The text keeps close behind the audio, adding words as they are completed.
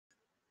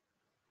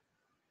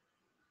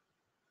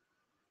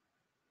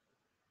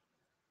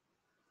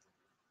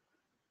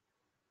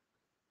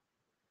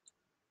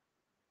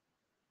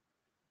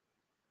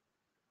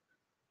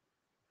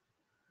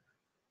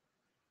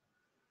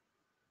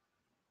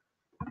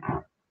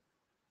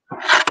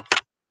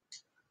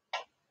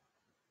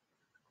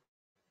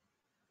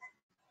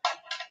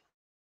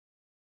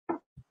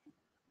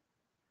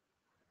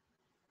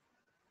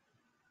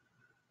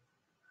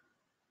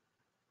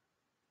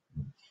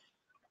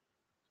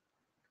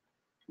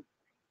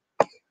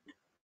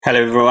Hello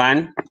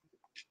everyone.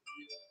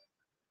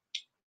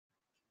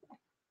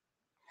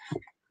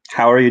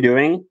 How are you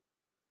doing?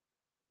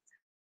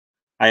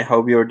 I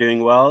hope you're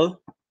doing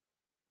well.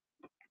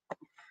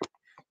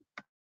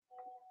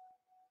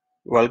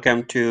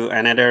 Welcome to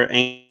another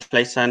English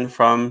lesson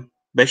from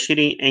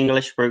Bashiri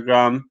English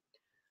program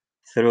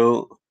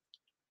through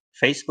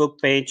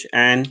Facebook page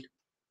and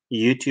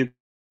YouTube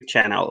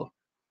channel.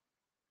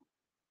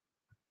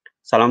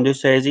 سلام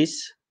دوستای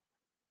عزیز.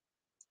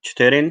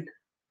 چطورین؟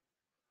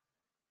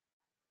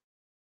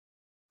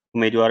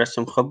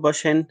 امیدوارم خوب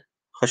باشین.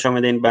 خوش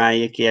آمدین به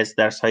یکی از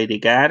درس‌های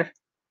دیگر.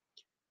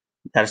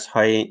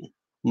 درس‌های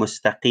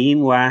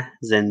مستقیم و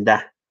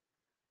زنده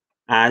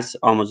از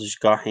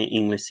آموزشگاه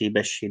انگلیسی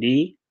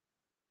بشری،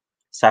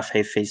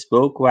 صفحه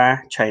فیسبوک و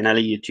چینل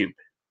یوتیوب.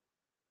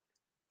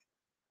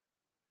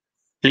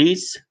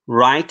 Please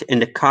write in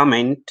the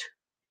comment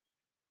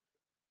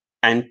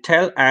and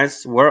tell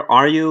us where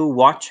are you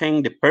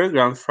watching the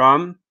program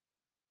from.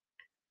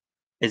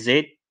 Is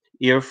it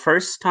your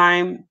first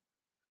time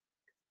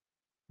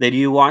that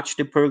you watch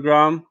the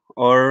program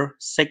or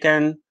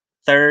second,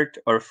 third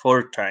or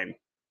fourth time?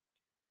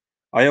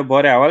 آیا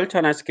بار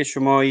اولتان است که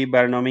شما این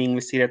برنامه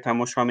انگلیسی را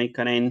تماشا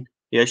میکنین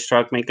یا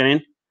اشتراک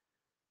میکنین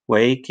و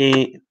ای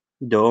که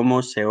دوم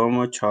و سوم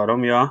و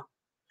چهارم یا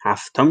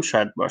هفتم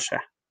شاید باشه.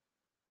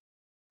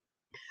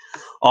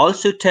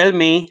 Also tell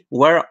me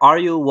where are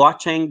you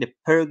watching the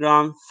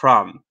program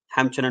from.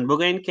 همچنان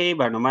بگوین که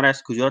برنامه را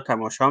از کجا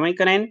تماشا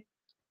میکنین.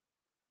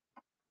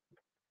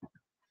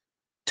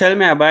 Tell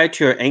me about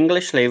your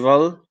English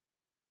level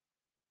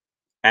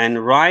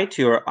and write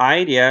your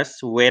ideas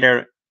whether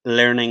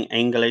learning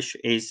English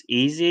is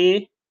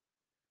easy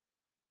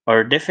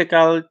or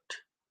difficult.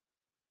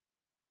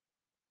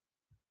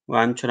 و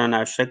همچنان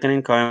نوشته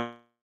کنین که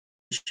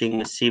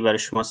انگلیسی برای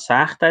شما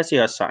سخت است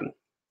یا آسان.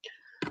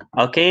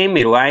 Okay,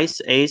 Mirwais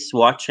is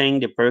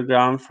watching the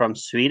program from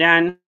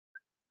Sweden.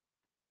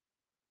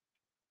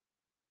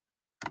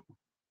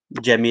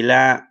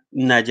 Jamila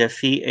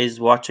Najafi is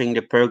watching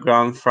the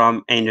program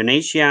from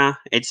Indonesia.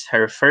 It's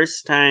her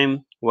first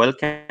time.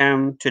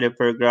 Welcome to the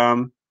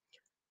program.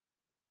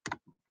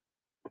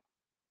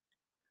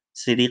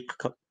 Siddiq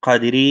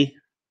Qadiri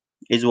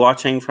is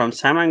watching from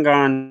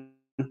Samangan.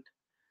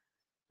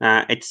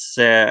 It's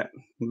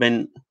been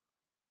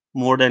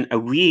more than a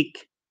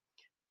week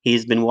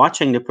he's been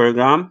watching the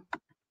program.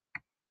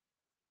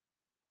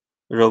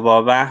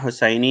 Rubaba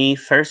Hussaini,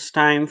 first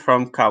time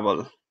from Kabul.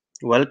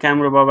 Welcome,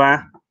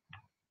 Rubaba.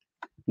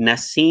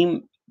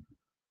 Nasim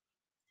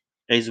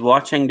is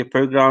watching the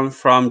program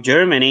from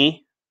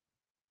Germany.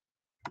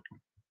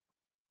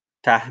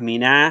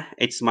 Tahmina,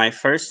 it's my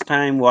first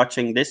time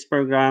watching this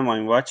program.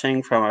 I'm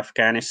watching from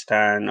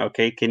Afghanistan.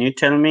 Okay, can you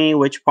tell me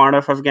which part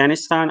of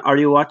Afghanistan are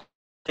you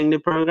watching the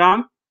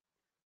program?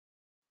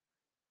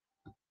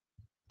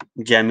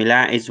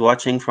 Jamila is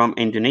watching from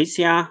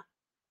Indonesia.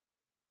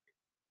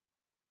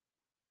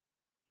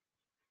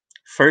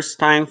 First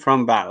time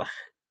from Balkh.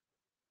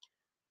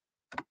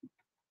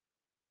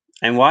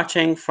 I'm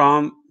watching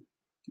from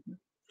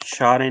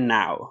Sharin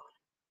now.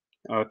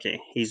 Okay,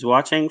 he's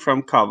watching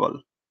from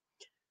Kabul.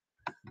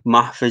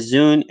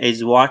 Mahfuzun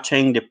is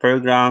watching the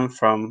program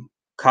from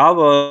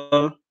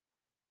Kabul.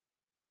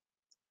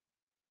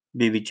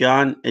 Bibi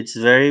John, it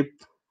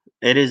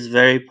is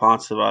very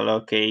possible.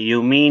 Okay,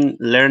 you mean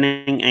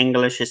learning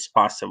English is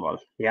possible?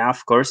 Yeah,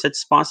 of course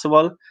it's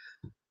possible.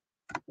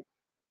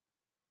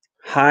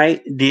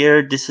 Hi,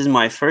 dear, this is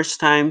my first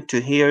time to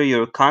hear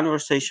your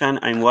conversation.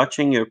 I'm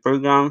watching your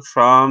program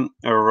from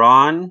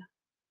Iran,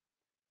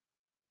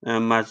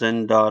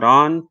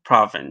 Mazandaran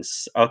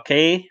province.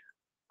 Okay.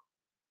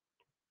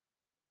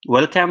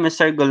 Welcome,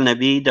 Mr.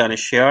 Gulnabi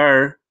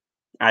Danashar.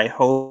 I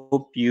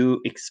hope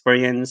you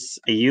experience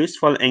a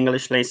useful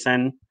English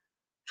lesson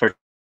for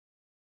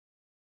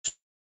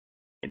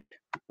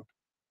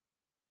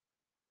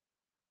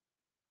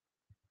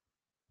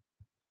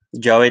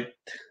Jawed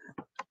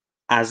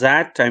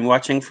Azat. I'm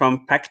watching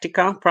from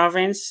Paktika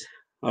province.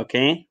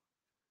 Okay.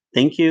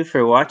 Thank you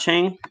for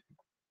watching.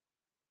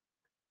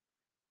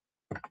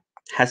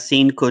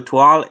 Haseen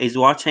Kotwal is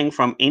watching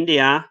from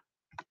India.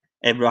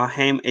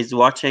 Ibrahim is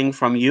watching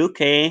from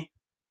UK.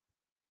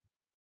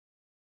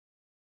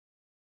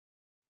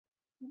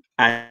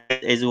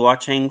 Is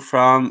watching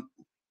from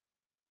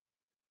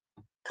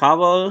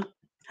Kabul.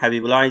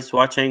 Habibullah is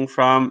watching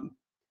from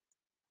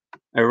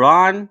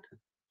Iran.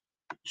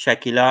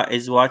 Shakila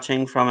is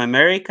watching from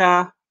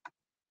America.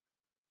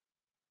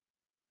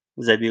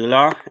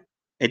 Zabiullah,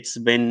 it's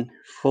been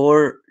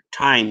 4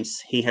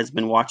 times he has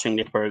been watching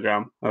the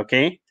program.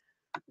 Okay.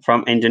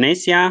 From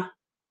Indonesia.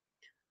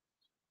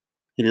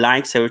 He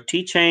likes our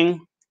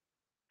teaching.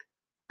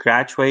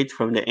 Graduate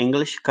from the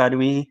English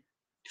Academy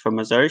from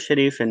Mazar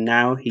Sharif, and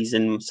now he's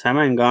in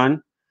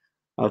Samangan.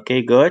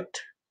 Okay, good.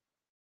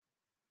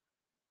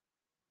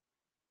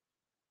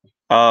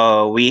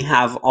 We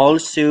have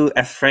also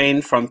a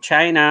friend from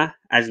China.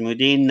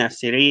 Azmuddin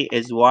Nasiri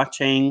is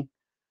watching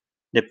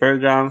the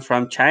program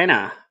from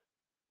China.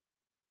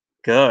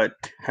 Good.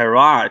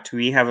 Herat,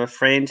 we have a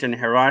friend in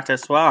Herat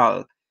as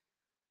well.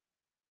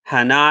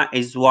 Hannah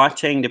is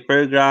watching the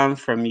program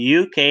from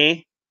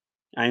UK.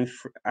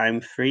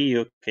 I'm free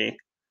UK.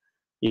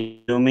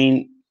 You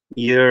mean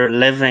you're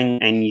living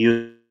in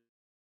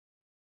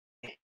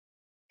UK,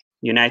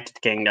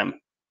 United Kingdom?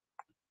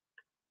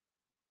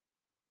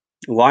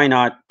 Why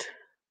not?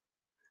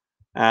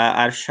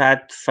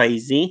 Arshad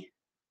Faizi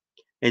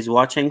is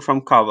watching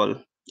from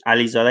Kabul.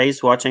 Alizadeh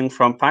is watching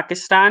from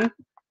Pakistan.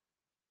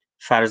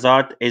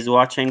 Farzad is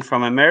watching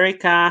from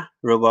America.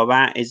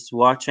 Rubaba is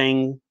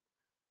watching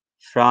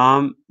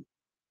from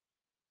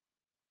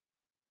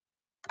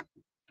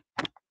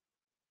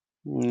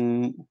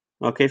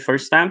okay,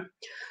 first time.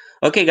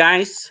 Okay,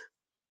 guys,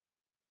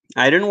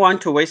 I don't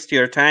want to waste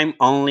your time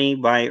only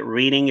by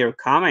reading your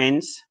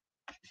comments.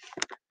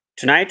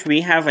 Tonight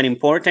we have an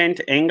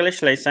important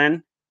English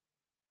lesson.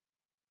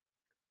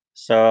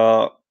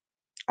 So,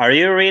 are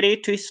you ready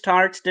to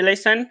start the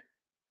lesson?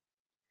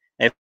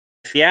 If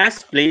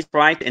yes, please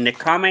write in the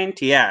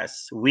comment,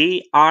 yes,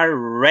 we are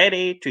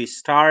ready to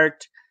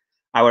start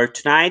our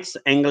tonight's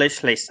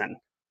English lesson.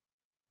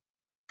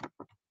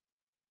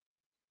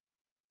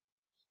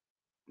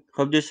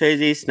 خب دوستای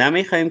عزیز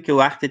نمیخوایم که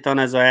وقتتان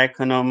رو ضایع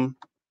کنم.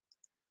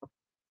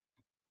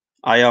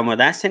 آیا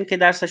آماده هستین که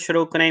درس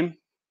شروع کنیم؟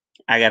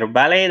 اگر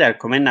بله در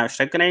کامنت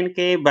نوشته کنین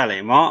که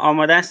بله ما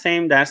آماده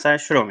هستیم درس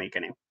شروع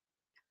میکنیم.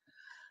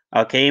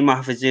 Okay,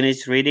 Mahfuzin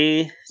is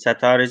ready.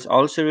 Satar is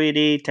also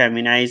ready.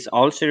 Tamina is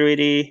also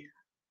ready.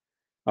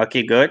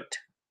 Okay, good.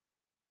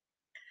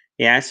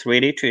 Yes,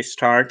 ready to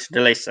start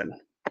the lesson.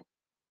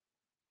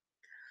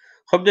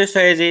 خب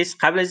دوستای عزیز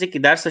قبل از اینکه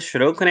درس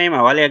شروع کنیم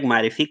اول یک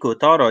معرفی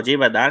کوتاه راجع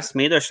به درس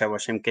می داشته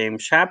باشیم که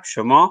امشب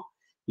شما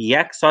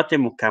 1 ساعت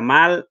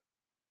مکمل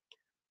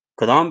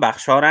کدام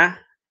بخشا را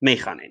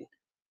میخوانید.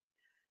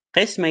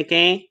 قسمی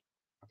که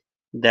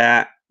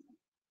در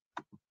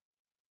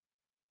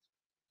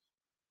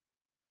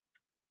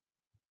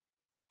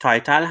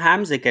تایتل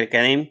هم ذکر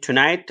کردیم.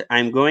 Tonight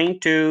I'm going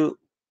to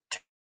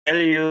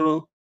tell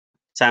you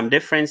some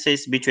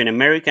differences between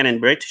American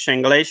and British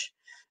English,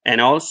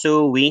 and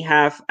also we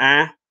have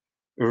a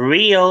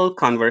real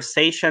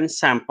conversation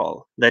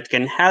sample that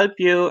can help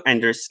you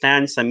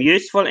understand some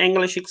useful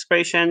English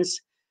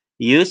expressions,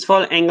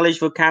 useful English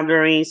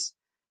vocabularies,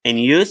 and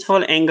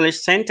useful English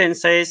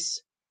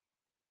sentences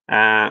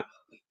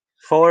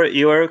for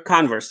your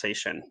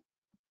conversation.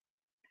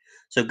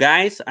 So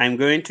guys, I'm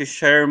going to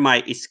share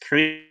my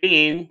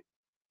screen,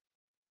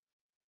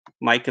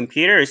 my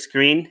computer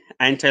screen,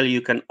 until you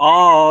can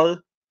all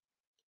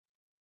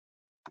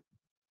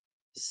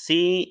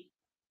see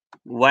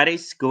what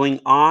is going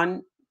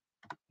on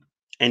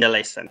in the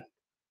lesson.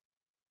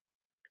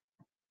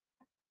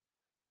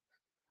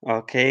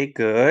 Okay,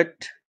 good.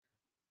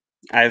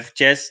 I've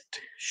just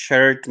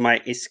shared my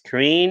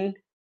screen.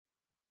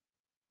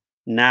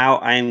 Now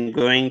I'm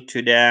going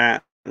to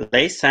the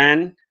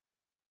lesson.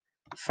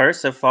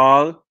 First of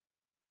all,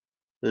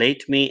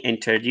 let me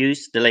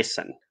introduce the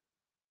lesson.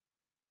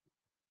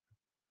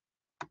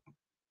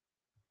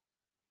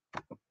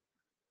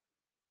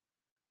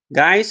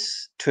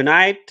 Guys,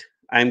 tonight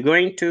I'm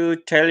going to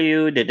tell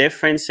you the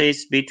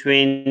differences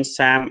between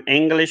some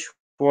English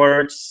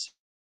words,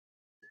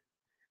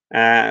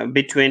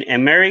 between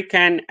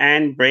American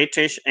and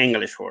British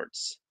English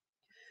words.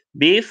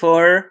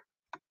 Before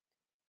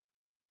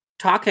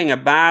talking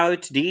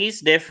about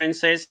these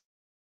differences,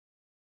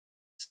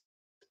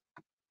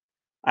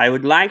 I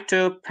would like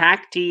to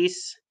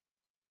practice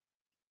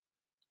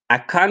a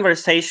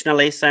conversational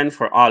lesson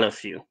for all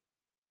of you.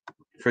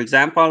 For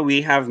example,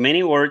 we have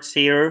many words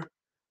here,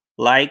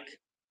 like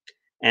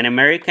in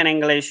American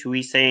English,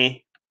 we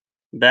say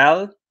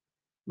bell,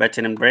 but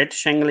in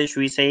British English,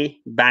 we say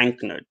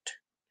banknote.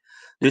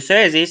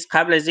 دوستای عزیز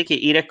قبل از اینکه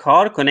ایره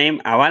کار کنیم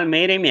اول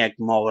میریم یک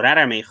محاوره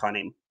را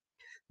میخوانیم.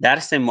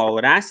 درس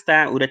محاوره است،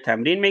 او را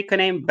تمرین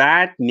میکنیم،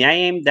 بعد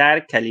میاییم در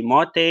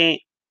کلمات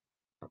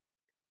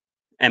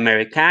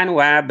امریکن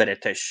و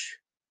بریتیش.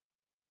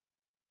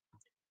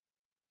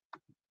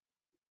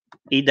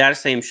 این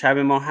درس امشب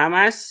ما هم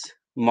است.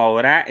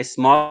 محاوره،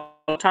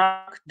 small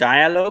talk,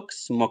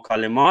 dialogues،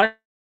 مکالمات.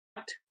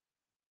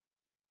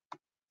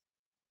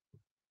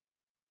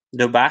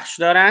 دو بخش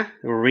داره،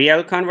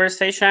 real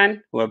conversation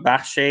و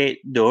بخش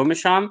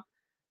دومش هم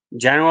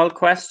general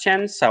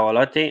question،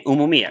 سوالات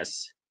عمومی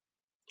است.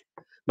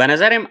 به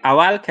نظرم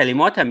اول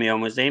کلمات می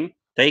آموزیم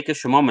تا اینکه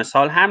شما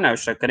مثال هم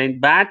نوشته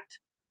کنید،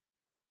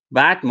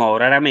 بعد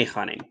محاوره را می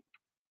خوانیم.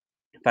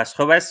 پس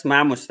خوب است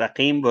من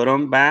مستقیم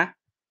برم به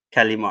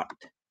کلمات.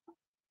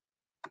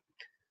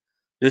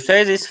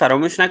 دوستای عزیز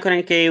فراموش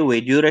نکنید که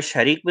ویدیو را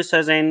شریک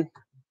بسازین،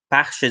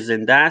 پخش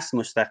زنده است،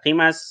 مستقیم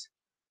است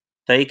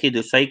تا اینکه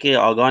دوستایی که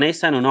آگاه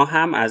نیستن اونا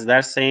هم از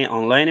درس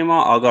آنلاین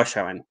ما آگاه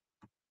شوند.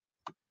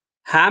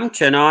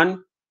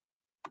 همچنان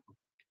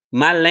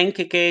من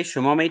لینکی که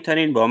شما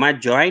میتونین با من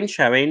جوین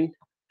شوین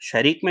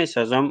شریک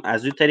میسازم،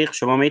 از اون طریق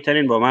شما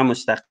میتونین با من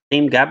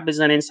مستقیم گپ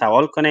بزنین،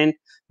 سوال کنین،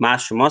 من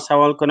از شما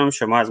سوال کنم،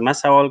 شما از من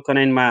سوال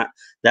کنین، من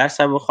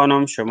درس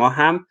بخوانم، شما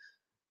هم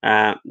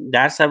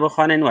درس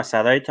بخوانین و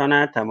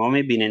صدایتان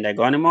تمام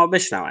بینندگان ما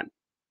بشنون.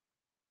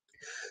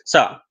 So,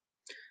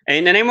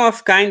 In the name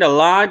of kind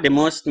Allah, the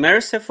most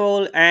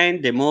merciful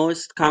and the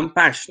most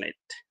compassionate.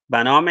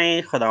 به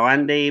نام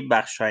خداوند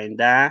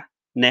بخشاینده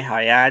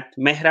نهایت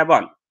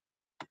مهربان.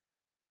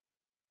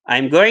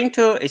 I'm going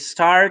to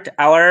start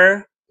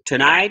our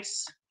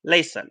tonight's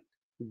lesson.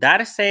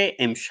 درس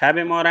امشب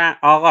ما را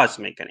آغاز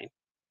میکنیم.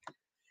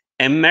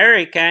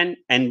 American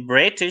and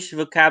British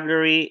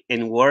vocabulary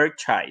in word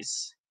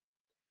choice.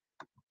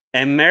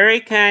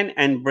 American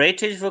and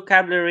British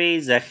vocabulary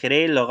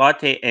ذخیره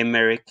لغات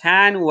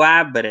امریکن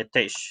و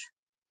بریتیش.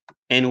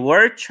 In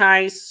word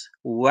choice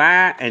و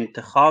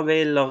انتخاب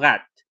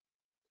لغت.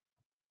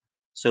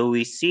 So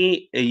we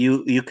see,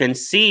 you can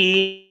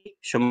see,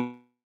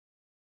 شما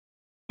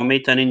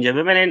میتونین اینجا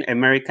ببینین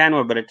امریکن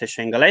و بریتیش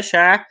انگلیش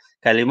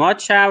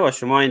کلمات و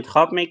شما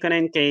انتخاب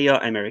میکنین که یا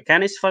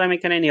امریکن استفاده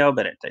میکنین یا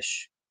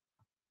بریتیش.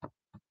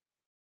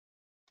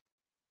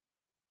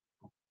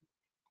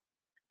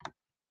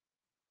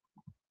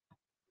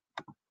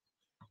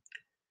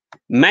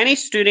 Many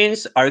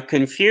students are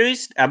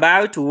confused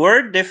about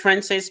word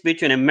differences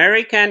between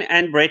American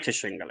and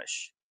British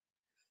English.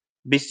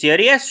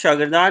 بسیاری از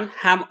شاگردان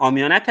هم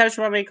عامیانه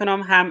ترجمه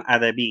میکنم هم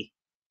ادبی.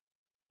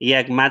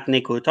 یک متن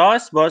کوتاه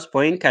است، باز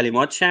پایین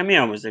کلماتش هم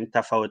میآموزیم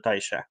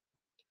تفاوتایش.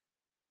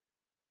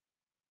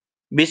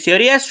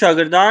 بسیاری از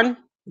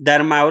شاگردان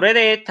در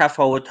مورد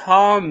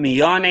تفاوت‌ها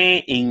میان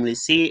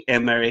انگلیسی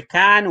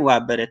امریکن و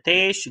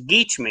بریتیش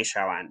گیج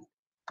میشوند.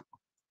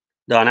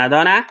 دانه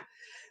دانه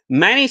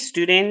Many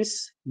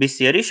students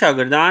بسیاری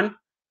شاگردان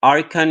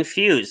are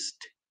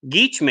confused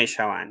گیج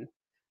میشوند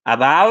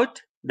about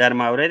در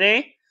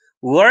مورد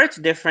word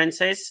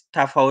differences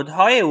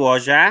تفاوت‌های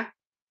واژه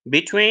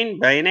between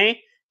بین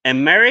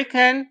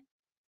American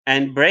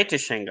and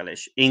British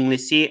English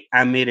انگلیسی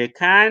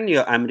امریکن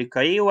یا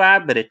امریکایی و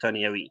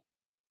بریتانیایی.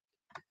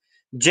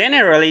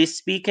 Generally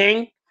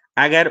speaking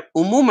اگر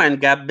عموماً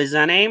گپ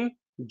بزنیم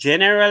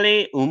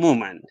generally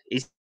عموماً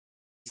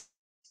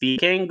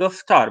speaking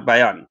گفتار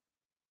بیان.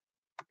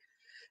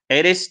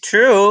 It is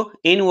true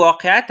in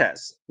واقعیت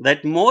است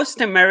that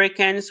most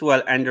Americans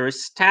will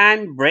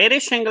understand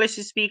British English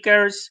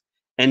speakers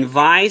and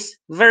vice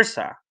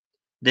versa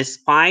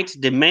despite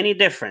the many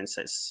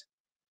differences.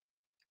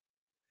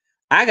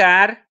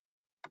 اگر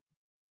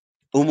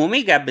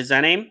عمومی گپ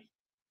بزنیم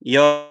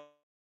یا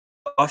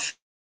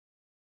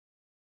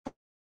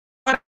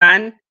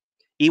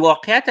این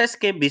واقعیت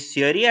است که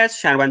بسیاری از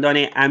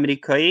شهروندان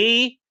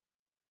امریکایی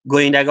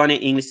گویندگان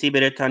انگلیسی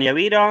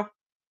بریتانیایی را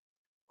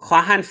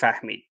خواهند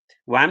فهمید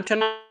و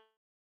همچنان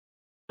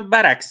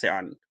برعکس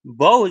آن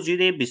با وجود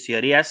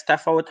بسیاری از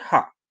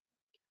تفاوت‌ها.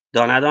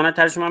 دانه دانه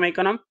ترجمه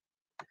میکنم.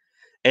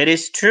 It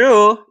is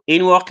true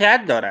این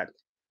واقعیت دارد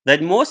that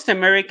most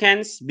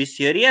Americans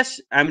بسیاری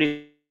از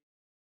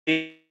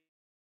امریکایی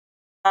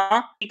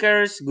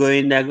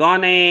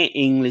گویندگان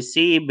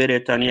انگلیسی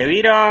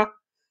بریتانیایی را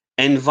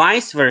and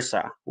vice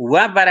versa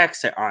و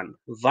برعکس آن.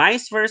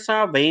 vice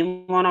versa به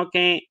این معنی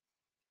که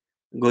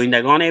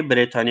گویندگان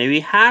بریتانیایی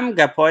هم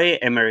گپای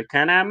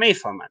امریکن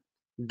میفهمند.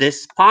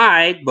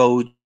 despite با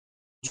وجود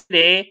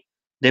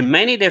the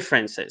many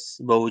differences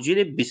با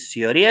وجود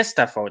بسیاری از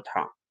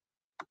تفاوت‌ها.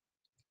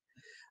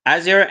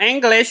 As your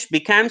English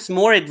becomes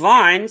more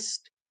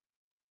advanced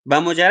با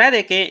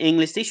مجرد که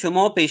انگلیسی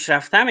شما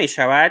پیشرفته می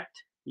شود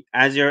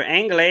as your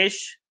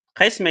English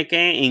قسمی که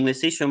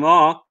انگلیسی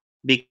شما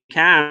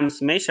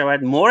becomes می شود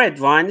more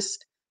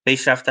advanced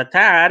پیشرفته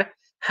تر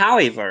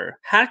however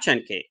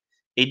هرچند که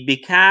it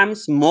becomes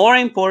more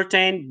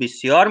important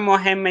بسیار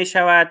مهم می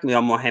شود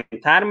یا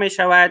مهمتر می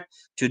شود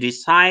to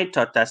decide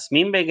تا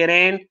تصمیم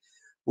بگیرین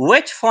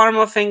which form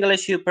of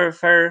English you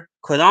prefer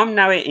کدام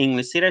نوع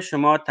انگلیسی را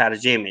شما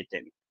ترجیح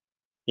میدین.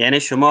 یعنی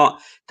شما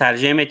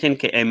ترجیح میدین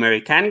که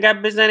امریکن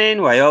گپ بزنین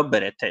و یا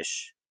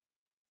بریتیش.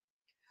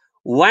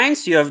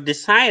 Once you have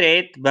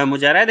decided به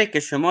مجرد که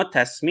شما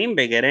تصمیم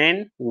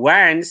بگیرین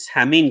once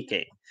همین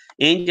که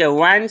اینجا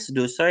once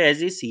دوستای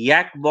عزیز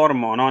یک بار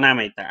معنا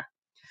نمیده.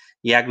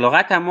 یک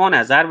لغت ما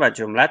نظر و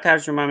جمله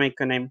ترجمه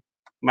میکنیم.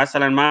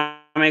 مثلا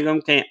من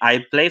میگم که I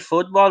play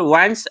football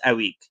once a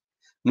week.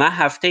 من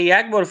هفته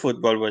یک بار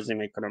فوتبال بازی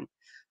میکنم.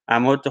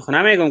 اما تو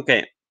خونه میگم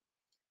که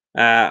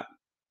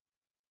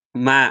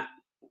من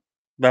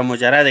به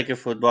مجرد که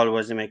فوتبال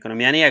بازی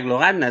میکنم. یعنی یک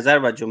لغت نظر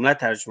و جمله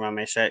ترجمه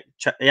میشه.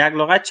 یک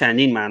لغت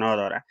چندین معنا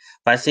داره.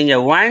 پس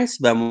اینجا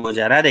once به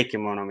مجرد که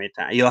معنا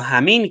میده یا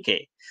همین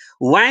که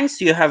once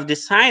you have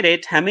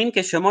decided همین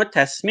که شما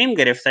تصمیم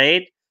گرفته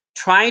اید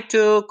try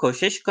to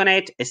کوشش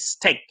کنید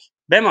stick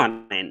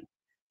بمانین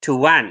to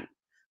one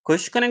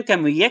کوشش کنید که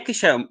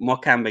یکیش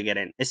محکم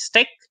بگیرین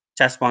stick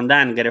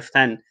چسباندن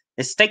گرفتن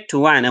stick to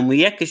one اما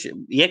یکیش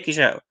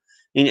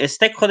این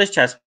stick خودش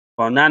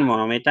چسباندن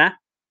معنا میده.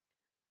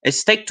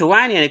 stick to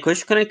one یعنی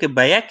کوشش کنید که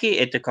به یکی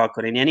اتکا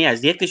کنین یعنی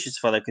از یکیش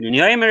استفاده کنین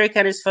یا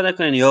امریکن استفاده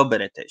کنین یا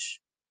بریتیش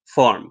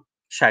فرم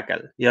شکل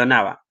یا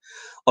نوع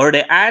or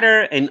the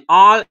other in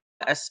all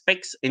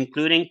aspects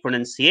including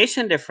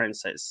pronunciation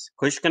differences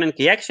کوشش کنین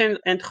که یکش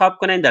انتخاب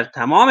کنین در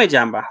تمام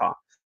جنبه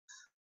ها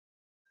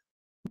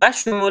به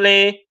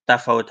شمول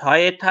تفاوت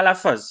های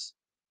تلفظ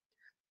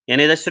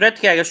یعنی در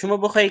صورت که اگر شما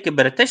بخواهی که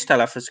بریتیش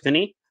تلفظ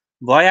کنی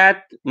باید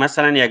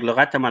مثلا یک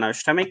لغت من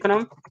نوشته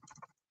میکنم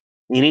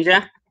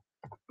اینجا.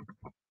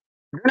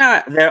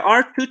 There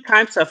are two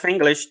types of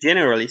English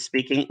generally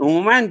speaking.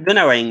 عموما دو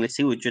نوع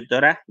انگلیسی وجود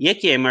داره،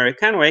 یکی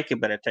امریکن و یکی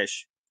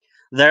بریتیش.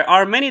 There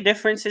are many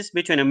differences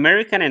between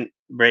American and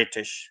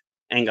British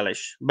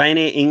English. بین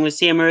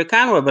انگلیسی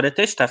امریکن و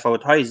بریتیش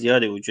تفاوت‌های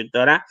زیادی وجود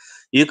داره.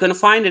 You can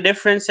find the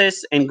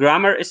differences in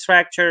grammar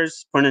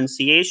structures,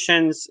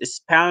 pronunciations,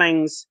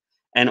 spellings,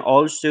 and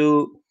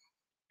also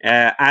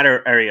other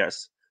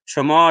areas.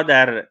 شما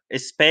در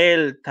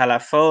اسپل،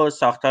 تلفظ،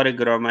 ساختار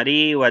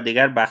گرامری و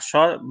دیگر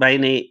بخش‌ها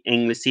بین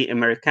انگلیسی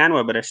امریکن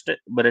و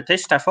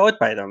بریتیش تفاوت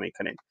پیدا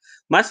می‌کنید.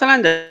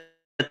 مثلا در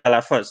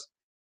تلفظ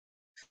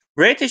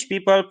British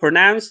people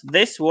pronounce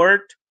this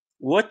word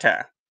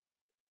water.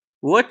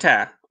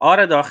 water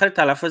آره داخل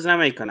تلفظ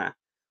نمیکنه.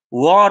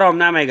 وا را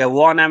نمیگه،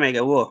 وا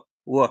نمیگه، و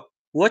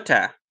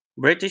water.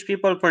 British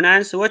people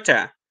pronounce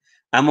water.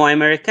 اما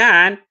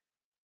امریکن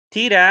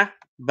تیره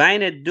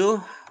بین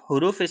دو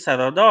حروف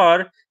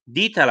صدادار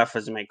دی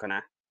تلفظ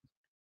میکنه.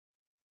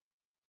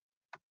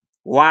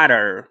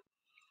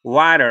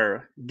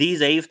 water دی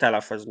ضعیف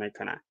تلفظ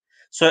میکنه.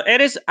 So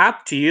it is up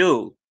to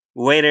you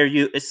whether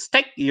you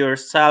stick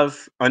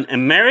yourself on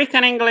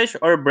American English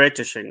or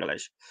British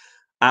English.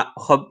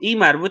 خب این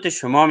مربوط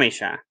شما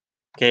میشه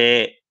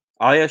که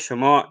آیا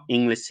شما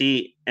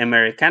انگلیسی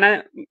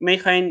امریکن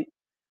میخواین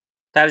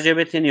ترجیح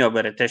بدین یا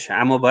بریتیش.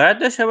 اما باید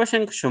داشته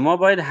باشین که شما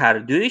باید هر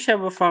دویش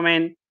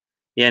بفهمین،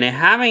 یعنی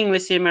هم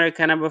انگلیسی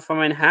امریکن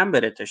بفهمین هم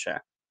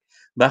بریتیشه.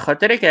 به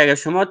خاطر که اگر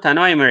شما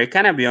تنها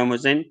امریکن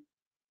بیاموزین،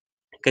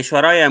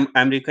 کشورهای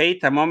امریکایی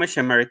تمامش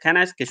امریکن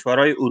است،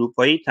 کشورهای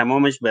اروپایی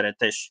تمامش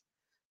بریتیش.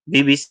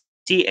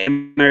 BBC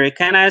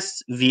امریکن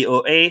است،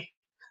 VOA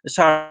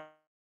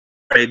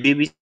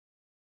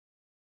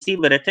BBC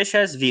بریتیش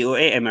است،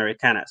 VOA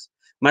امریکن است.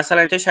 مثلا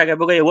بریتیش اگر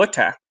بگوی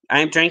water,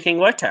 I'm drinking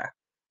water،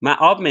 من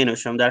آب می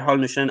نوشم، در حال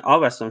نوشیدن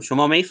آب هستم،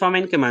 شما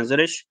میفهمین که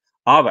منظورش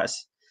آب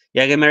است.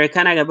 یک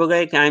امریکن اگر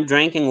بگوی که I'm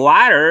drinking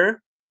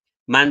water،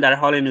 من در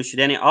حال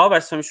نوشیدن آب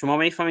هستم، شما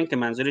میفهمین که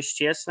منظورش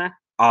چی است؟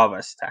 آب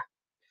است.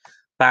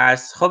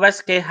 پس خوب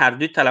است که هر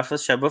دو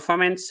تلفظش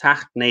بفهمین،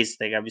 سخت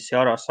نیست دیگه،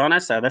 بسیار آسان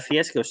است. هدفی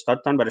است که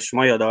استادتان برای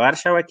شما یادآور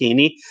شود که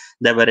اینی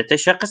در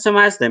بریتیش قسم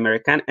است، در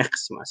امریکن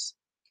قسم است.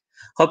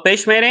 خب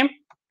پیش میریم.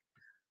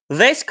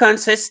 This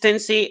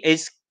consistency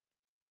is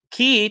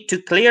key to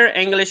clear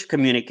English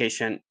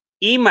communication.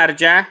 این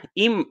مرجع،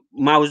 این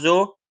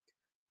موضوع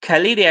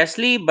کلید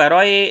اصلی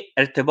برای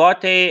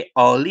ارتباط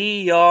عالی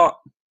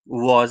یا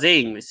واضح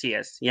انگلیسی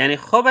است. یعنی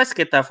خوب است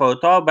که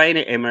تفاوت‌ها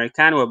بین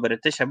امریکن و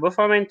بریتیش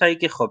بفهمین تا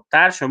اینکه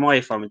خوبتر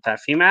شما فهم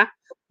تفهیم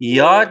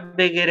یاد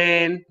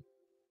بگیرین.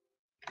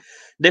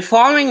 The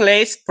following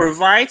list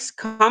provides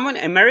common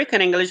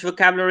American English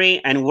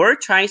vocabulary and word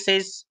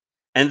choices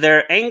and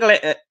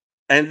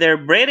their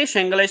British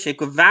English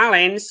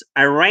equivalents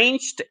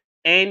arranged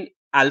in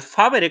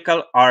alphabetical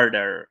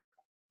order.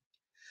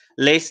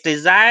 لیست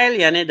زیل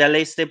یعنی در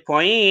لیست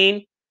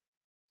پایین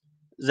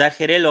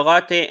ذخیره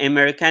لغات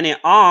امریکن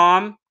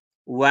عام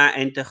و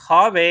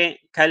انتخاب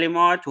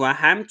کلمات و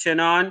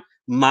همچنان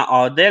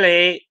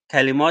معادل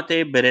کلمات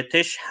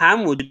بریتیش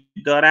هم وجود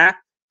داره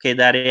که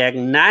در یک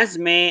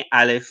نظم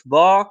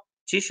الفبا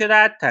چی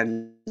شده؟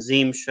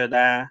 تنظیم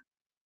شده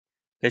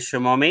که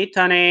شما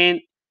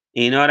میتونین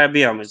اینا را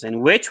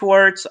بیاموزین. Which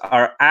words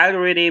are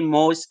already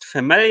most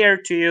familiar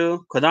to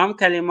you؟ کدام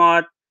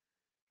کلمات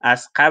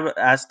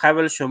از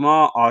قبل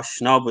شما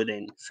آشنا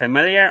بودین؟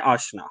 familiar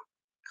آشنا.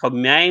 خب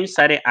میایم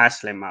سر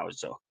اصل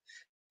موضوع.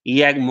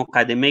 یک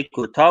مقدمه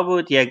کوتاه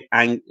بود، یک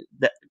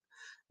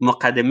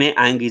مقدمه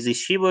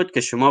انگیزشی بود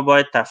که شما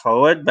باید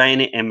تفاوت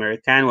بین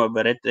امریکن و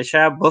بریتیش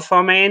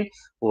بفهمین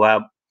و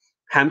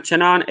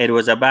همچنان it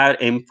was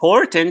about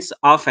importance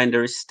of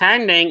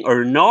understanding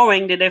or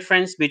knowing the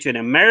difference between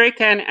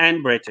American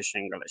and British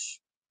English.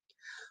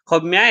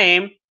 خب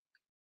میایم.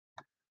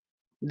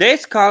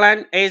 This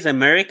column is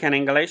American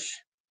English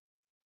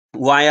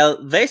while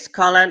this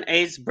column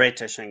is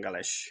British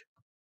English.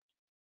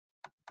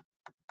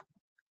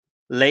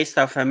 List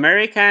of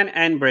American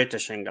and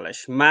British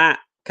English.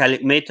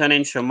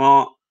 میتونین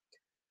شما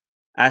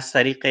از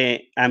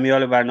طریق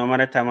امیال برنامه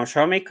را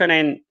تماشا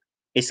میکنین،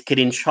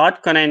 اسکرین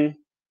شات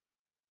کنین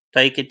تا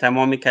اینکه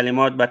تمام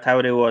کلمات به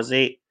طور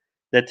واضح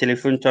در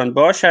تلفنتان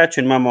باشه،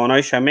 چون من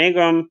معنایش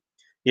میگم،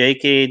 یا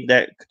اینکه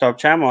در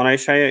کتابچه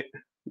معنایش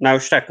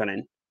نوشته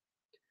کنین.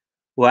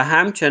 و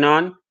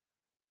همچنان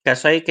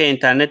کسایی که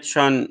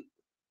اینترنتشان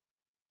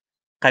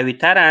قوی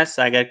تر است،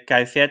 اگر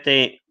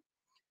کیفیت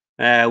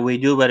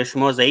ویدیو برای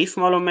شما ضعیف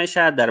معلوم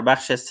میشه، در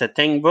بخش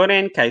ستینگ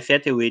برین،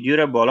 کیفیت ویدیو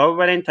رو بالا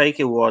ببرین تا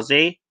اینکه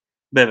واضح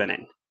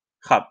ببینین.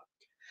 خب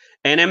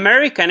in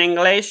American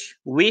English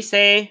we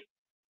say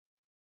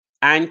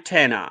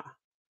antenna.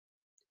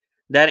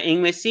 در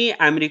انگلیسی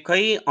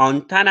امریکایی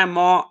آنتنا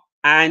ما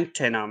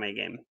antenna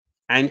میگیم.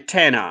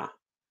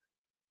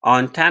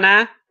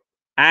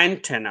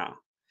 antenna.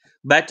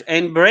 But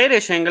in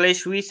British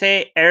English we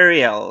say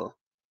aerial.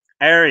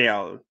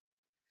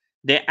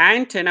 The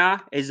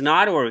antenna is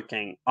not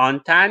working.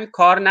 آنتن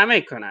کار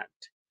نمی کند.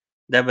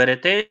 The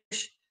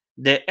British,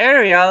 the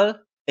aerial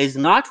is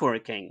not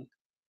working.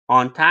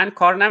 آنتن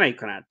کار نمی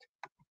کند.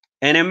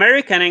 In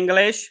American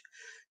English,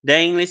 در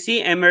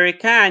انگلیسی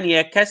امریکن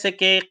یک کسی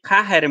که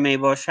قهر می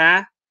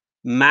باشه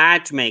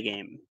mad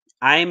میگیم.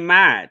 I'm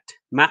mad.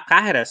 من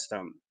قهر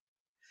هستم.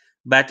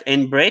 But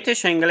in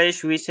British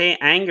English we say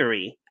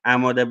angry.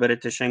 اما در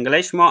British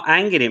English ما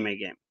angry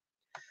میگیم.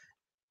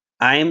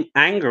 I'm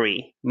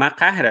angry. من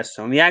قهر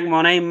هستم. یک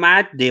معنی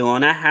mad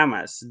دیوانه هم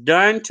است.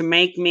 Don't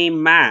make me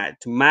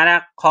mad.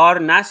 مرا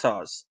قار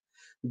نساز.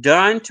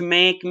 Don't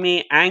make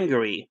me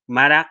angry.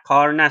 مرا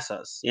قار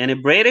نساز. یعنی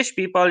British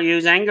people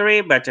use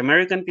angry but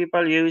American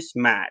people use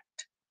mad.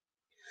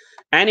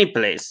 Any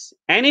place.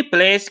 Any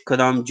place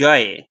کدام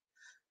جای.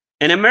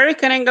 In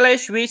American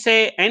English we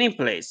say any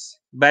place.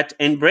 But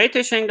in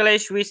British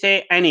English we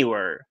say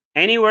anywhere.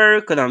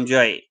 Anywhere کدام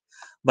جای.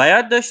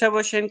 باید داشته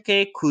باشین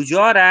که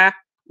کجا را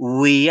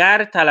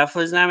ویر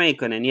تلفظ نمی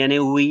کنین. یعنی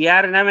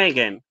ویر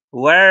نمیگن.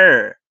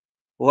 Where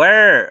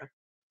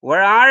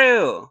are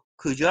you?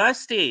 کجا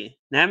هستی؟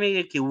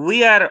 نمیگه که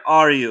where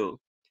are you?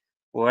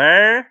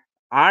 Where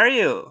are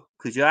you?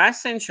 کجا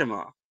هستین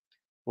شما؟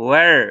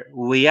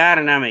 where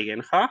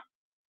نمیگن. خب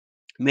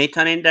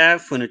میتونین در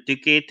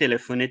فونوتیک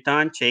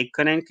تلفنتان چک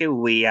کنین که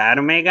where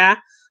میگه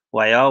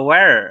و یا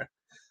where.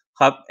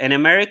 خب in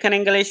American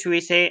English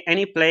we say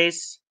any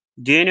place.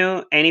 Do you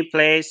know any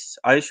place?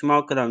 آیا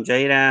شما کدام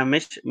جایی را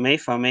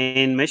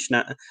میفهمین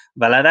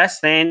بلد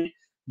هستین؟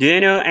 Do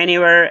you know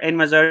anywhere in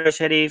مزار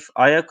شریف?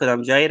 آیا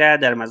کدام جایی را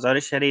در مزار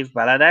شریف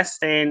بلد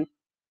هستین؟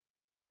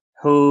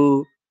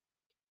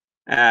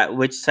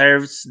 Which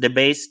serves the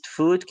best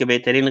food که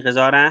بهترین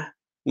غذا را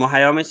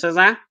مهیا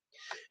میسازه؟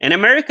 In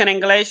American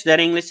English در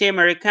انگلیسی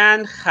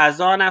امریکن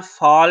خزان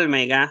فال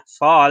میگه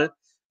fall.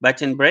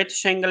 But in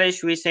British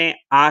English we say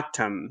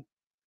autumn.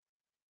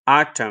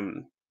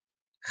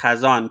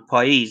 خزان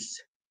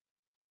پاییز.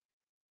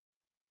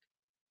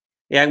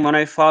 یک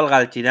معنای فال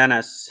غلطیدن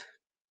است.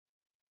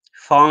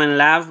 fall in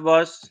love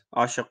باز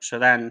عاشق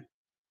شدن.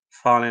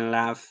 fall in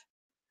love.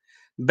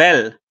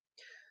 bell.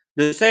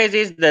 دوستای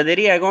عزیز در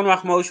دری یگان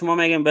وقت ما و شما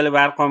میگیم بله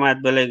برق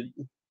آمد، بله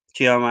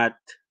چی آمد،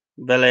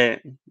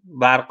 بله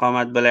برق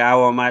آمد، بله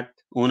او آمد.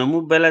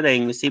 اونمو بله در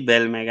انگلیسی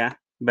بل میگه.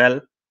 بل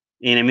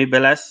اینمی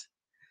بل است.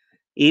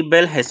 ای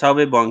بل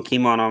حساب بانکی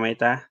مانا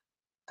میته.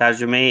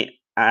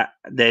 ترجمه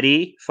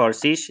دری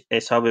فارسیش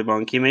حساب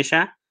بانکی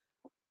میشه.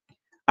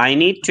 I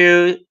need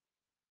to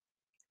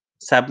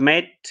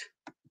submit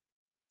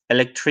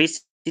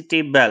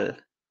electricity bill.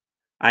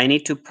 I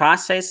need to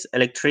process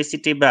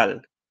electricity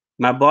bill.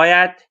 ما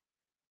باید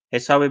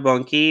حساب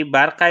بانکی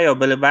برق یا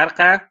بل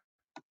برق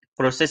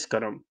پروسس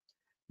کنم.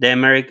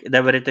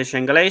 در بریتیش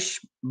انگلیش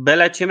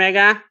بل چی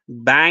میگه؟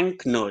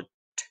 بانک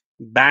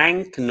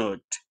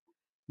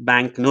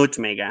نوت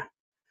میگه.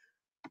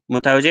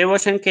 متوجه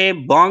باشین که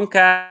بانک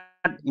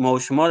ما و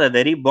شما در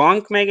دری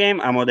بانک میگیم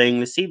اما در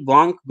انگلیسی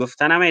بانک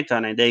گفته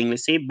نمیتونه. در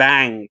انگلیسی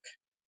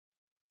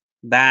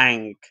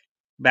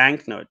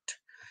بانک نوت.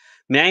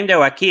 میایم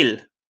در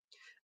وکیل.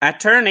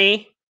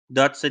 attorney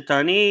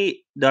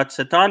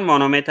دادستان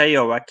مانا میته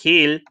یا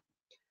وکیل.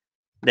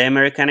 در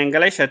امریکن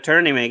انگلیش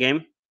attorney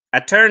میگیم.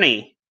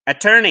 attorney.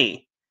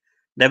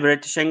 در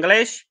بریتیش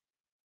انگلیش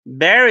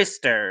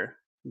barrister.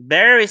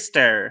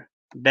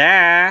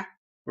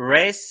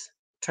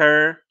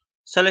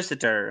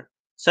 solicitor.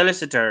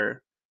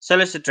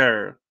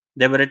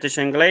 در بریتیش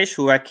انگلیش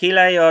وکیل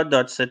یا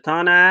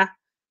دادستان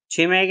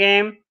چی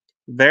میگیم؟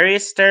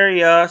 barrister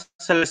یا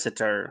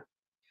solicitor.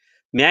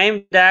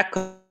 میایم در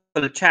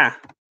کلچه.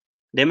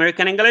 در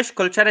امریکن انگلیش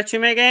کلچه را چی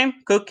میگیم؟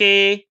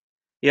 کوکی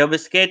یا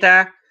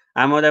بسکیت.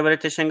 اما در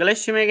بریتیش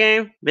انگلیش چی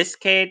میگیم؟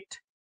 بسکیت.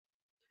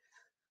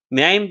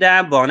 میایم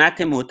در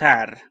بانت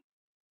موتر.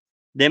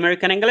 در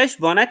امریکن انگلیش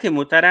بانت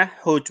موتر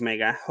هود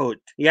میگه.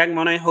 هود یک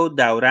معنای هود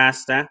دوره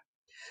است.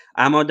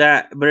 اما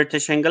در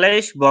بریتیش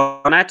انگلیش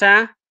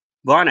بانت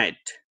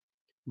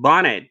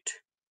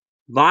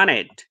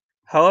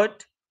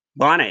هود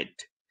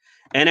بانت.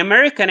 In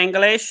American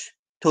English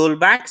تول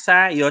بکس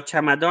یا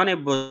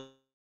چمدان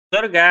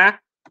بزرگ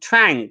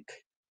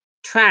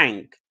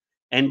trunk.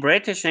 In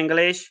British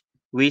English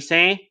we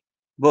say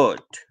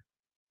boat.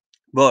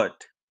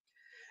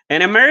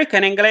 In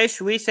American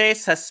English we say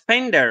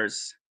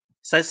suspenders.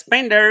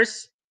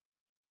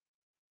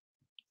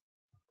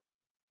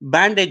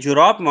 بند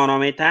جوراب مانا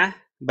میته.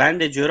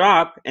 بند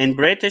جوراب. In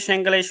British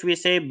English we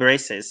say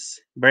braces.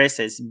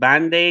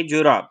 بند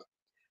جوراب.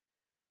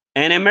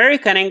 In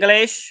American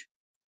English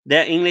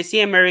در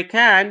انگلیسی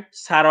امریکن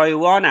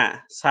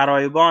سرایبانه.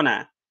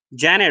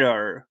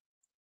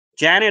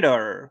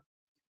 janitor.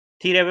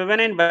 تیره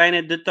ببینین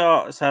بین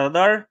دوتا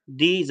صدادار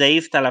دی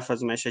ضعیف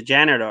تلفظ میشه.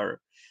 janitor.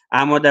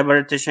 اما در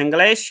بریتیش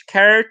انگلیش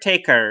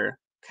caretaker.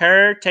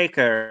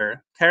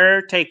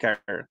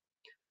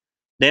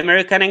 در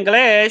امریکن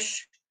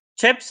انگلیش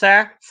چپس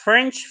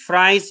فرنچ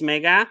فرایز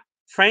میگه.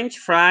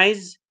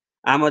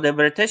 اما در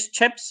بریتیش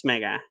چپس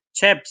میگه.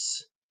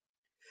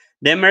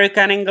 در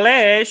امریکن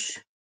انگلیش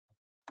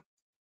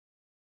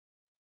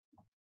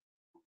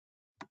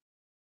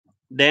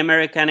The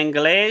American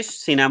English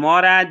سینما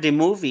را the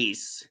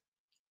movies.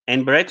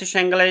 In British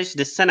English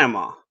the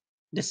cinema.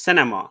 The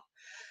cinema.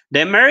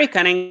 The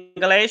American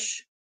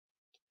English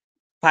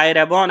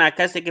پیروان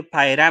کسی که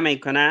پیره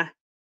میکنه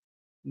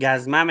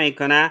گزمه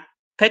میکنه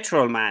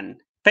petrolman.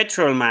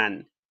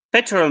 Petrolman.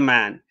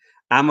 Petrolman.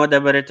 اما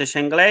the British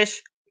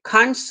English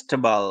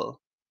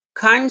constable.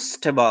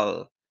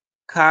 Constable.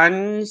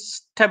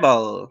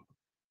 Constable.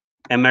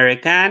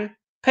 American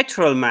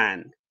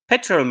petrolman.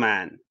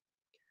 Petrolman.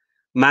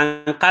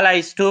 منقل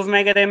استوف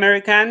میگه the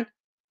American.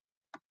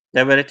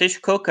 The British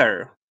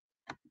cooker.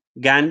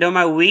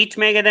 گندم wheat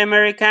میگه the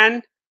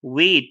American.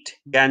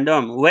 Wheat.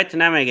 گندم. wheat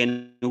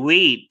نمیگه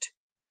wheat.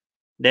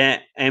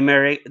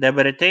 The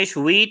British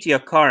wheat یا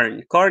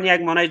corn. corn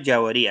یک مانای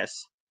جواری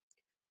است.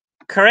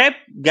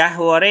 crepe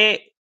گهواره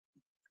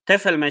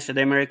طفل میشه the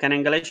American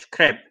English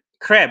crepe.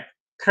 crepe.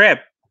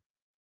 crepe.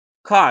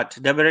 cot.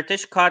 The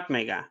British cot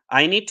میگه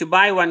I need to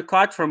buy one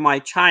cot for my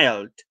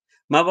child.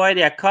 ما باید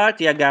یک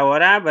کات یا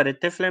گواره برای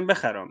طفلم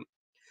بخرم.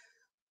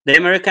 The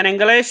American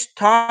English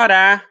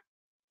تاره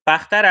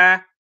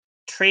بختره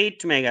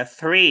treat میگه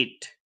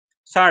threat.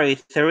 Sorry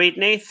threat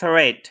نه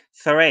threat.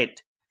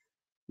 threat.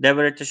 The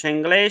British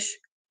English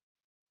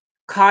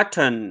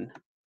cotton.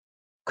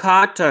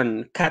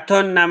 cotton. cotton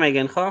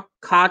نمیگن خب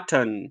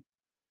cotton.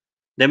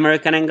 The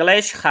American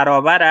English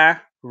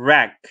خرابره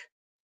wreck.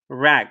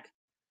 wreck.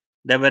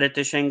 The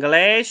British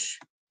English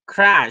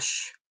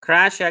crash.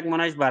 crash یک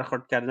معنیش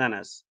برخورد کردن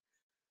است.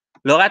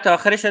 لغت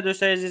آخرش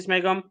دوستای عزیز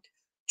میگم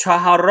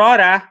چهارراه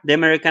را The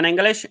American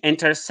English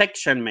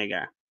intersection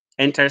میگه.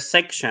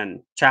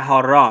 intersection.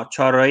 چهارراه.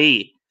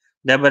 چهارراهی.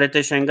 The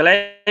British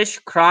English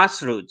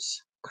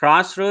crossroads.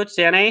 crossroads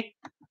یعنی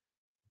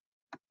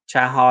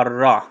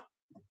چهارراه.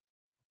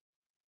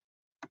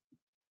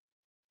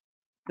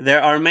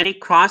 There are many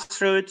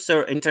crossroads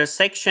or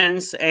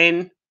intersections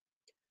in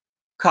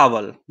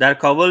کابل. در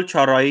کابل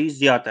چهارراهی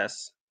زیاد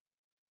است.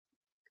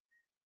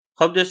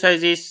 خب دوستای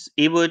عزیز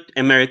ای بود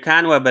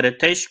امریکن و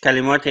بریتیش.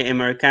 کلمات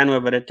امریکن و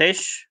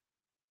بریتیش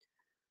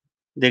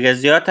دیگه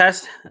زیاد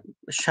است.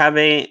 شب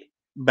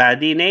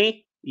بعدی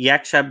نه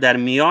یک شب در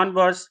میان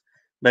باز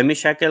به می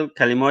شکل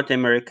کلمات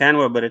امریکن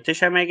و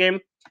بریتیش هم میگیم.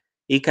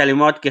 این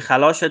کلمات که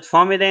خلاشت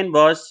فهمیدین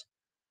باز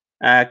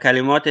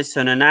کلمات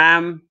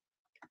سنونم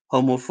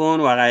هوموفون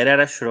و غیره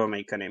را شروع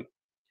میکنیم.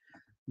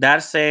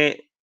 درس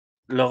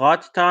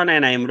لغاتتان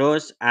این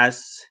امروز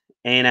از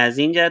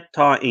اینجا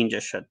تا اینجا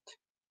شد.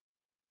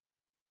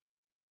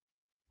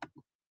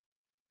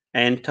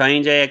 تا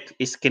اینجا یک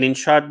اسکرین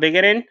شات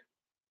بگیرین.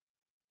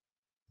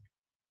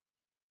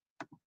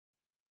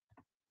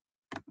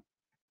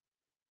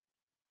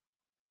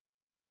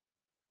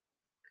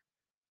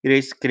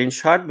 اسکرین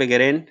شات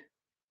بگیرین.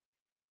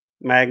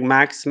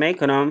 مکس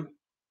میکنم.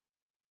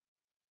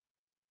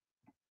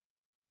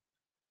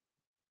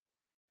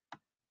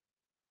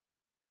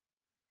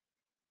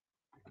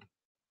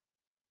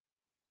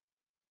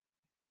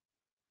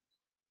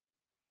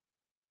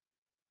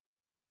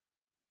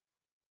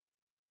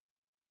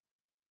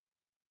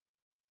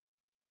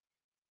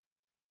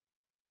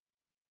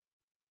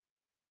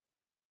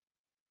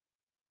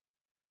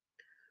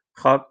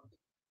 خب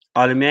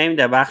حالا میایم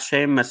در بخش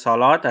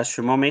مثالات. از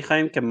شما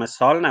میخوایم که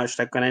مثال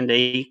نوشته کنین در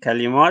این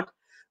کلمات.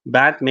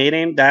 بعد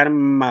میریم در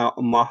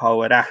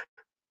محاوره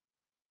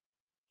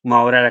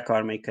را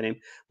کار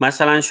میکنیم.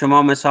 مثلا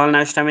شما مثال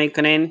نوشته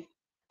میکنین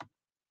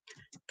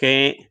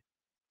که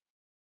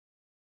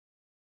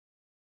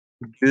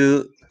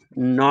do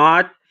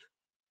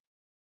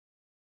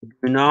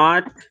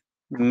not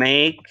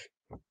make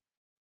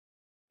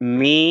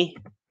me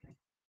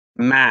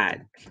mad.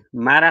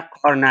 مرا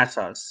قهر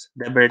نساز.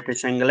 The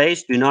British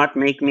English do not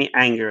make me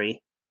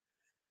angry.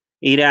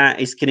 ایره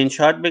اسکرین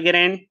شات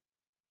بگیرین.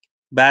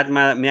 بعد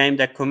میایم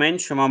در کامنت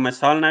شما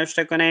مثال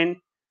نوشته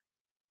کنین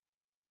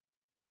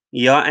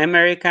یا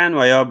امریکن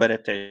و یا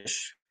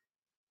بریتیش.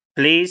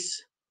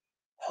 Please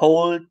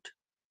hold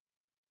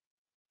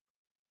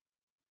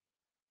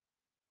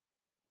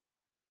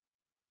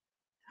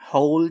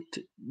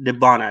the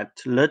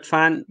bonnet.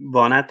 لطفاً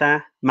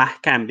بانت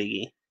محکم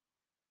بگی.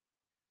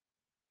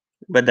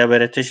 به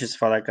بریتیش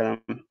استفاده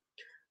کردم.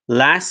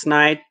 Last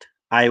night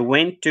I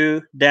went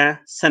to the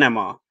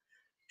cinema.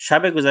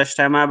 شب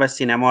گذشته ما به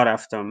سینما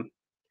رفتم.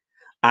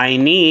 I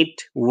need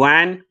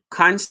one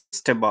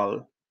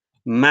constable.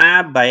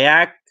 ما به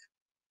یک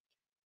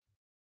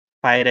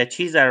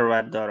پیرچی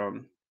ضرورت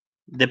دارم.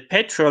 The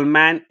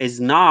patrolman is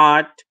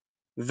not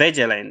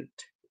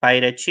vigilant.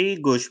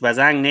 پیرچی گوش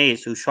بزنگ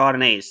نیست. هوشیار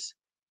نیست.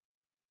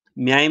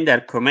 میایم در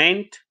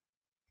کامنت.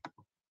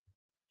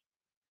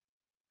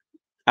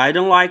 I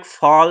don't like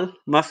fall.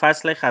 ما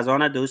فصل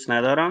خزان دوست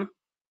ندارم.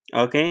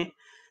 Okay.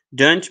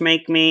 Don't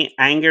make me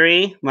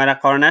angry. مرا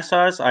قهر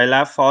نساز. I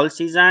love fall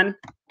season.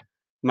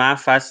 ما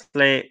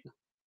فصل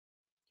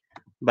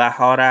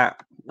بهار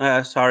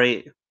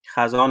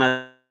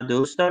خزان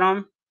دوست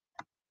دارم.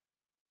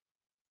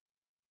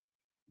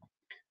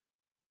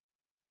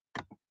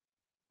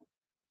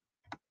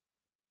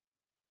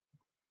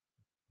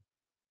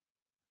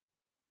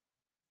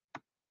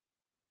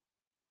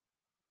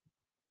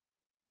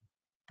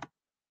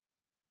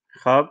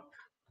 خب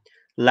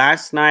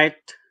last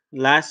night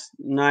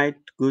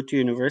go to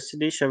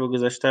university. شب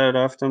گذشته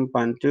رفتم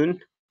پانتون.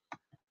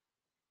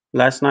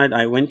 Last night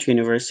I went to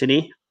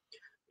university.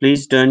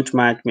 Please don't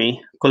mad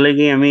me.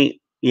 کلگی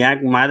همی یک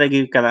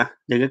مادگی کده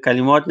دیگه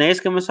کلمات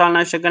نیست که مثال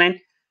نشه کنین.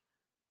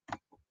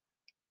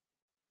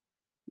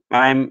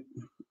 I'm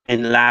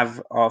in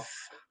love of.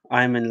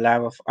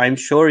 I'm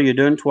sure you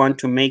don't want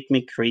to make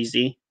me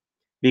crazy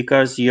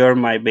because you're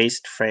my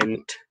best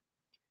friend.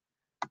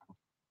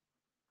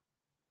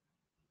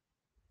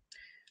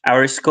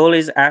 Our school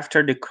is after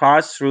the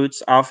crossroads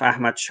of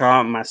Ahmad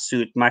Shah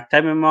Massoud.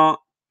 مکتب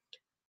ما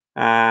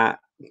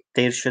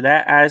تیر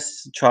شده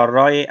از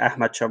چهارراه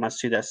احمد شاه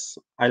مسعود است.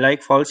 I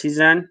like fall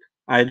season.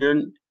 I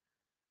don't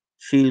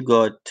feel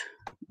good.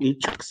 این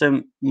چه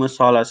قسم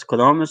مثال است؟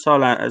 کدام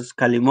مثال از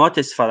کلمات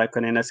استفاده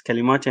کنین؟ از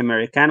کلمات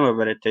امریکن و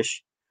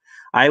بریتش.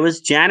 I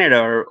was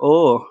janitor.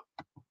 Oh,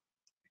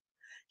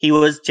 he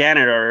was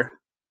janitor.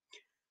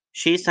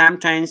 She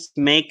sometimes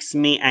makes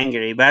me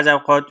angry. بعض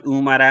اوقات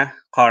او مرا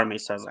قار می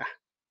سازه.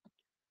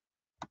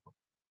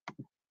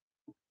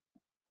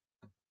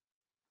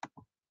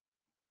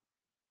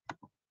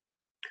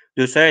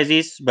 دوستای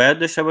عزیز باید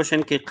داشته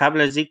باشین که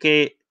قبل از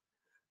اینکه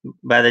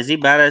بعد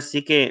از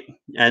اینکه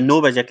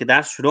 9 بجه که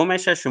درس شروع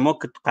میشه شما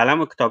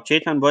قلم و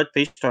کتابچه‌تان باید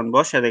پیشتان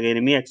باشه. دیگه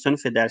اینمی یک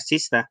صنف درسی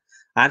است.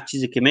 هر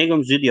چیزی که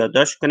میگم زود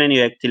یادداشت کنین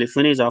یا یک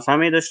تلفن اضافه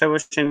می داشته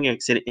باشین،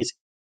 یک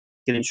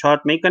اسکرین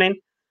شات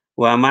میکنین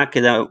و ما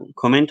که در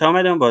کامنت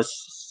آمدم با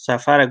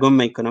سفر گم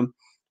میکنم.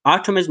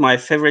 Autumn is my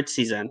favorite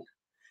season.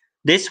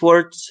 These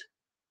words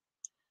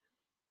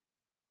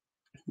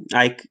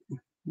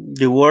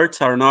the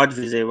words are not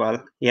visible.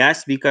 Yes,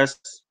 because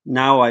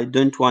now I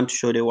don't want to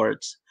show the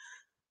words.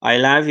 I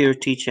love your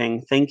teaching.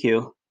 Thank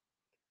you.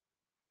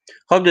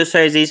 خب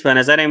دوستای عزیز به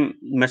نظرم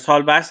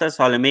مثال بحث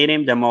است. حالا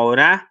میریم در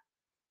محاوره.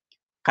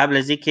 قبل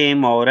از اینکه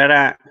محاوره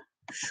را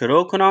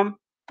شروع کنم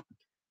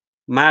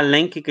ما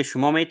لینکی که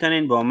شما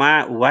میتونین با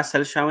ما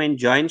وصل شوین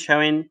جاین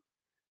شوین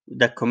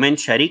در کامنت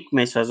شریک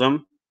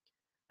میسازم.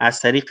 از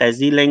طریق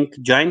از این لینک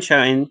جاین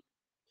شوین،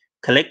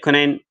 کلیک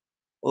کنین،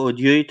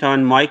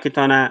 اودیویتان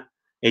مایکتان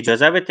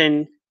اجازه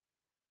بتین،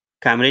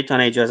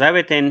 کمریتان اجازه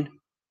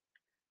بتین.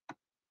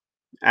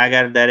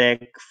 اگر در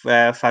یک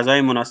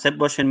فضای مناسب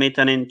باشین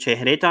میتونین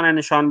چهرهتان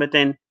نشان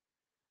بدین.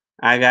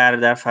 اگر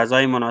در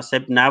فضای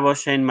مناسب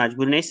نباشین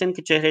مجبور نیستین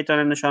که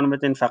چهرهتان نشان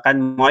بدین، فقط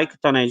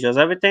مایکتان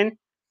اجازه بدین.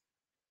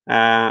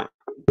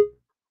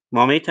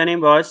 ما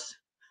میتونیم باز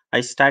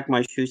I stack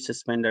my shoe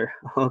suspender.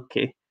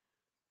 اوکی.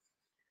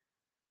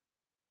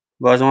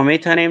 باز ما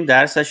میتونیم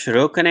درس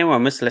شروع کنیم و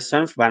مثل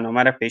صنف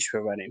برنامه را پیش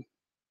ببریم.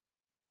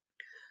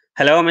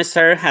 Hello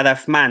Mr.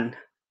 هدفمند.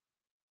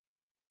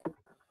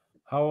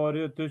 How are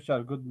you, teacher?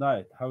 Good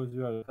night. How is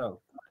yourself?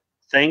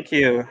 Thank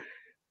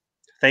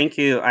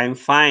you. I'm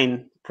fine.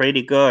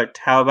 Pretty good.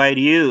 How about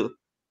you?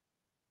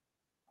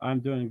 I'm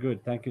doing good.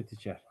 Thank you,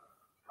 teacher.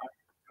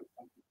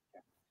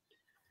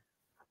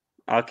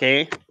 Okay.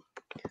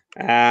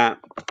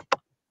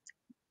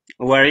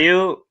 Were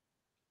you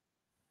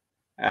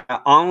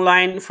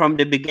online from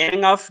the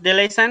beginning of the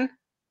lesson?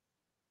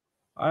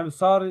 I'm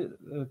sorry,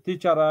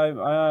 teacher.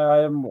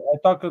 I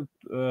talked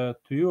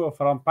to you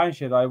from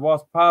Panjshir. I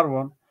was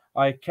Parvon.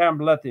 I came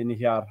late in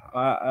here.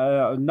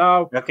 Now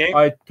Okay.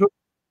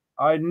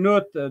 I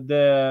note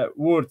the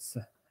words,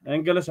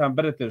 English and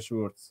British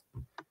words.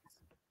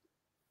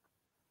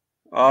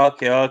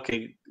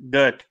 Okay,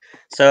 good.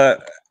 So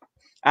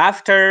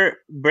after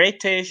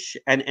British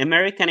and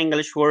American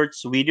English words,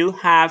 we do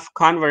have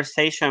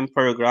conversation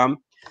program.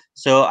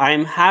 So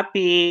I'm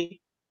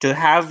happy to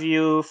have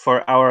you for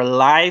our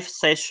live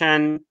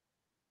session.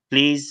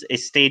 Please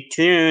stay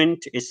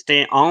tuned,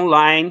 stay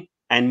online,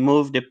 and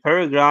move the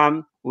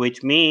program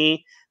with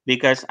me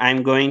because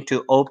I'm going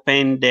to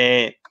open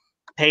the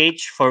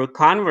page for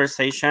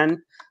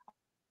conversation.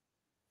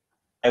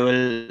 I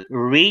will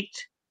read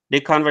the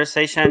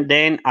conversation,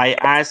 then I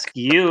ask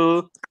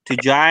you to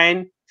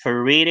join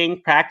for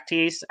reading,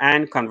 practice,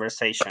 and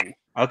conversation.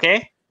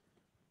 Okay?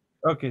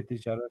 Okay,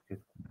 teacher. Okay.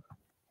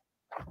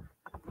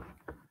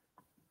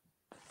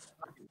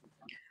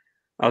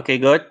 Okay,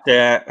 good.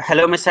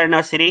 Hello, Mr.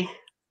 Nasiri.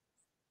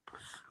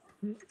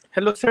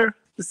 Hello, sir.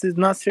 This is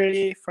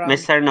Nasiri from.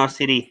 Mr.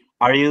 Nasiri,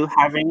 are you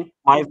having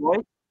my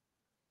voice?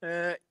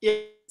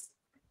 Yes.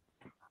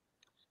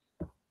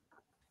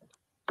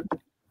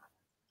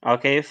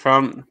 Okay,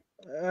 from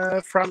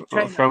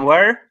China. From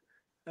where?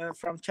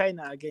 From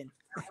China again.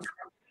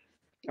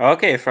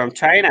 Okay, from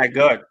China.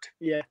 Good.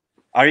 Yeah.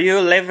 Are you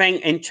living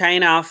in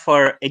China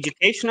for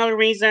educational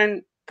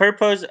reason,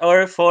 purpose,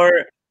 or for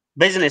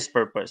business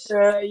purpose?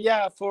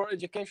 Yeah, for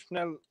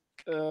educational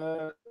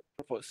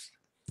purpose.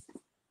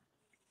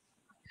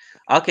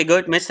 Okay,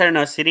 good. Mr.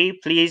 Nasiri,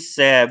 please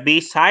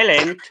be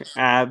silent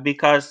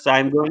because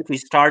I'm going to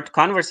start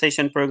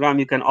conversation program.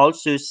 You can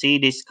also see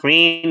the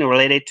screen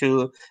related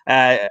to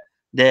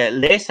the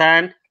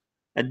lesson.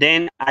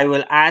 Then I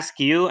will ask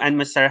you and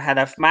Mr.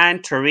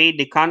 Hadafman to read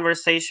the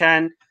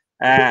conversation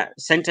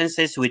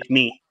sentences with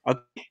me.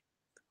 Okay.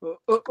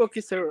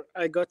 Okay, sir.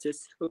 I got it.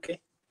 Okay.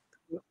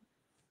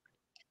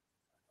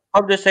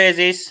 خب دوستای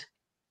عزیز،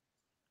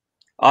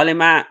 حال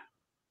ما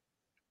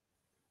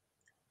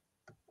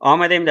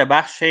آمدیم در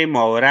بخش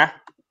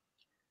محاوره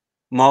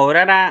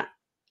را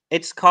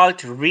It's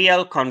called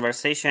real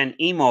conversation.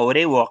 این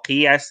محاوره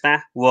واقعی است.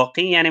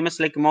 واقعی یعنی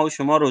مثل که ما و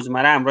شما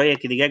روزمره همراه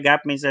یکی دیگه گپ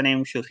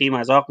میزنیم، شوخی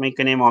مذاق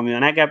میکنیم،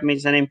 عامیانه گپ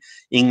میزنیم.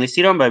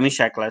 انگلیسی رو به این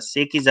شکل است.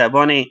 یکی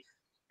زبان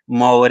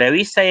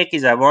محاوره‌ای است، یکی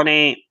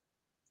زبان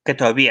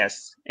کتابی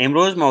است.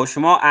 امروز ما و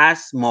شما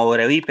از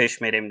محاوره‌ای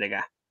پیش میریم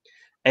دیگه.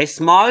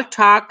 Small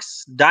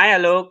talks,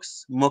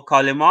 dialogues،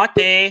 مکالمات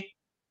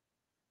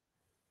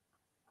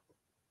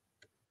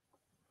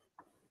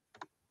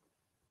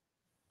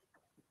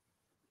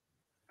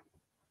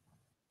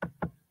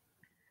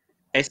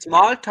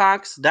small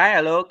talks,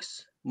 dialogues،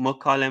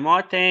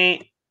 مکالمات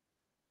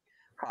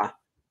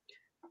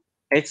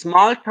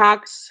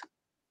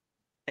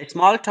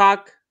small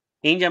talk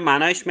اینجا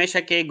معنایش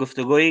میشه که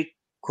گفتگوی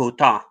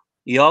کوتاه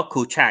یا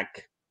کوچک.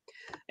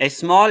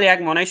 small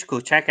یک معنایش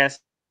کوچک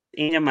است،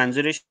 اینجا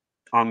منظورش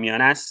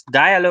عامیانه است.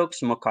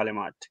 dialogues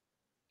مکالمات.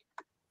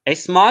 A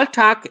small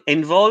talk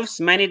involves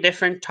many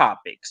different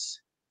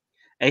topics.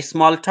 A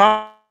small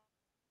talk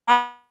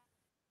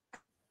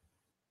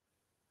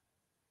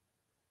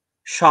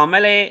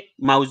شامل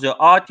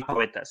موضوعات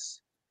متفاوت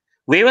است.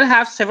 We will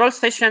have several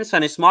sessions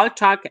on small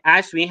talk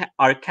as we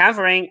are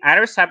covering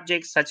other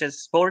subjects such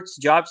as sports,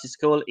 jobs,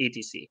 school,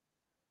 etc.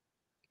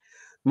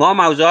 ما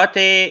موضوعات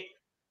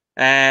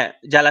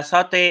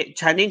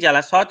چندین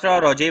جلسات را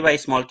راجع به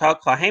small talk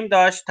خواهیم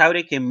داشت،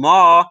 طوری که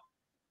ما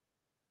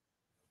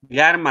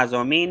دیگر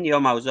مضامین یا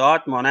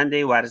موضوعات مانند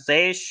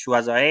ورزش،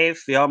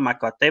 وظایف یا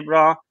مکاتب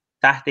را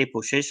تحت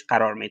پوشش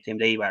قرار میدیم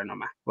در این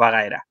برنامه و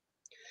غیره.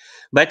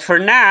 But for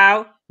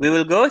now, we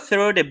will go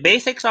through the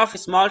basics of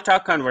small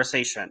talk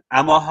conversation.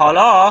 اما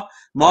حالا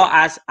ما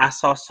از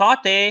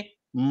اساسات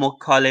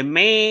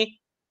مکالمه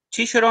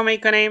چی شروع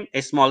میکنیم؟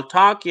 small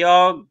talk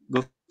یا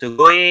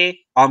گفتگوی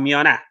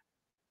عامیانه.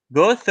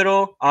 go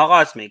through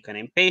آغاز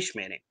میکنیم، پیش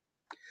میریم.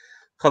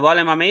 خب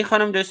حالا ما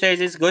میخوانم دوستای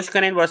عزیز گوش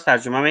کنین، باز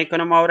ترجمه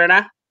میکنم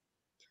محاوره.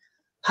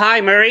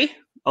 Hi Mary.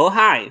 Oh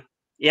hi.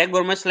 یک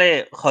بار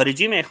مثل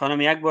خارجی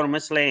میخوانم، یک بار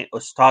مثل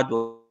استاد.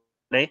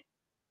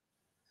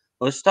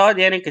 استاد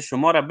یعنی که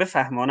شما را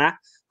بفهمانه،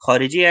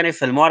 خارجی یعنی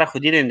فیلم ها را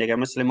خود دیدین دیگه،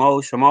 مثل ما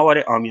و شما واری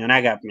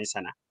عامیانه گپ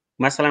میزنه.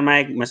 مثلا من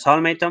یک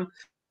مثال میتم،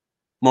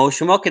 ما و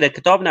شما که در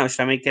کتاب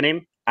نوشته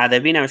میکنیم،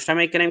 ادبی نوشته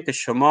میکنیم که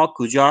شما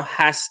کجا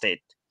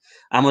هستید،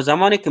 اما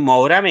زمانی که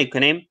محاوره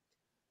میکنیم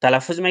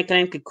تلفظ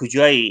میکنیم که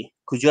کجایی،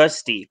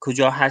 کجاستی،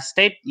 کجا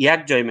هستید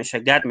یک جای میشه،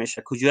 گرد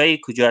میشه،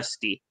 کجایی،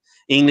 کجاستی.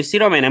 انگلیسی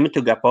رو مینم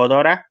تو گپا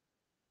داره،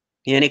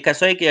 یعنی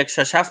کسایی که یک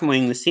ششف مو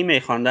انگلیسی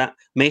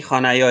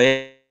میخوانه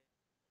یا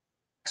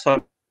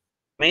سال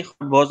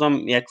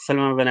بازم یک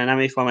فیلم ببینه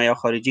نمیفهمه یا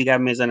خارجی گپ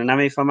میزنه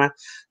نمیفهمه،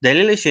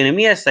 دلیلش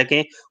اینمی است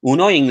که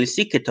اونا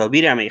انگلیسی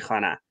کتابی را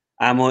میخوانه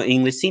اما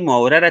انگلیسی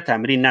محاوره را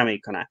تمرین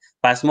نمیکنه.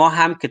 پس ما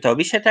هم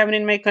کتابیش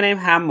تمرین میکنیم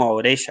هم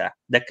محاوره‌اش.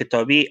 در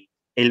کتابی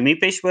علمی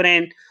پیش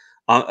برین،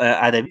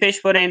 ادبی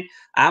پیش برین،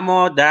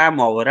 اما در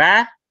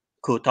محاوره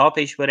کوتاه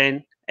پیش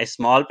برین،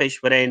 اسمال پیش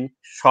برین،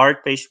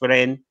 شارت پیش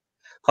برین.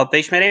 خب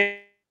پیش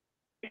میریم.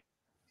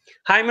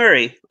 Hi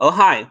Murray. Oh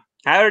hi.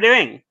 How are you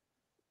doing?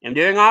 I'm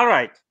doing all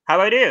right. How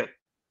about you?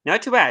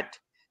 Not too bad.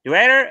 The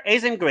weather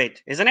isn't great,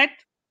 isn't it?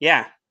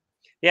 Yeah.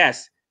 Yes.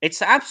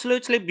 It's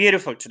absolutely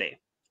beautiful today.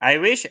 I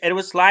wish it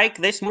was like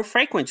this more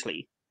frequently.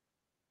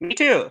 Me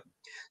too.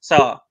 So,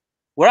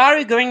 where are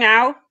you going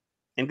now?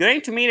 I'm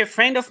going to meet a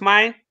friend of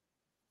mine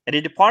at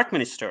the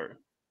department store.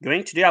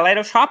 Going to do a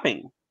little shopping.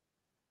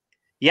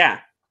 Yeah.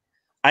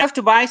 I have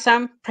to buy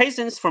some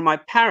presents for my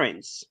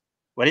parents.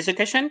 What is the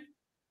occasion?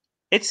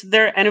 It's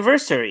their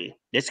anniversary.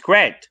 That's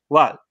great.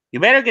 Well, you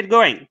better get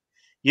going.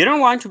 You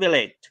don't want to be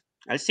late.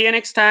 I'll see you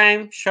next time.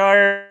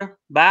 Sure.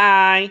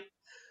 Bye.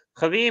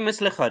 خبی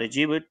مثل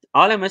خارجی بود.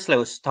 حالا مثل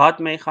استاد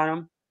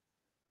میخوانم.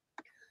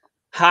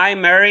 Hi,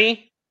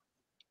 Mary.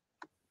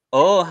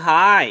 Oh,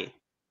 hi.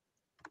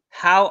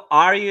 How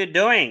are you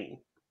doing?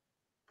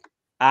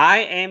 I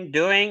am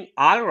doing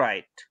all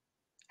right.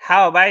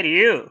 How about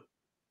you?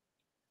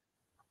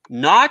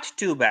 Not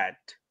too bad.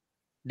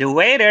 The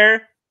weather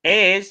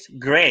is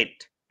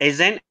great.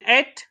 Isn't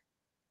it?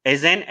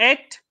 Isn't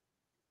it?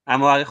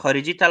 اما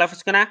خارجی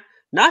تلفظ کنه.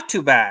 Not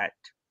too bad.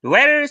 The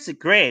weather is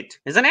great,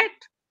 isn't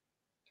it?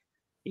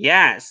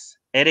 Yes,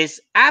 it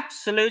is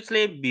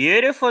absolutely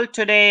beautiful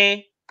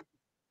today.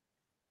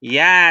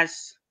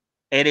 Yes,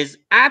 it is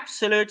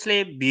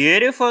absolutely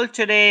beautiful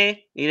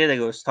today. اینه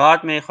دیگه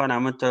استاد میخوانه،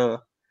 اما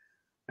تو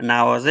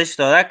نوازش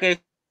داده که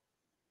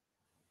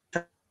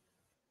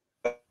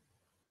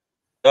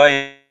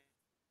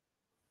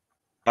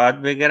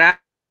یاد بگیره.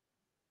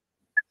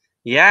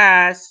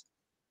 Yes,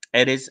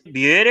 it is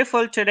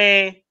beautiful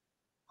today.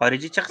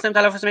 خارجی چه قسم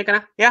تلفظ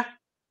میکنه؟ Yeah,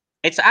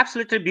 it's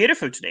absolutely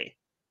beautiful today.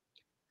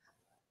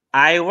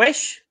 I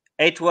wish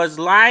it was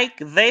like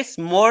this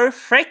more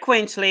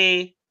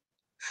frequently.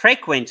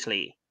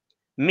 Frequently.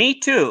 Me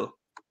too.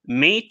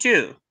 Me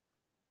too.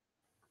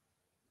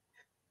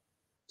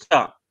 So,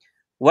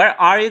 where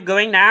are you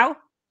going now?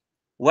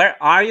 Where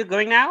are you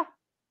going now?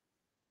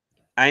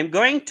 I'm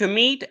going to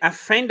meet a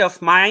friend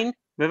of mine.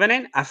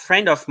 ببینین a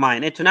friend of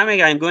mine. اتو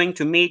نمیگه I'm going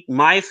to meet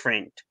my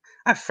friend.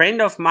 A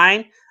friend of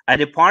mine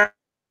at a department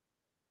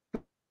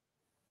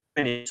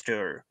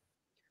store.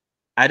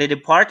 At a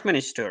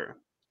department store.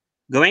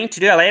 Going to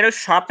do a little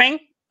shopping?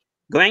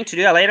 Going to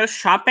do a little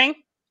shopping?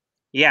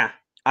 Yeah.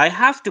 I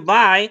have to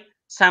buy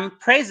some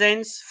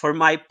presents for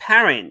my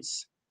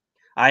parents.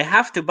 I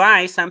have to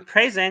buy some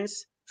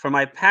presents for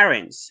my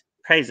parents.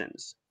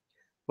 Presents.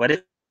 What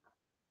is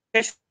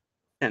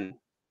occasion?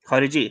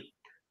 خارجي.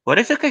 What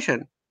is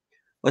occasion?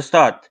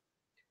 Ustad.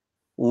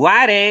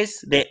 What is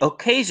the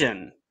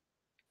occasion?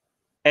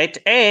 It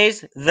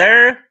is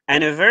their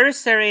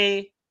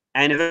anniversary.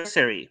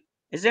 Anniversary.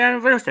 Is their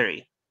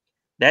anniversary?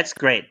 That's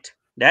great.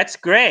 That's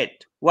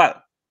great.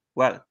 Well,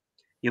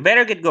 you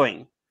better get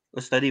going.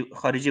 Ustadi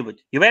خارجي بود.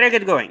 You better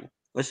get going.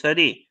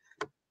 Ustadi.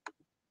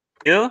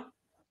 You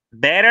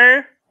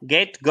better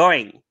get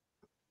going.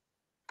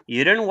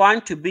 You don't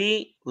want to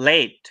be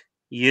late.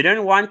 You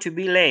don't want to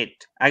be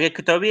late. اگه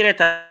کتابی رو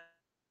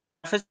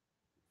تلفظ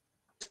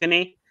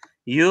کنی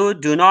You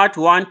do not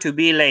want to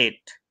be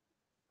late.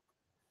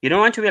 You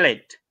don't want to be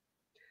late.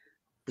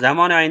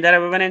 زمان آینده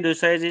رو ببینید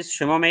دوستای عزیز.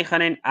 شما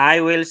میخوانین I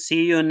will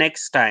see you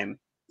next time.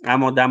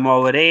 اما در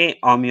محاوره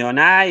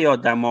عامیانه یا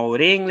در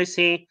محاوره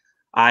انگلیسی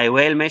I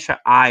will میشه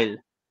I'll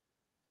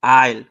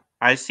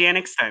see you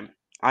next time.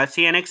 I'll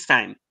see you next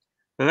time.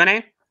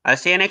 ببینید I'll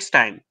see you next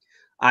time.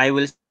 I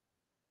will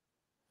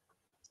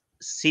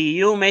see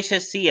you میشه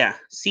see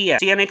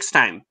you next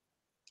time.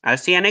 I'll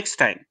see you next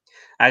time.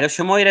 اگر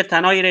شما ایره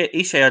تنها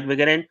ایشه یاد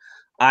بگیرین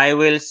I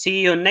will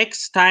see you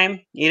next time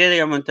ایره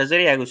دیگه منتظر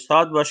یک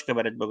استاد باش که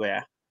برات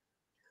بگویه.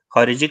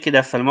 خارجی که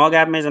در فیلم ها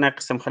گپ میزنه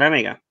قسم خوره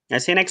میگه I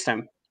see you next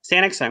time. See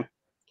you next time.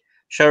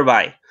 Sure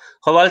bye.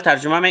 خب حالا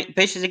ترجمه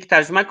پیش از اینکه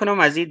ترجمه کنم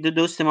از این دو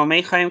دوست ما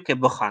میخوایم که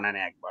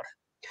بخوانن یک بار.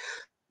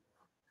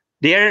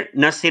 Dear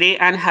Nasiri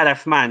and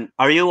Harafman,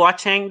 are you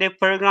watching the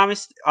program?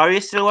 Are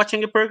you still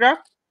watching the program?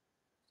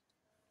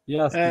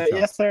 Yes, teacher.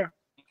 Yes, sir.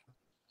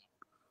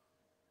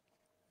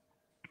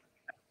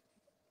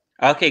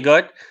 Okay,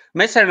 good.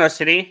 Mr.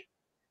 Nasiri,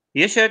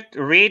 you should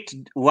read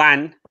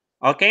 1,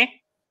 okay?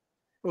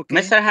 Okay.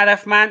 Mr.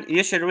 Harafman,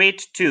 you should read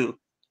 2.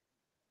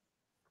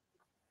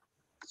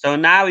 So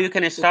now you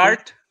can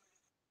start.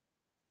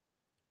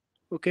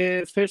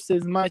 Okay, first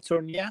is my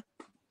turn, yeah?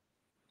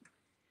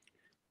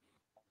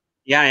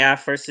 Yeah,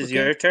 first is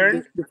your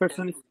turn. The first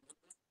one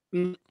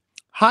is...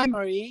 Hi,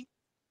 Marie.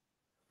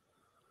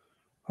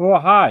 Oh,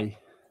 hi.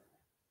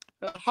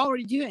 How are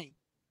you doing?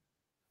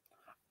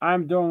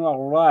 I'm doing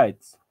all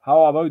right.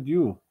 How about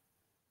you?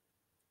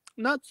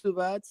 Not too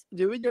bad.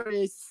 The weather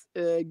is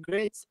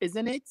great,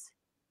 isn't it?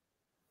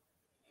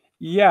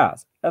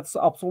 Yes, it's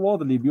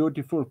absolutely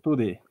beautiful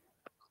today.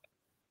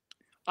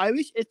 I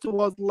wish it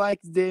was like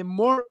the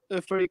more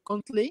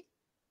frequently.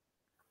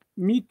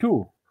 Me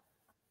too.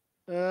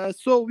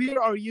 So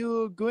where are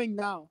you going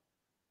now?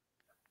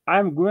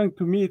 I'm going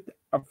to meet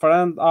a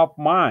friend of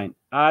mine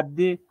at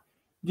the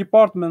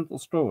department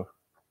store.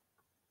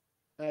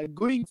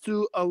 Going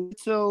to a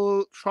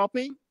little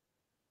shopping?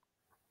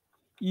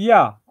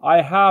 Yeah,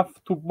 I have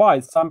to buy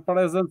some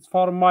presents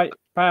for my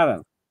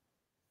parents.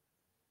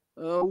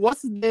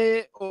 What's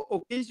the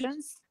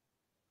occasions?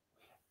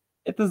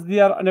 It is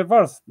their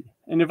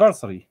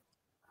anniversary.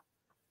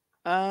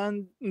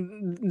 And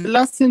the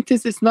last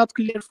sentence is not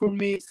clear for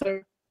me,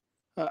 sir.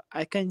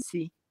 I can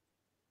see.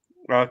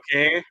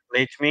 Okay,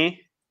 let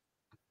me.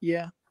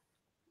 Yeah.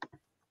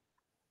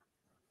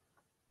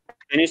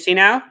 Can you see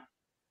now?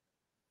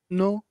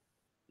 No.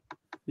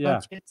 Yeah.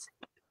 Not yet.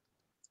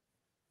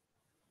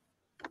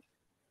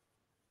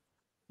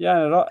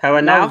 Yeah, How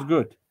about now now? it's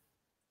good.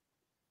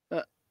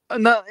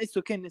 No, it's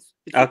okay. It's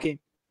Okay. okay.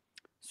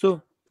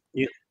 So,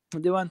 Yeah.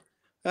 the one.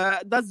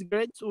 That's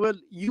great. Well,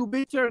 you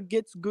better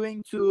get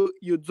going to.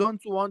 You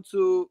don't want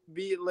to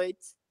be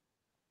late.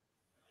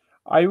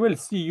 I will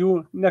see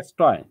you next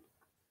time.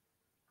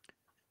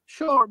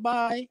 Sure.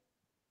 Bye.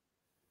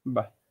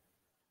 Bye.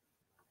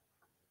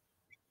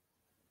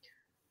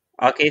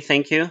 Okay,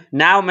 thank you.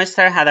 Now,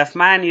 Mr.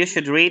 Hadafman, you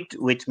should read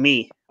with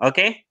me,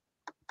 okay?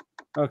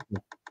 Okay.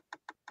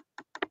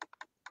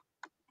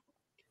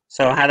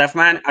 So,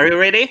 Hadafman, are you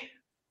ready?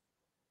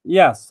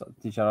 Yes,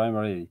 teacher, I'm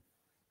ready.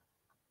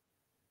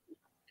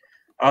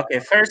 Okay,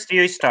 first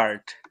you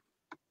start.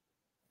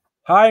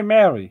 Hi,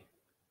 Mary.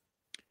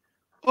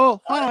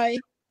 Oh, hi.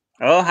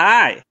 Oh,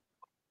 hi.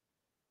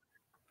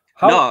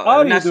 How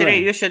are you Nasiri,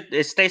 doing? you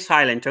should stay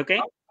silent,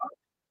 okay?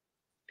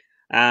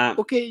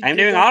 Okay. I'm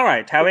doing teacher. all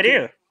right. How are Okay.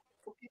 you?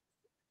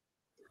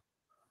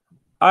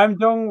 I'm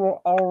doing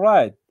all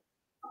right.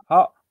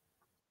 How?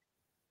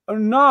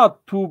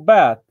 Not too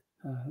bad.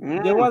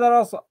 The weather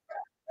is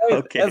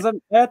Okay.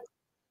 isn't it?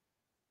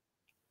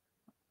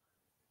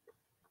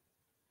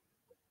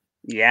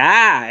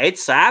 Yeah,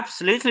 it's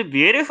absolutely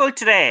beautiful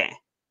today.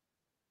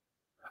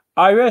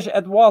 I wish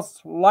it was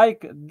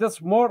like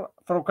this more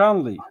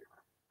frequently.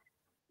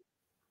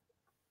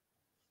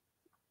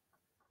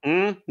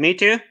 Me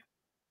too.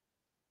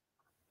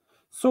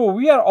 So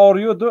where are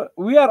you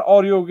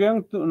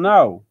going to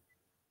now?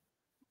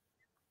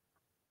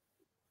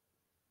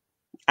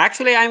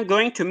 Actually, I'm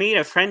going to meet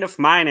a friend of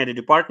mine at a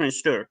department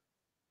store.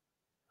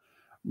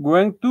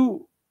 Going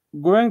to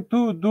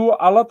do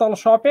a little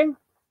shopping?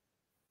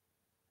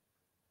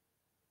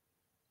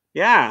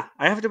 Yeah,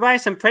 I have to buy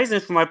some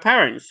presents for my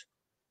parents.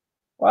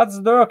 What's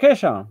the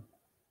occasion?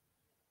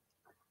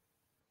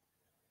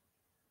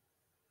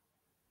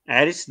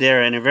 And it's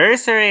their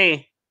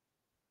anniversary.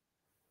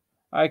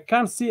 I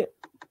can't see.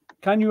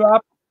 Can you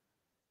up?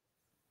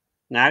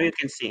 Now you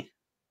can see.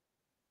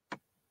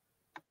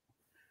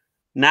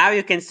 Now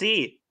you can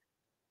see.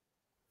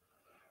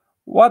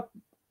 What?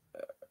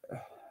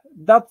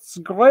 That's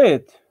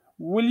great.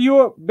 Will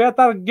you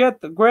better get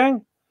going?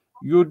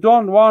 You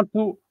don't want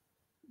to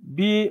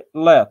be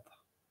late.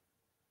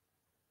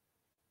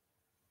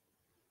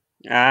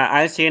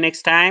 I'll see you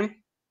next time.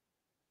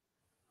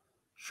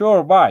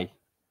 Sure, bye.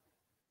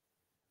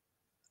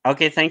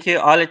 اوکی thank you.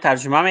 آل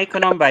ترجمه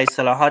میکنم به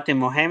اصطلاحات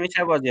مهمش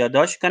باز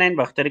یادداشت کنین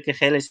بخاطر که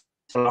خیلی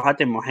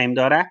اصطلاحات مهم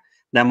داره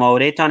در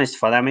موردتان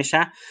استفاده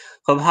میشه.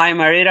 خب های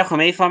ماریا خب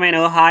میفهمین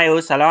او های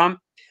او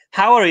سلام.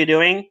 How are you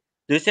doing؟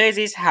 دوست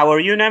عزیز how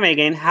are you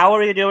نمیگین how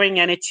are you doing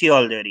یعنی چی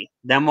حال داری.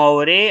 در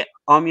مورد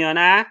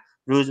عامیانه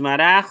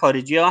روزمره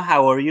خارجی ها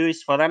how are you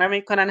استفاده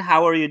نمیکنن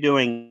how are you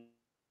doing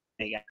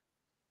میگن.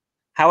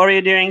 How are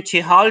you doing چی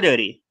حال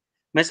داری.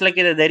 مثل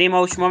که داری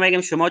ما و شما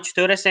میگیم شما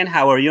چطور هستین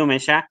how are you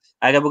میشه.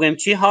 اگه بگیم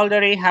چی حال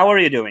داری how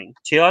are you doing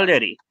چی حال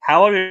داری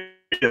how are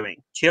you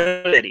doing چی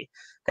حال داری.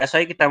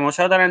 کسایی که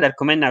تماشا دارن در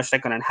کامنت نوشته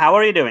کنن how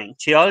are you doing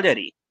چی حال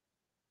داری.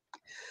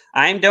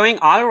 I'm doing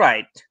all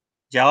right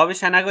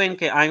جوابش نگوین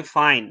که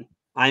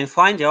I'm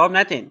fine جواب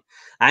ندین.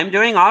 I'm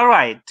doing all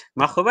right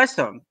من خوب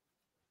هستم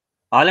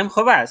حالم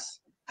خوب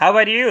است. How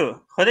about you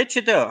خودت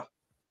چطور.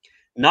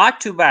 Not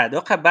too bad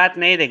اوقع بد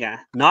نه دیگه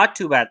not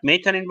too bad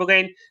میتونین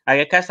بگین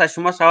اگه کس از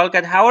شما سوال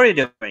کرد how are you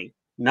doing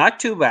not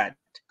too bad.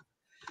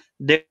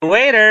 The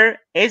weather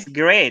is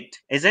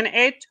great isn't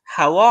it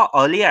هوا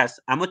عالی است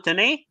اما تو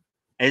نه.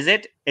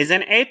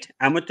 isn't it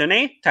اما تو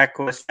نه تک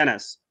کوشن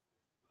است.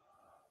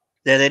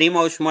 داری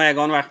ما و شما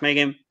یگان وقت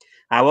میگیم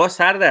هوا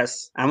سرد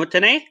است اما تو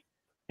نه.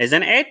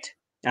 isn't it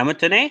اما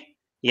تو نه.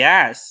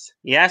 yes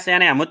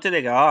یعنی اما تو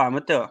دیگه اما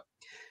تو.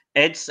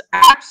 It's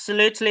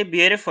absolutely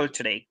beautiful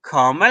today.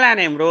 کاملا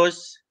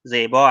امروز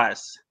زیبا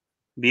است.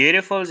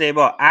 Beautiful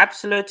زیبا.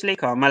 Absolutely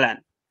کاملا.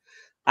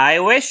 I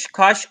wish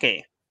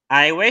کاشکی.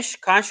 I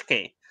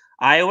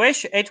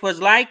wish it was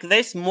like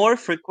this more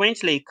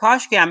frequently.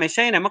 کاشکی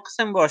همیشه این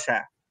قسم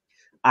باشه.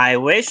 I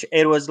wish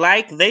it was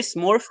like this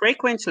more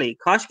frequently.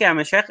 کاشکی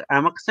همیشه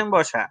قسم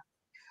باشه.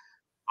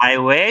 I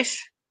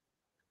wish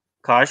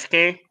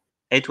کاشکی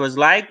it was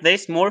like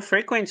this more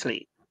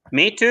frequently.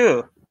 Me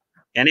too.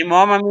 یعنی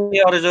ما هم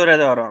این آرزو را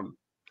دارم.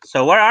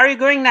 So where are you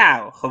going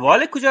now? خب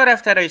حال کجا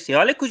رفته رئیسی؟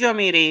 حال کجا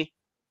میری؟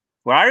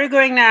 Where are you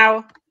going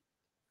now?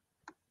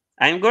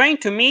 I'm going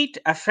to meet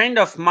a friend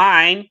of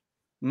mine.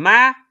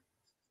 ما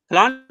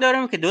پلان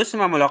دارم که دوست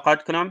ما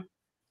ملاقات کنم.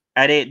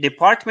 At a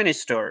department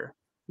store.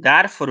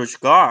 در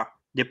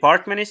فروشگاه.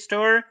 Department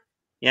store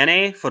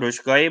یعنی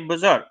فروشگاه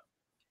بزرگ.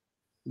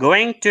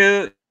 Going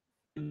to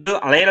do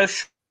a little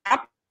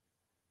shopping.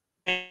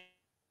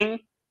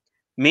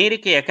 میری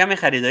که یکم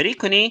خریداری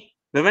کنی.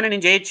 ببینید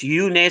اینجا هیچ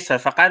یو نیست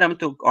فقط هم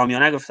تو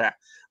آمیانه گفته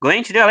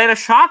going to do a little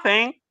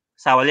shopping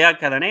سوالیه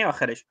کردنه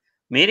آخرش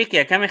میری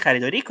که یکم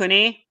خریداری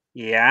کنی.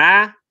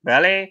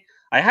 بله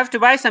I have to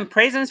buy some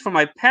presents for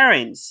my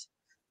parents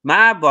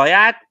ما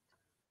باید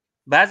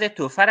بعضی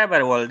تحفه را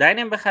بر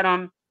والدینم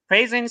بخرم.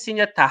 presents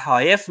اینجا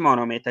تحایف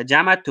مانا میته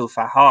جمع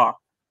تحفه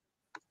ها.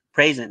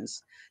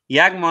 presents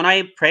یک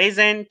مانای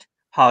present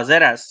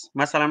حاضر است.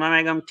 مثلا من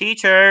میگم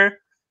teacher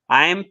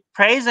I'm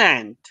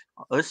present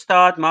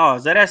استاد ما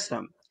حاضر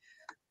هستم.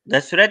 در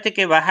صورتی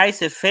که به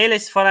حیث فعل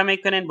استفاده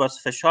میکنین باز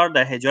فشار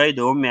در هجای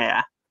دوم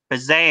میایه.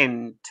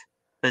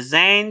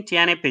 present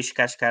یعنی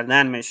پیشکش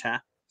کردن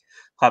میشه.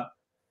 خب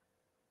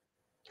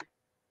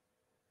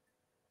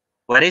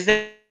what is the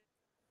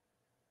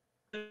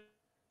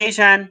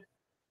occasion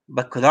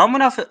به کدام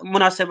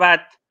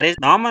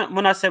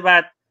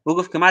مناسبت او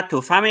گفت که من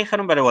تحفه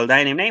میخرم برای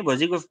والدینم نه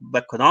بازی گفت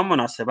به کدام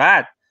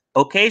مناسبت.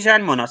 occasion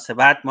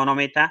مناسبت مانا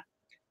میته.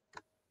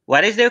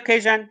 what is the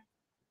occasion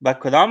به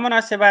کدام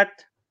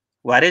مناسبت.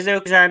 what is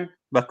the occasion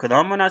به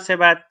کدام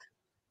مناسبت.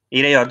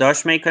 ایره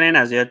یادداشت میکنین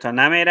از یادتان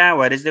نمیره.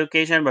 what is the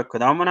occasion به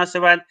کدام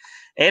مناسبت.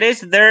 it is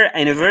their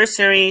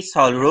anniversary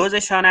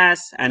سالروزشان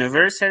است.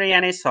 anniversary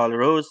یعنی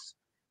سالروز.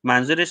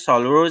 منظور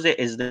سالروز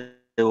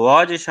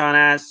ازدواجشان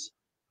است.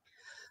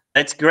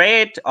 that's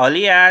great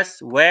عالی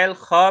است. well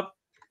خب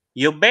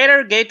you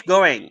better get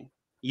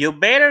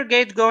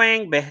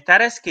going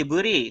بهتر است که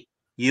بری.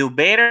 you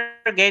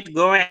better get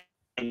going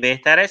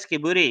بهتر است که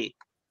بری.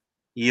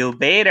 you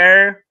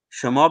better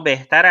شما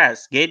بهتر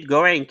است get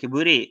going که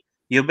بری.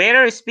 you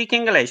better speak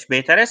English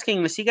بهتر است که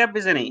انگلیسی گپ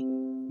بزنی.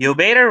 you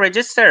better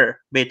register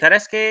بهتر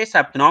است که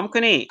ثبت نام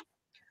کنی.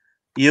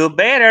 you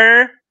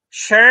better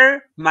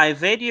share my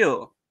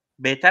video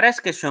بهتر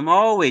است که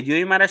شما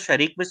ویدیوی مرا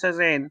شریک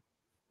بسازین.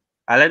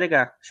 حالا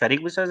دیگه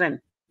شریک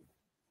بسازین.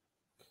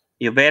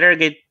 you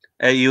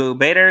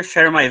better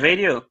share my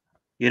video.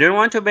 you don't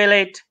want to be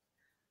late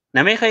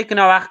نمیخوای که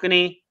وقت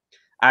کنی؟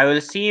 I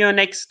will see you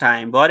next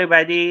time. بار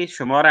بعدی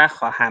شما را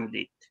خواهم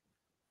دید.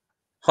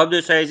 خب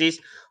دوستای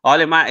عزیز،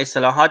 حال من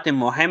اصطلاحات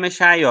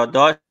مهمش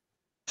یادداشت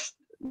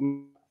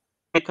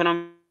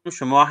میکنم،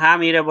 شما هم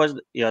میره باز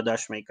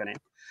یادداشت میکنین.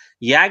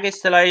 یک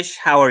اصطلاحش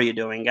how are you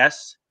doing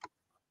است.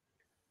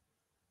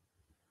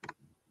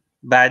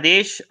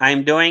 بعدش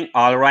I'm doing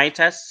all right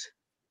است.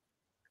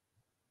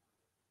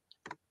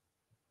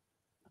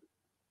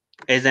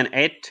 Isn't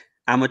it؟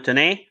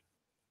 اموتونه.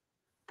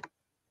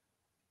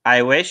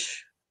 I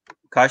wish.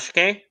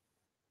 کاشکه.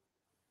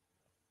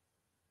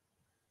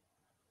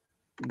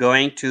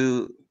 Going to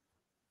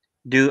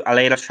do a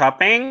little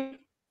shopping.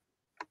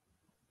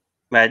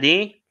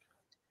 بعدی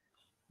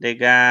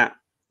دیگه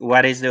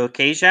what is the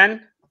occasion؟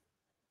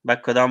 با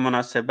کدام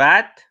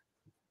مناسبت؟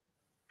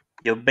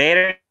 You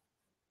better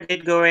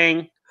get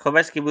going. خوب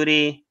است که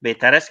بوری،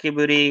 بهتر است که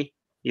بوری.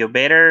 You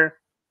better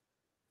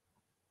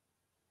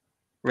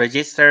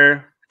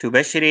register to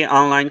بشری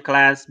online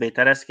class.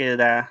 بهتر است که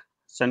در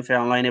صنف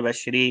آنلاین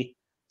بشری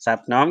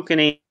ثبت نام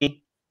کنی.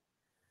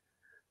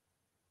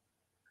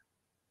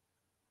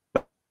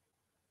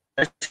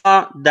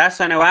 10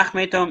 ثانیه وقت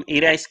میتونم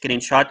ایره اسکرین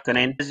شات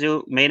کنین.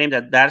 میریم در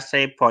درس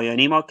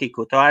پایانی ما که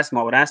کوتاه است،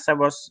 مورست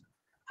باز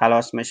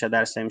خلاص میشه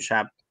درس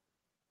امشب.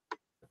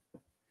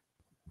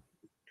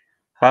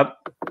 خب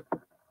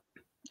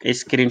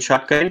اسکرین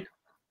شات کنین.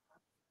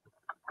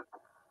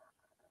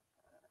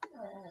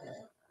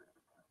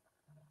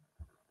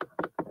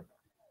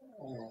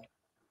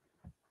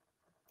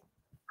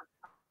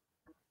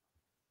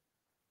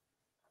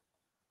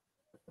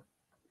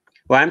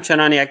 و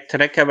همچنان یک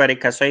ترک برای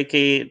کسایی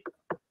که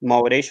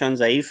ماورهشان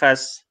ضعیف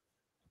است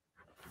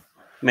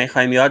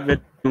میخوایم یاد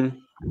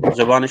بدیم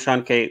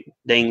زبانشان که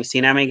در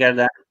انگلیسی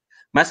نمیگرده.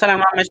 مثلا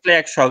من مثل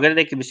یک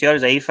شاگردی که بسیار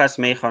ضعیف است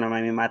میخوانم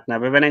این متن،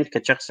 ببینید که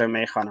چه قسم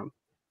میخوانم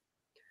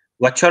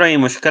و چرا این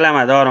مشکل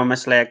ما دارم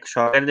مثل یک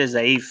شاگرد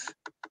ضعیف.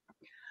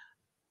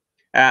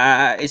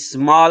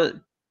 Small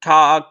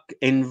talk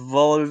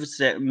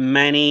involves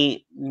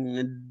many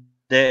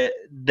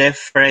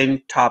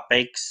different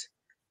topics.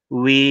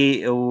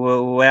 We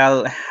will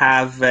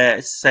have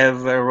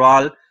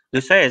several.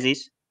 دوستای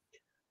عزیز،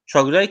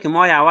 شاگردایی که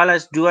ماه اول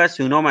از دو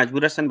است اونا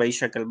مجبور هستن به این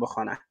شکل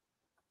بخونه.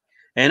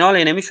 این حال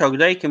اینمی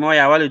شاگردایی که ماه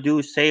اول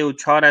 2 3 و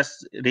 4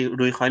 است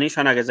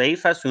رویخوانیشان اگه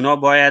ضعیف است اونا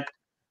باید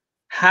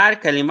هر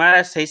کلمه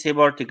را 3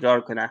 بار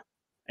تکرار کنه.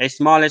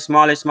 small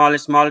small small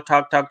small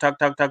talk talk talk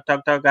talk talk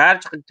talk talk. هر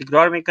چقدر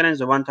تکرار میکنن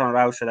زبانتان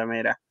رو شده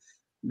میره.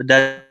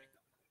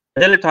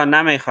 دلتان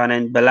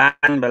نمیخوانند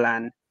بلند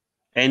بلند.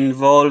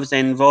 involves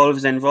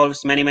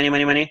many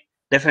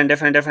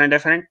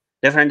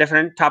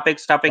different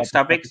topics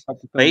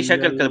به این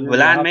شکل که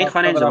بلند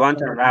میخوانین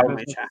زبانتان رو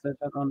میشه.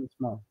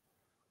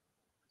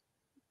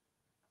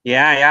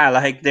 Yeah,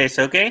 like this,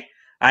 okay?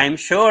 I'm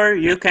sure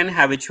you can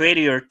habituate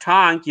your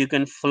tongue, you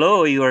can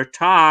flow your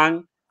tongue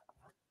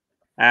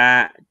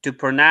to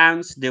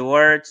pronounce the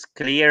words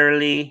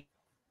clearly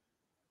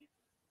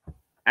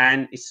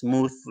and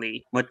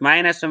smoothly.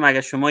 مطمئن هستم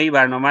اگر شما این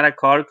برنامه را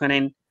کار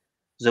کنین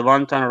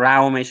زبانتان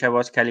رو میشه،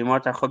 باز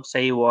کلمات خوب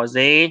صحیح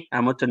واضح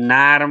اما تو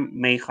نرم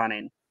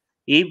میخوانین.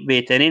 این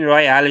بهترین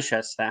راه حلش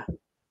هسته.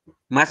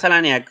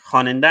 مثلا یک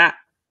خواننده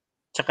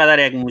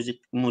چقدر یک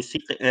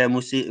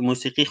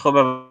موسیقی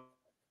خوبه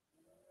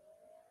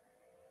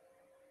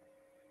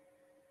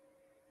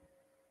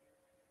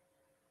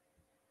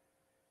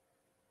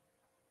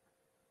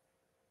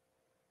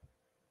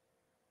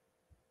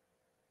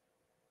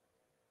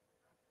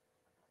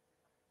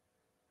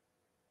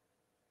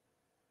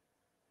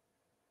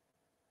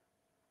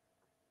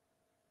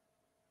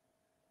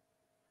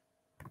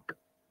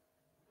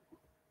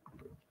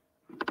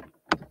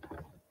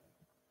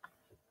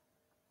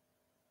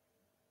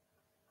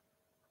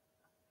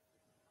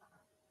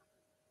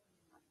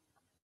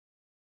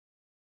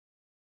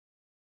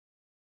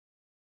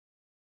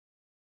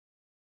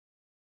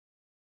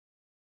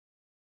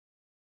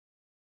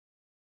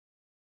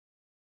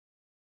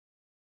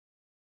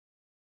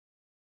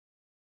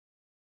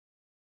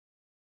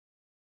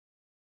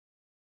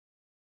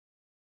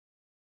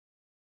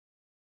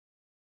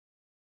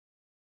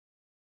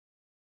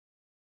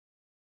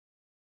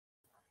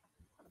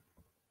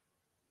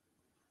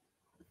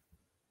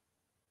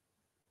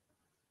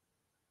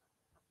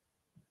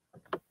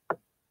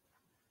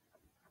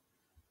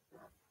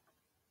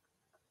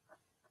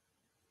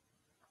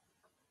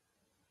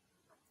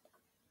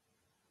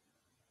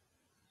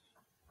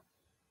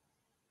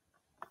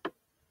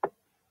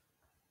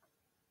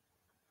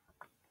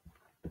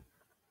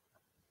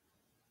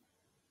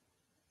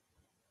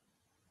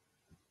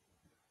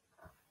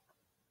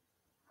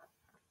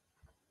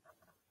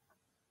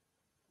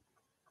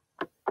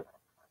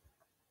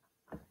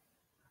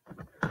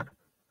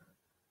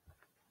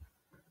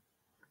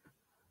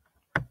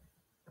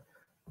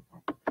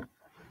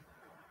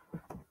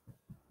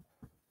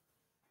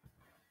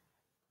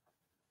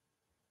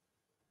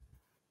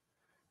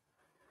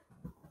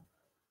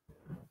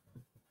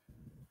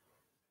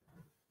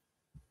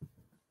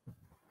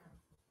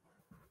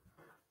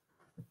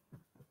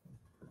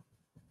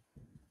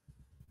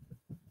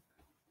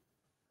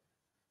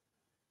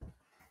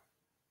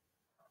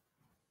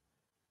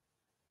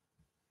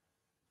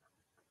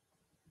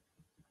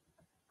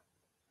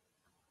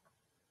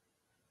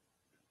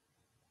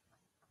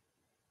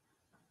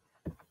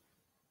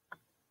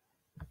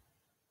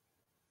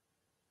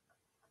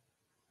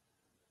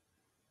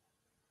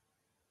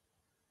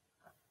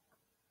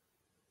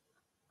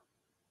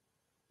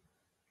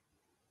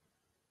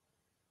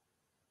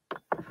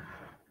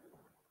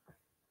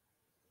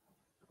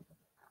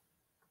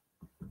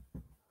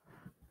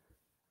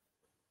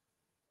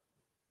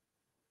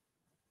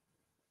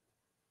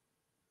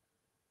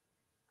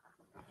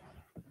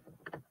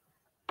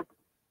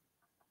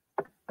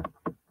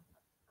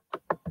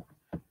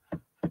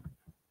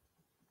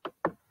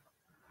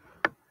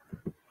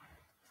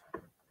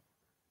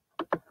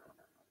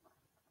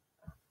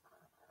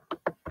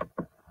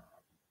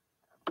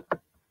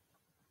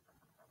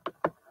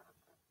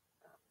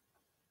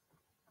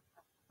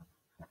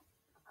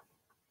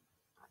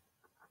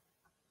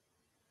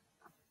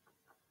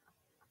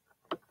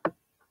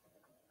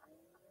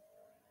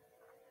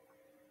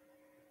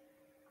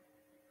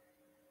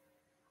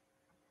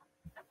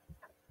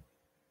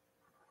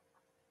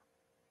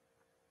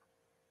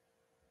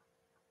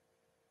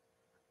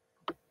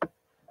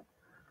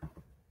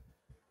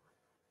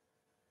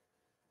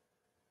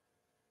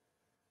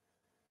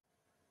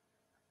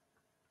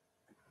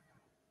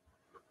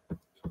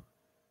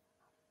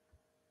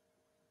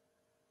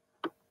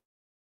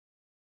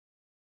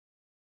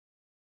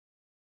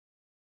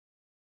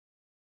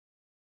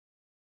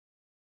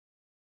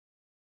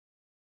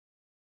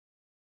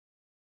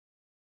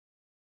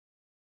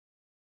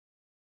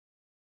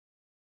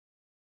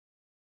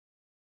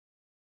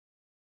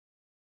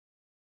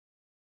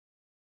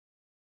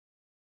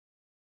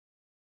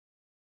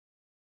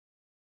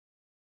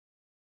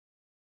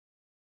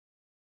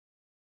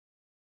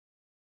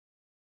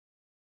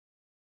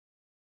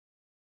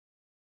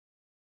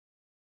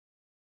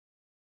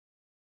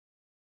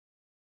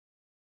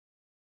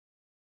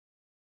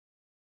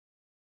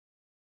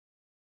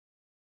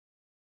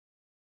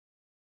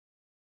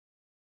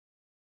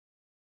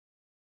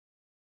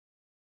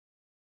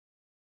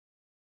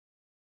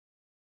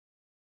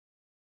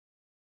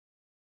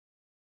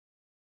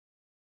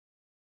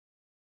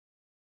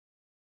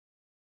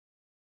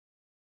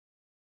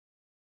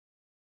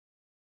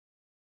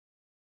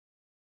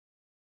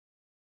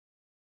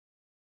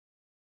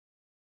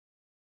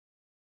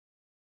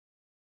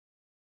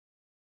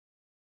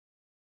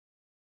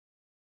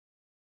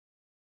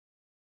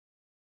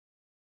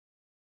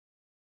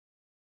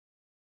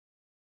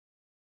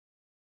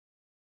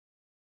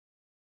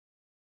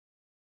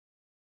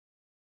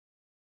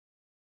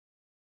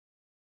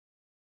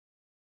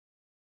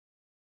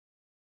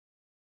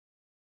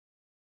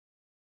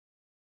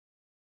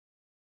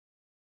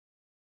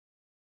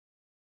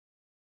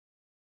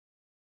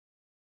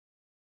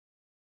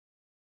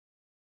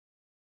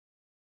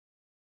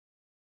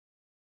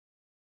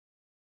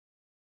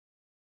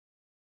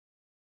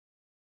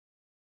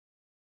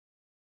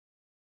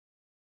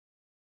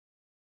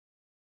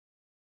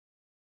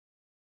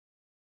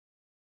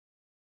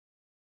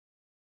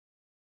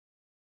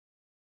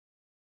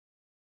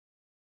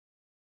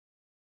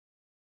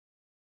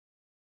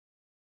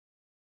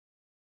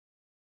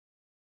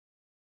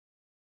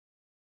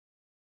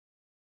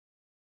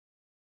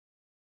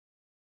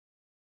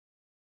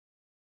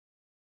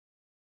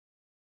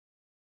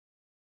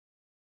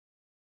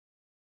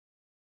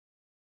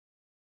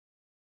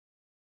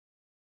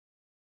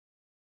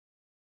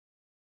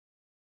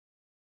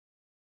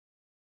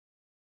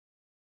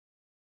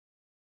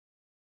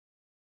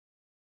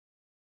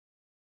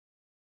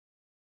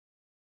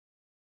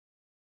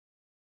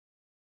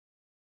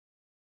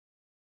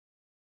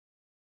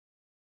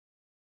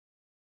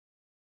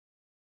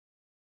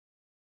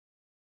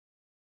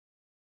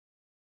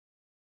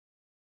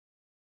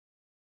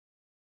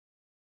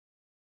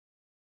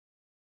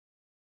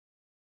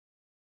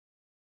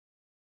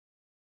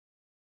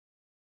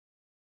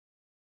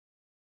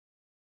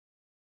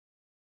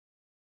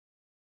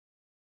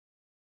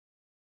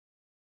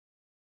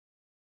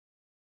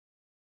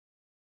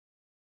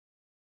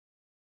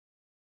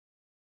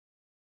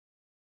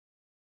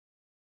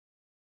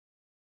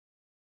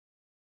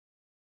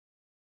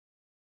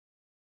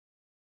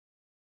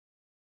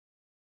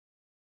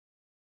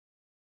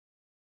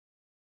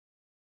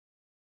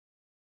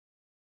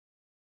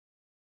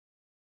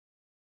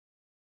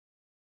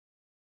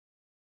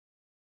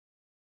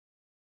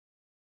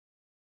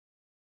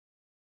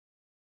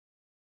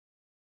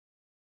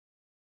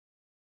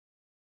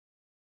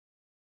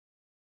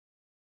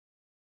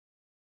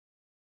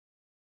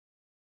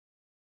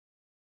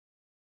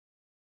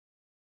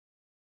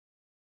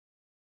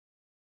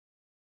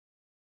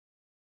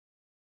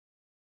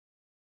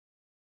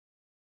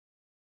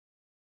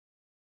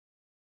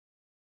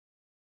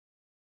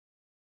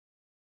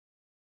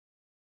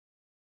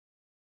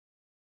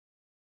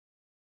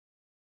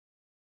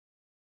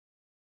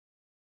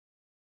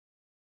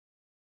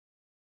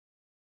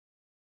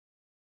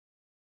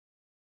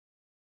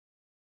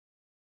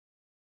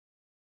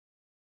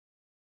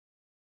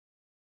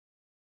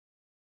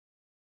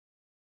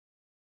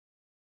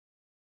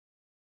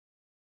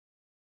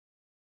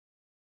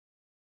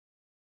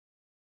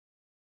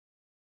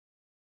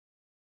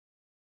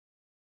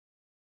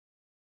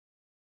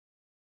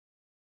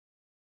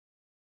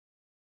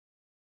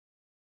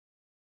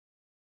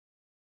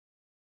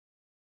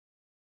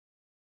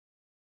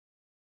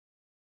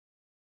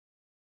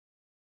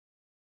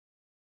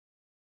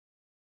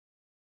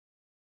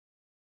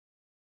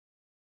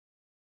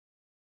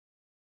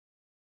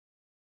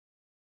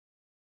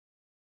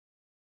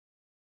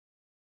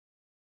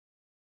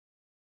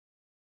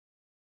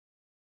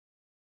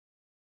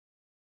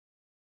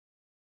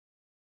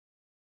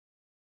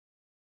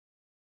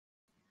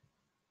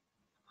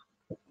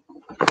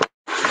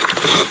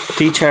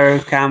Teacher,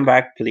 come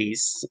back,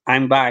 please.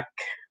 I'm back.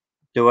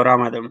 دوباره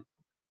آمدم.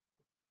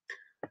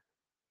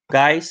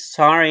 Guys,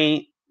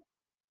 sorry.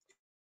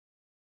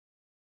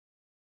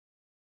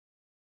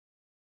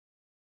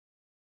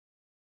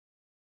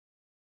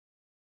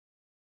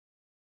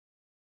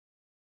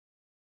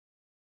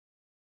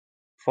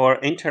 For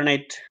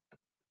internet,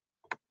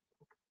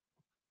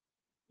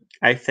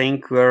 I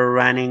think we're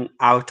running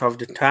out of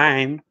the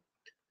time.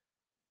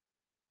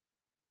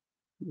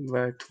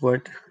 But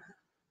what?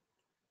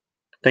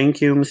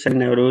 Thank you, Mr.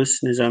 Nowruz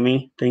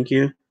Nizami. Thank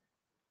you.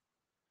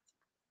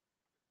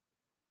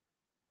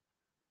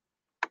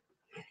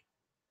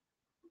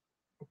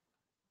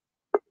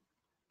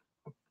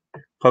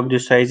 خب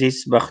دوست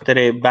عزیز به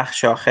خاطر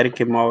بخش آخری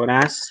که ماوره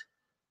است.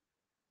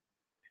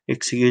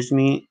 Excuse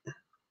me.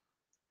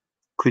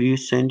 Could you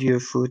send your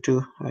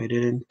photo? I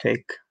didn't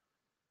take.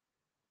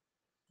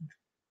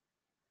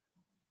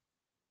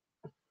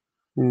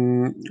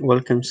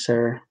 Welcome,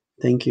 sir.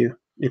 Thank you.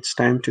 It's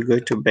time to go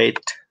to bed.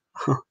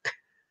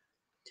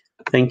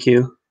 Thank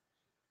you.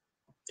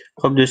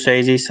 خب دوست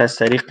عزیز از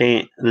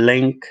طریق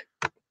لینک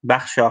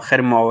بخش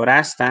آخر محاوره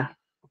است.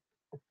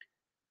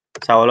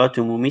 سوالات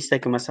عمومی است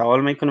که من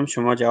سوال میکنم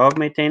شما جواب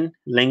میتین.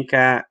 لینک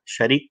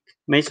شریک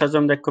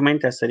میسازم در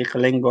کامنت. از طریق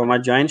لینک با ما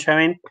جاین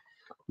شوین.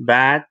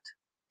 بعد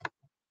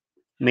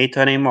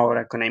میتونیم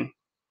محاوره کنیم.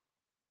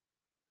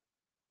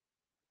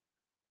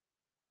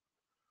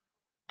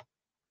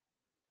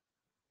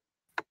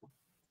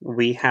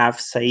 We have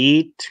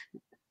Saeed.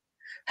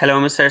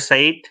 Hello, Mr.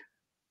 Saeed.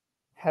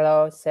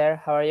 Hello,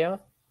 sir. How are you?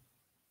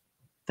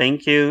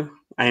 Thank you.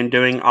 I'm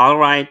doing all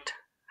right.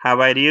 How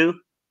about you?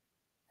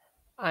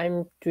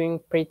 I'm doing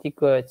pretty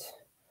good.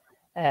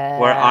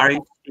 Where are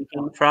you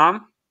speaking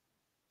from?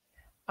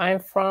 I'm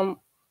from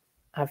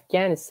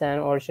Afghanistan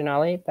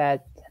originally,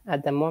 but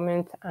at the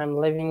moment I'm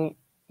living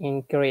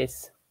in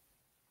Greece.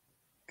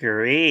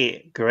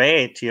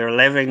 Great. You're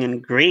living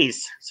in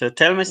Greece. So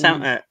tell me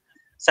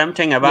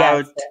something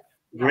about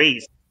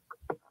Greece.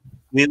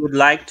 We would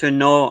like to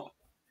know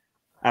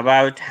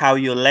about how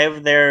you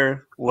live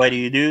there, what do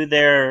you do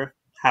there,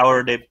 how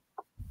are the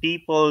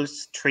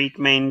people's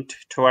treatment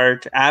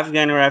toward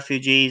Afghan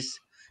refugees.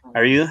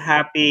 Are you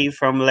happy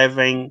from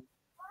living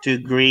to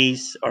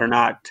Greece or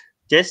not?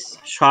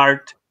 Just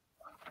short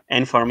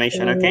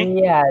information, okay?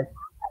 Yeah,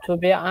 to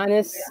be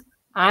honest,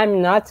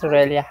 I'm not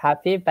really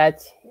happy, but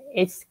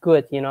it's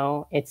good, you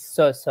know, it's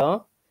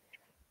so.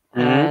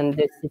 And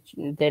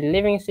the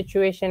living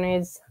situation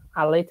is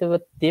a little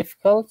bit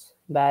difficult,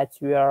 but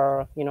we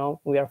are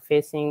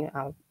facing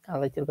a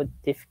little bit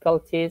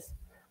difficulties,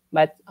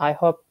 but I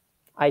hope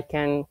I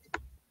can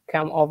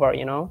come over,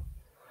 you know.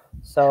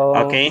 So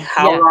okay,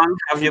 how long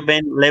have you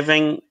been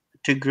living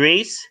to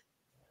Greece?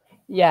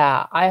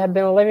 Yeah, I have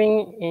been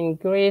living in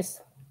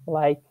Greece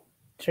like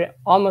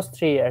almost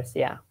 3 years.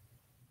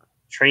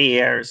 3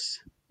 years.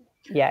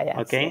 Yeah.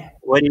 Okay. So.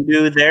 What do you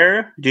do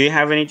there? Do you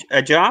have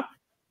a job?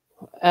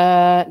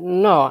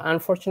 No,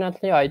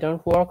 unfortunately, I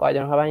don't work. I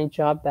don't have any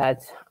job, but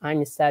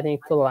I'm studying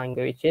 2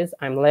 languages.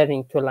 I'm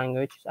learning 2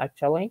 languages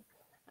actually,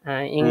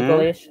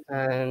 English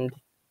and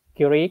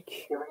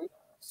Greek.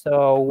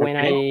 So when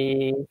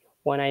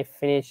I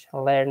finish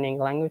learning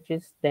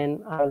languages,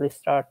 then I will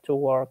start to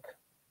work.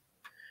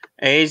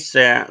 Is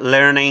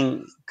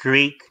learning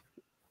Greek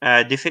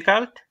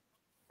difficult?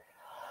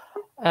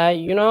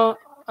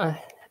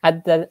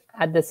 At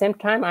the same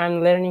time,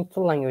 I'm learning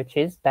 2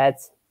 languages, but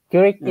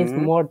Greek is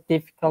more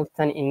difficult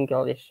than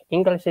English.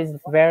 English is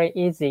very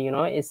easy, you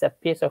know, it's a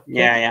piece of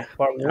cake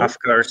for me. Of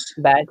course.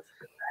 But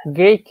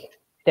Greek,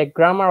 the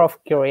grammar of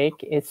Greek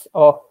is,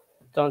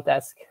 don't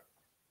ask.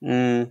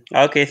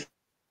 Okay.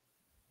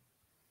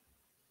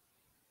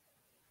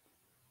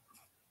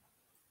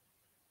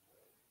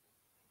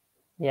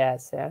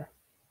 Yes, sir.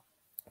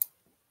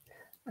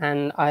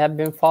 And I have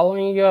been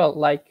following you,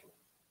 like.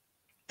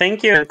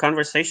 Thank you.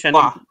 Conversation.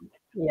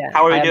 Yeah.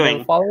 How are you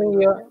doing?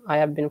 I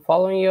have been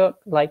following you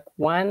like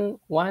one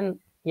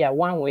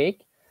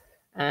week,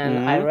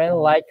 and I really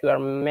like your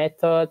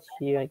method.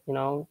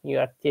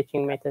 Your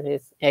teaching method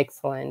is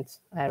excellent.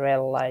 I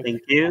really like.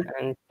 Thank you.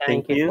 And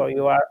thank you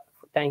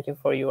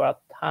for your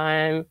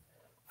time,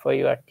 for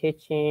your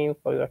teaching,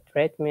 for your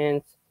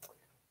treatment.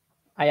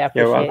 I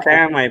appreciate. You're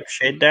welcome. I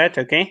appreciate that.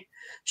 Okay.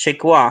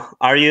 Shikwa,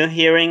 are you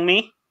hearing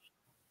me?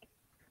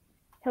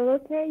 Hello,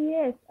 sir.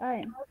 Yes, I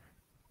am.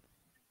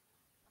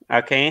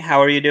 Okay. How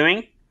are you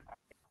doing?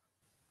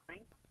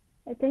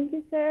 Thank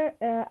you, sir.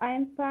 I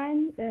am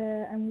fine.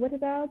 And what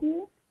about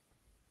you?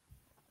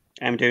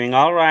 I'm doing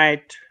all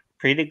right.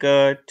 Pretty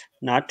good.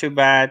 Not too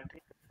bad.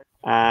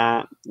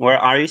 Where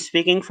are you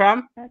speaking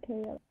from?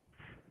 Okay.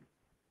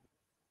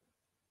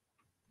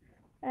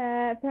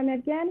 From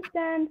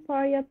Afghanistan,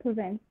 Faryab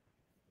province.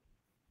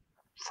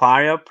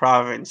 Faryab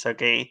province.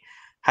 Okay.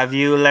 Have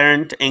you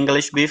learned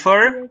English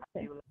before? Yes,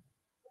 sir.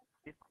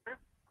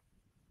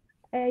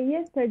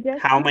 Yes, sir.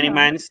 Just How many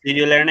months did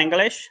you learn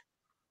English?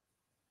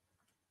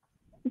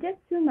 Just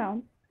 2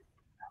 months.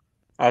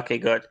 Okay,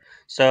 good.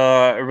 So,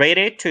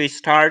 ready to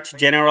start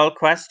general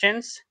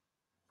questions?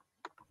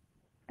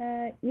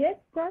 Yes,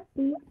 sir,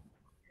 please.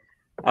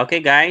 Okay,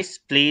 guys,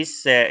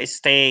 please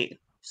stay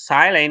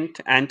silent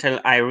until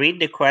I read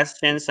the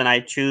questions and I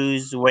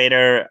choose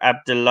whether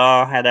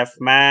Abdullah,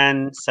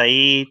 Hadafman,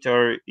 Saeed,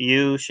 or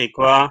you,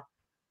 Shikwa,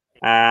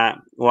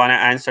 want to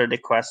answer the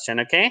question,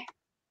 okay?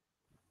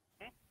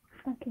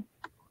 Okay.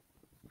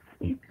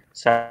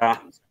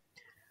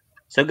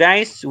 So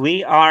guys,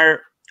 we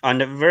are on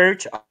the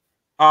verge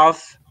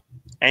of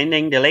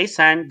ending the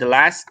lesson. The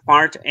last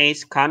part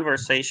is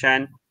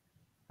conversation.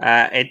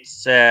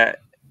 It's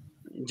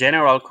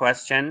general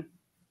question.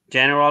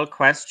 General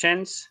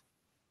questions.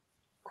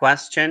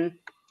 Question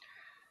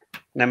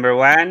number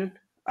 1.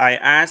 I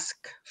ask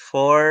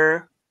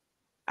for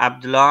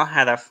Abdullah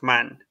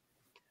Hadafman.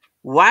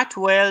 What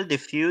will the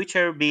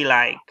future be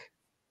like?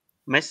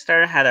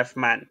 Mr.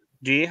 Hadafman,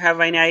 do you have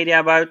any idea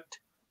about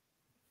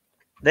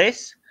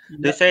this؟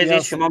 دوستان عزیز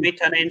Yes. شما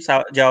میتونین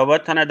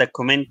جواباتتان رو در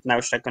کامنت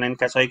نوشته کنین.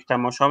 کسایی که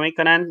تماشا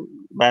میکنن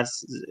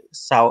بس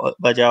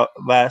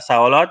و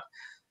سوالات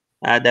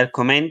در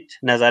کامنت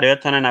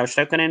نظریاتتان رو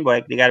نوشته کنین با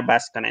یکدیگر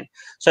بحث کنین.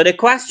 So the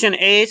question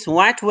is,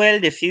 what will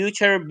the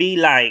future be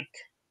like?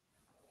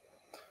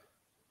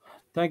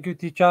 Thank you,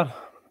 teacher.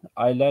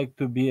 I like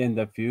to be in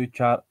the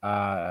future,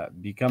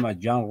 become a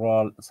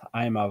general.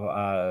 I'm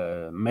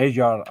a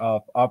major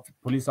of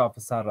police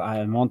officer.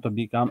 I want to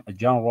become a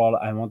general.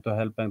 I want to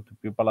help the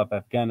people of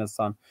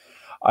Afghanistan.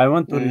 I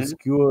want to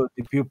rescue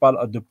the people,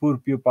 the poor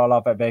people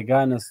of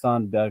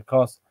Afghanistan,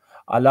 because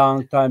a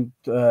long time,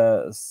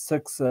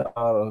 6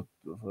 or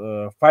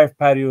 5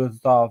 periods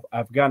of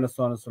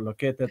Afghanistan is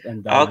located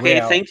in the Okay,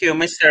 thank you,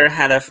 Mr.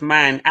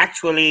 Hadafman.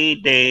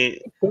 Actually,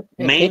 the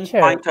main Teacher.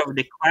 point of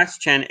the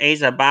question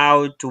is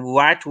about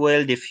what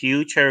will the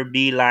future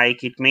be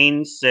like. It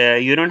means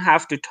you don't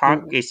have to talk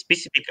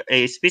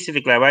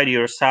specifically about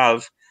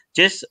yourself.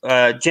 Just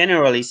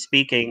generally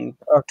speaking,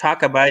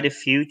 talk about the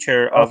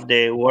future of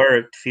the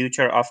world,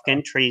 future of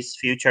countries,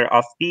 future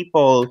of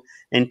people,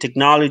 and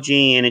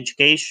technology, and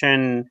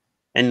education,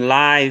 and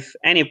life,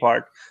 any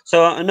part.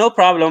 So no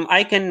problem.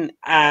 I can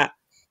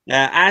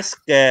ask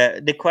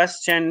the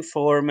question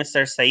for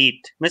Mr. Saeed.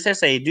 Mr.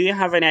 Saeed, do you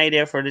have any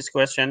idea for this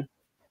question?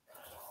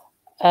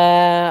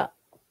 I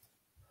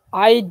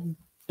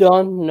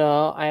don't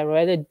know. I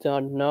really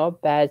don't know.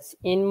 But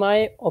in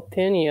my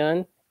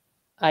opinion,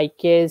 I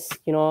guess,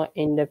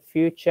 in the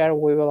future,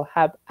 we will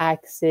have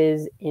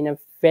access in a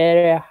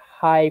very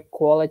high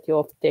quality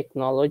of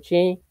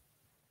technology.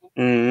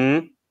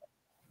 Mm-hmm.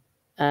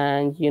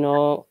 And,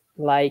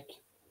 like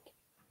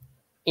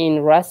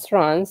in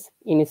restaurants,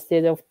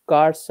 instead of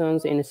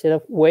garçons, instead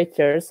of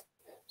waiters,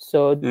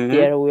 so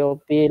there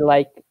will be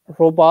like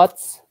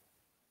robots.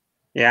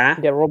 Yeah.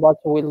 The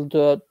robots will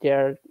do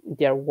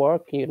their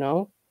work,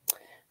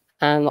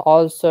 and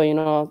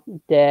also,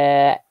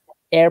 the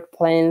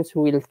airplanes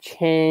will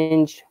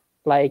change.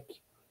 Like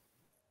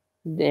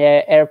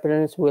the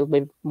airplanes will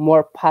be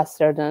more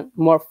faster than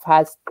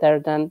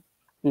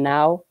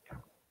now,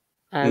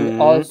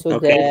 and also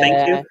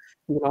thank you.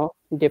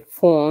 The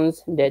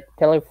phones, the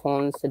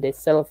telephones, the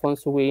cell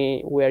phones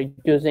we are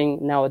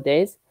using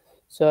nowadays,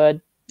 so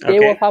they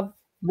will have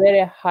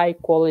very high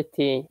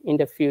quality in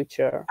the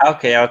future.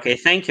 Okay,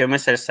 thank you,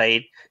 Mr.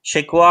 Saeed.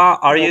 Shikwa,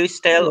 are you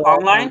still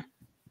online?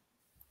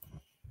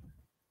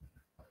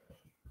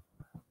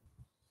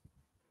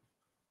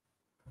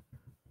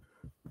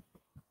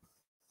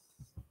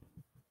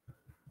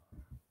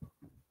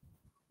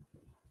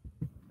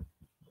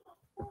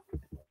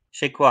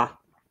 Shikwa,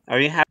 are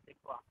you happy?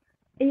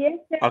 Yes,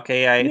 sir.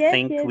 Okay, I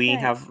think yes, we I am.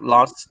 have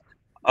lost.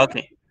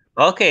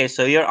 Okay,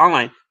 so you're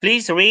online.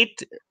 Please read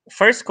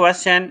first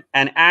question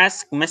and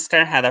ask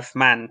Mr.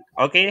 Hadafman.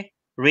 Okay,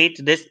 read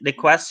the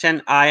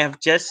question I have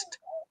just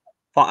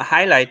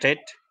highlighted.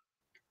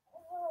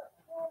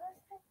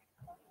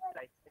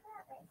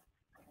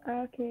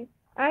 Okay,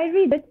 I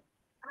read it.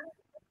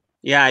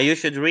 Yeah, you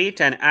should read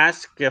and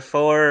ask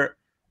for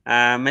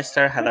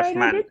Mr.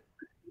 Hadafman.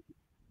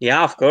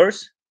 Yeah, of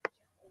course.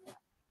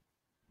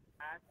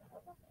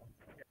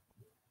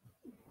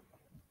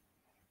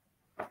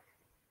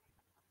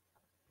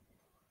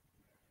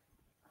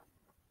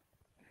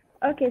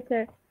 Okay,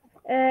 sir.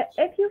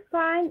 If you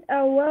find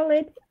a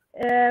wallet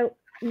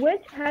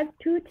which has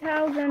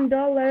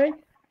 $2,000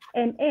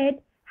 in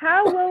it,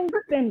 how will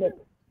you spend it?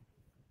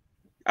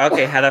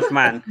 Okay,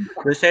 Hadafman.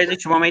 دوستان عزیز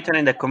شما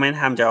میتونین در کامنت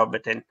هم جواب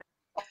بدین.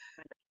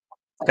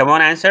 Come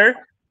on, answer.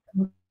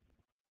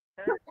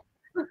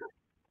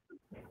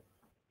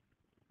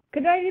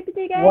 Could I repeat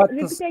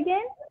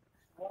again?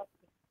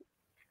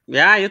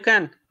 Yeah, you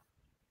can.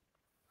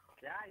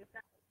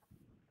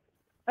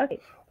 Okay.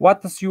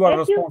 What is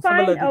your If you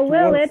responsibility find a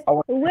wallet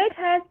which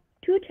has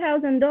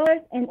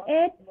 $2,000 in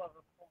it,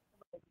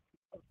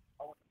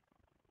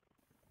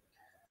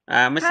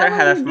 Mr.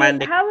 Hadafman,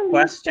 the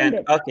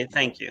question. Okay,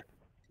 thank you.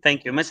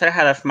 Thank you. Mr.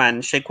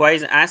 Hadafman, Shikwa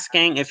is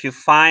asking if you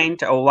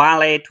find a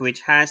wallet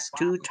which has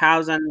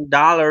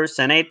 $2,000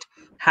 in it,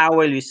 how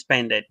will you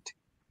spend it?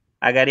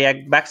 اگر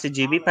یک بکس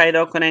جیبی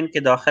پیدا کنین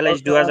که داخلش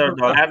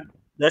 $2,000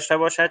 داشته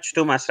باشد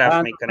چطور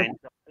مصرف میکنین؟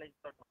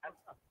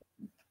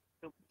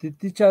 The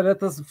teacher,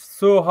 it is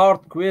so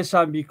hard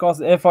question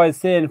because if I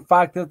say in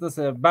fact it is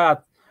a bad,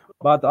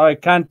 but I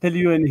can't tell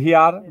you in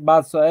here.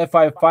 But so if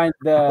I find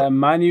the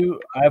money,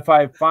 if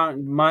I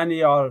find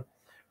money or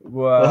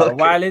Okay.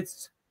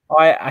 wallets,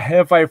 I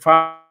if I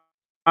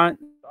find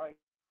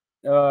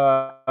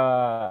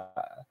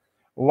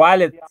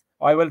wallet,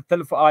 I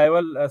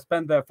will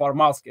spend for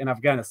mosque in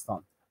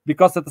Afghanistan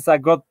because it is a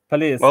good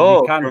place. We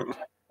Oh, can't.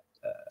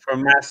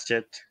 from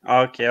masjid.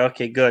 Okay,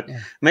 okay, good. Yeah.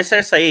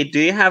 Mr. Saeed, do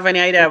you have any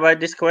idea about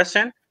this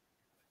question?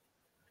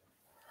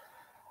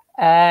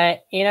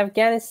 In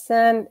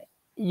Afghanistan,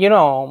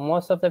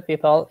 most of the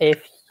people,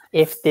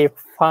 if they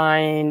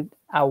find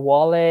a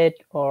wallet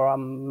or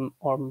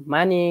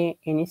money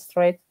in the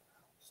street,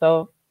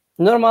 so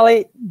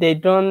normally they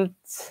don't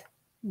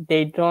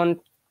they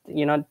don't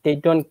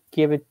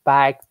give it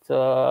back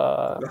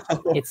to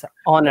its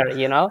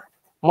owner.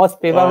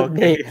 Most people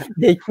Okay.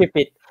 they keep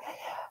it.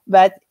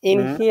 But in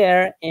Mhm.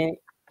 here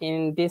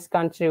in this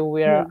country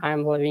where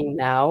I'm living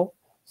now,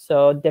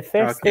 so the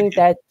first Okay. thing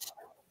that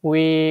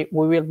we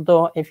will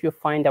do if you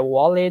find a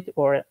wallet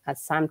or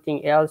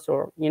something else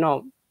or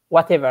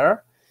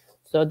whatever,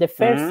 so the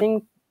first Mhm.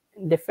 thing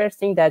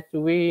that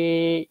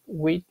we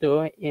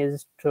do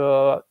is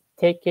to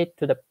take it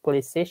to the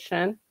police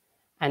station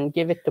and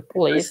give it to Police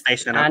police,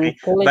 station. and Okay.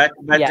 police, But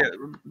yeah.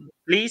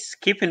 please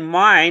keep in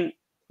mind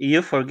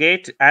you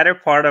forget other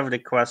part of the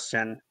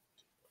question.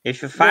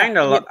 If you Yeah, find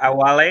a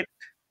wallet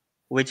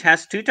which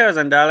has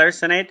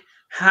 $2,000 in it,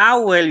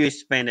 how will you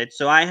spend it?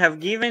 So I have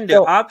given the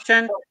so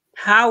option.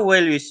 How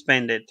will you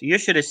spend it? You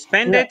should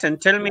spend no, it and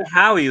tell me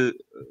how you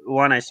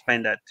want to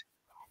spend it.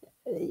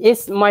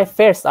 it's my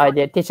first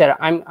idea, teacher.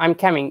 I'm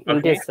coming in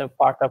Okay. this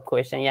part of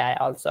question, yeah,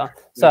 also.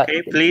 So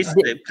Okay.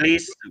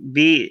 Please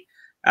be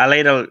a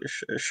little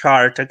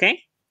short.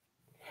 Okay.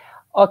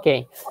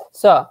 okay,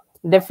 so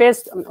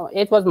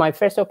it was my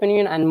first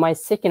opinion, and my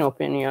second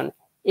opinion,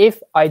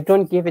 if I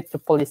don't give it to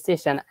police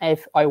station,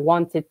 if I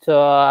wanted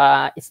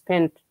to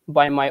spend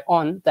by my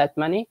own that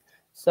money,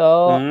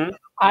 so Mhm.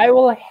 I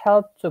will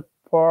help to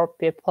poor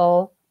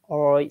people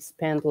or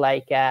spend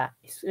like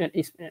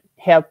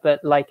help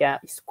like a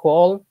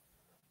school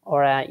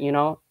or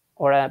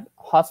or a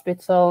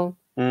hospital.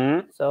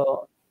 Mhm.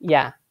 So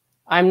yeah,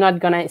 I'm not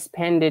gonna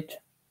spend it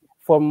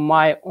for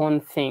my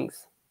own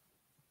things.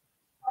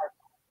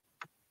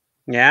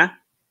 Yeah.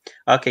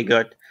 Okay.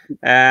 Good.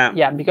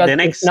 Yeah, because The it's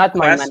next not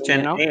my money,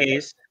 question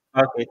is.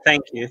 Okay.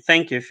 Thank you.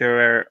 Thank you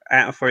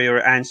for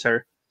your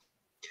answer.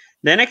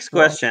 The next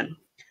Well, question.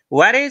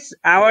 What is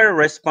our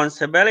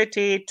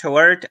responsibility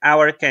toward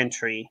our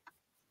country?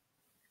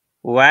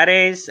 What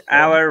is so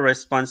our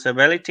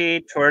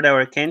responsibility toward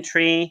our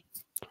country?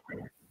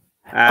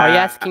 are you Uh,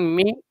 asking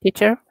me,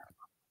 teacher?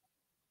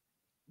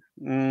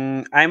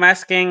 I'm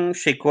asking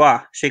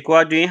Shikwa.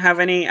 Shikwa, do you have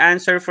any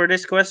answer for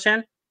this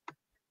question?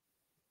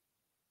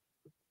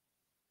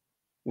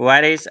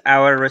 What is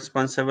our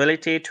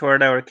responsibility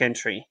toward our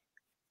country?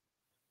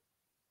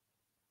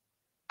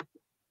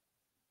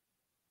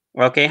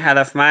 Okay,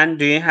 Hadafman,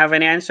 do you have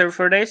any answer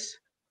for this?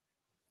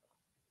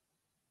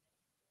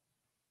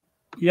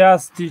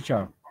 Yes,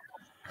 teacher.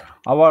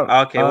 Our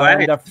Okay,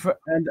 what is?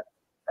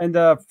 and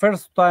the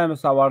first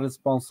times our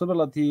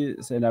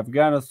responsibilities in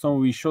Afghanistan,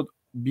 we should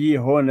be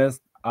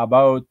honest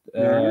about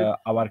Mhm.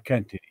 our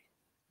country.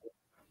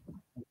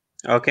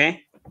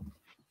 Okay,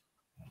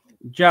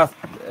 Just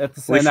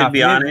it's we should enough.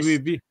 be Let we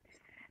honest. be.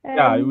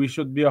 Yeah, Um, we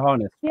should be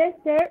honest. yes,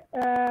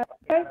 sir.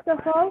 First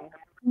of all,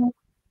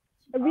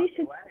 we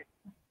should.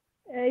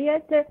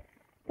 Yes, sir.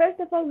 First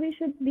of all, we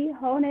should be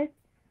honest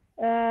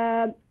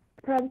uh,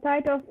 from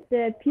side of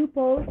the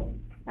people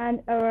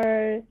and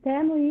our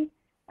family,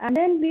 and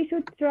then we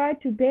should try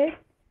to best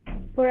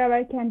for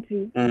our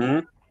country.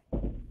 Mhm.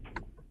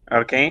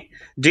 Okay.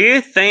 Do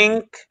you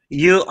think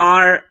you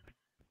are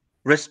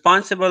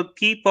responsible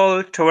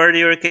people toward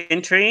your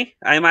country?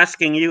 I'm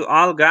asking you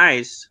all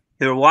guys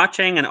who are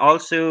watching, and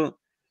also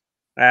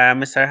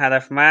Mr.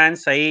 Hadafman,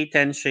 Saeed,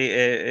 and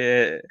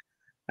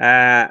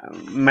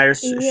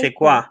Yes, sir.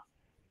 Shikwa.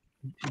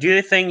 Do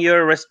you think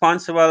you're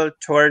responsible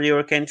toward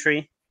your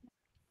country?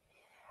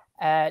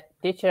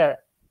 Teacher,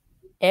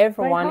 By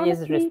everyone is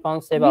honestly,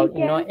 responsible. we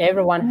can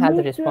Everyone has a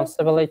move to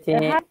responsibility.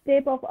 a high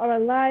step of our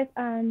life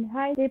and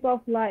high step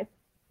of life.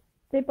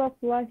 Step of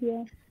life,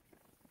 yeah.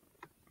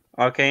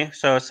 Okay,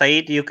 so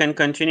Saeed, you can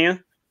continue.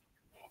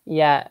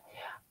 Yeah,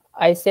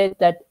 I said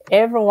that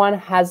everyone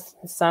has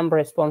some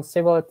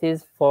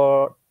responsibilities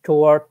for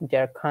toward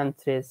their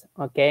countries.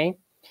 Okay,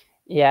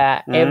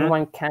 yeah, Mhm.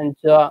 everyone can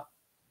do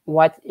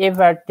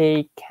whatever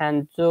they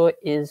can do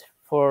is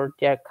for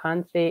their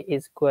country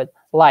is good.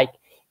 Like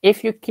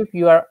if you keep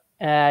your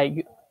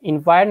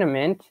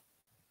environment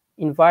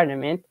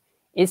environment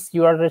is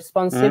your Mhm.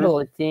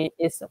 responsibility,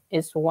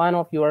 is one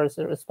of your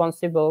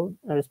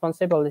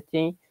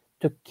responsibility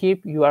to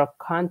keep your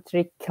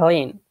country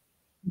clean.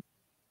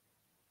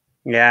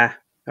 Yeah.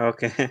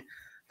 Okay.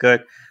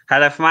 Good.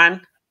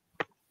 Hadafman,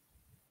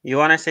 you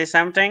want to say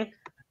something?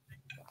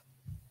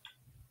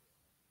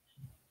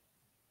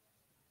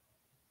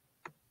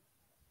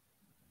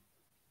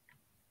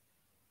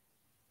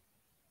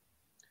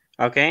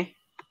 Okay.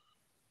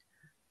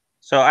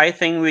 So I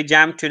think we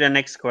jump to the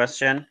next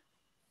question.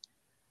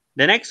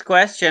 The next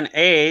question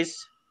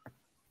is,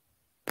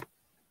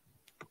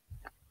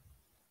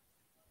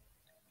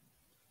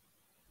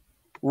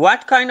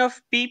 what kind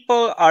of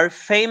people are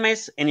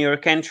famous in your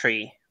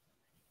country?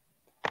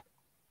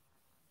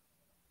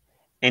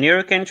 In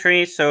your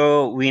country,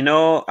 so we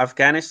know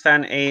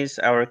Afghanistan is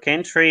our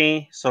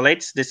country. So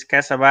let's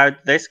discuss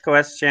about this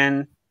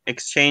question,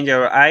 exchange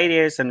our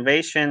ideas and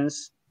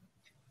visions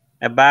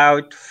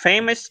about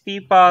famous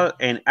people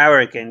in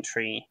our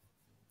country,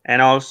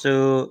 and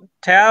also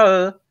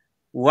tell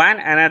one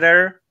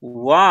another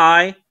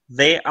why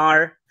they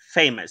are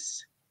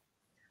famous.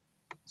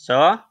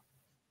 So,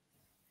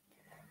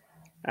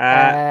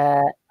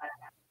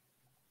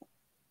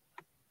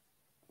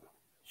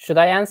 should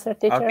I answer,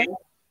 teacher? Okay.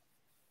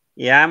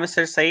 Yeah,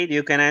 Mr. Said,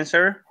 you can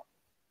answer.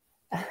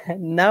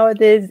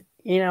 Nowadays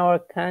in our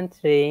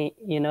country,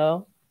 you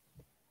know,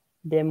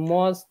 the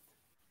most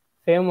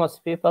famous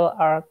people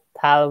are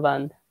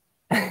Taliban.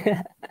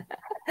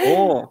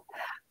 Oh.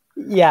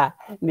 Yeah,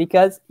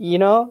 because, you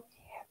know,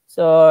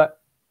 so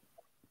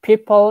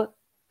people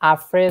are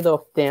afraid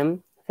of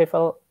them.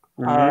 People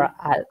are,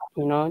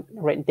 you know,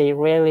 they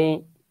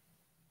really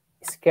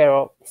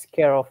scared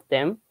of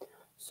them.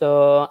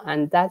 So,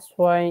 and that's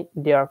why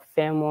they are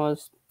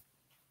famous,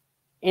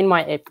 in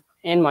my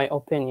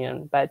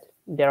opinion. But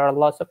there are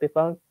lots of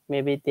people,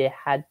 maybe they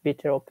had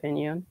better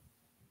opinion.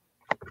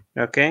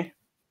 Okay.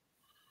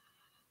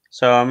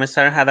 So,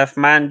 Mr.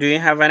 Hadafman, do you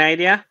have an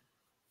idea?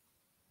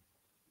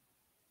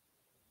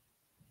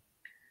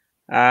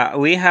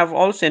 We have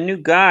also a new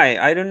guy.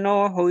 I don't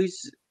know who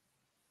is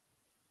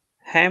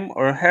him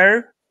or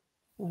her.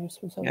 Who is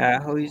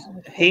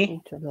he?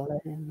 To the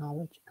learning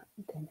knowledge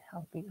and then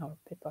helping our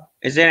people.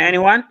 Is there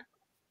anyone?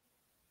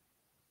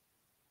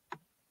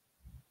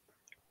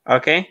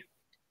 Okay.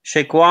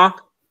 Shekwa,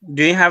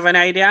 do you have an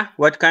idea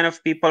what kind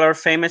of people are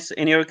famous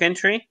in your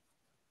country?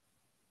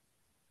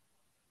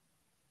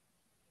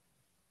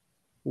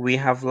 We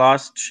have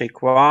lost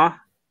Shekwa.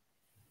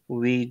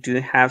 We do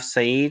have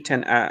Said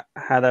and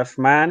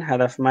Hadafman.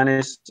 Hadafman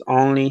is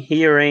only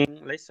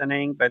hearing,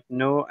 listening, but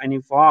no any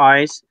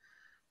voice.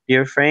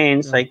 Dear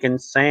friends, I can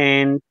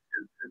send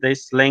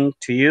this link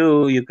to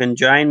you. You can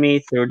join me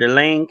through the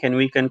link and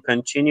we can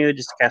continue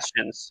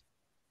discussions.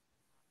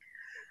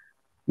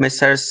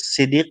 Mr.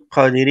 Siddiq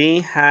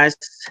Qadiri has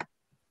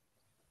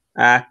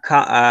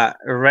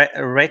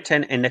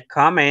written in the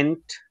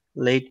comment.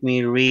 Let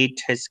me read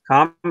his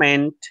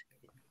comment.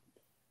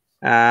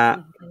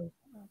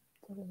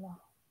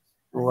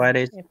 What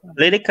is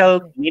political,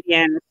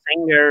 comedians,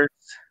 singers?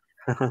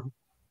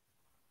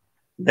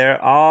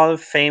 They're all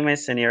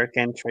famous in your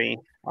country.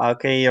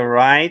 Okay, you're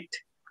right.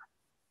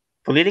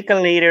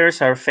 Political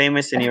leaders are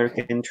famous in your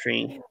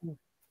country.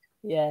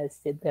 Yes,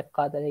 Siddiq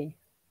Qadri.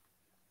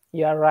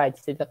 You are right,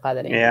 Siddiq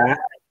Qadri. Yeah.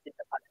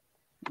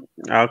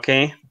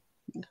 Okay.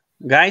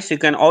 Guys, you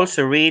can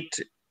also read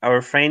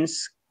our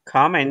friends'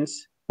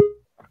 comments.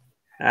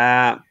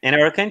 In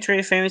our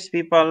country, famous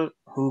people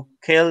who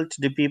killed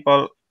the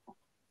people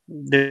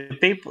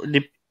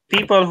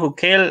who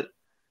kill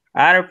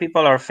other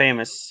people are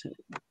famous.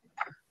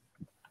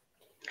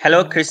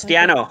 Hello,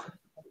 Cristiano.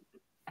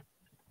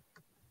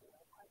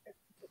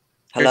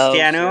 Hello,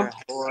 Cristiano. sir.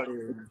 How are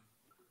you?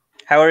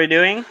 How are you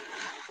doing?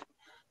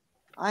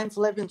 I'm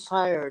flipping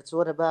tired.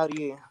 What about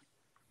you?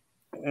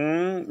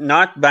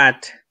 Not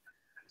bad.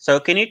 So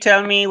can you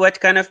tell me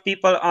what kind of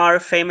people are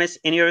famous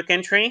in your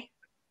country?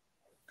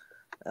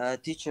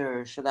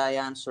 Teacher, should I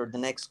answer the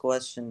next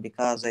question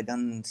because I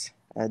don't?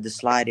 The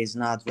slide is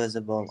not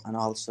visible and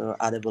also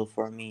audible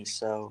for me.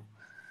 So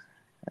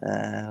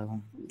the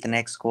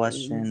next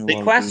question.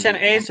 The question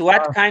is,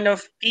 what kind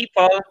of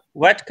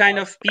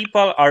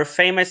people are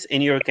famous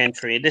in your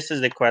country? This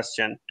is the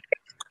question.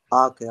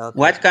 Okay.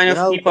 What kind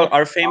of people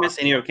are famous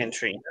in your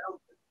country?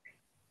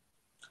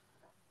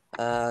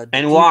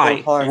 And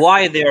why?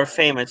 Why they are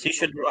famous? You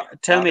should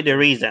tell me the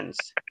reasons.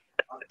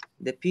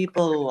 The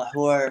people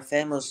who are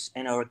famous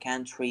in our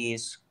country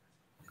is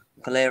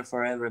clear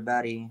for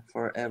everybody,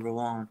 for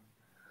everyone.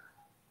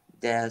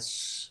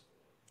 That's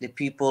the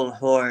people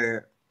who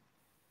are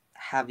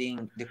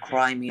having the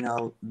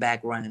criminal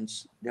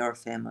backgrounds. They are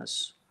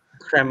famous.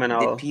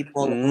 Criminal. The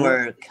people who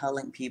are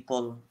killing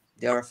people,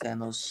 they are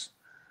famous.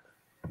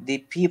 The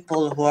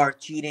people who are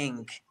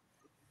cheating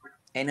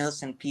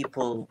innocent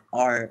people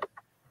are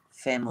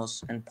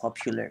famous and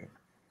popular.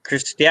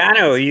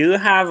 Cristiano, you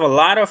have a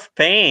lot of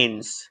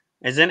pains,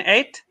 isn't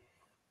it?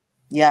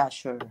 Yeah,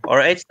 sure. Or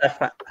it's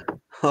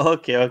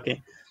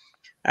okay.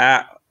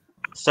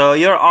 So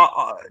you're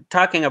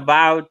talking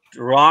about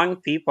wrong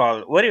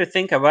people. What do you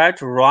think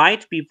about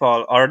right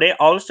people? Are they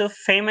also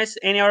famous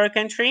in your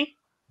country?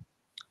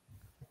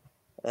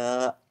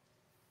 If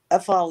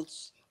I'll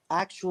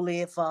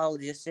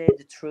just say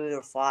the truth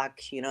or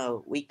fact,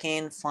 we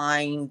can't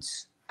find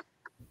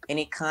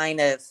any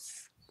kind of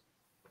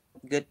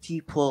good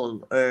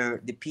people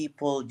or the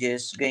people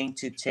just going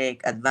to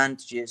take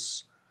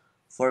advantages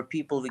for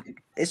people.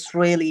 It's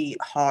really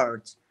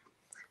hard.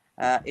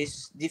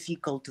 it's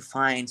difficult to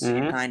find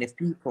such kind of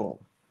people.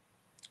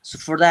 So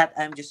for that,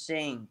 I'm just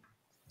saying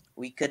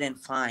we couldn't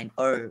find,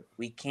 or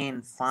we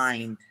can't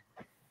find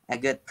a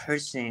good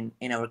person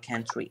in our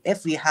country.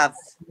 If we have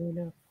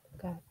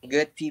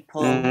good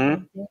people,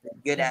 with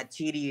good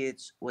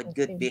attitudes, with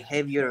good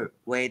behavior,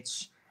 with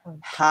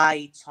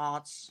high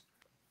thoughts,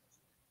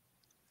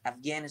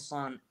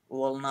 Afghanistan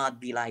will not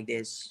be like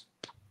this.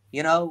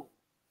 You know,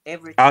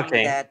 everything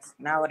Okay. that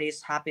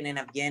nowadays happen in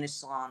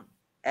Afghanistan,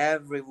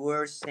 every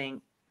worst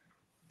thing,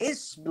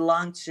 is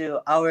belong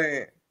to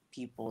our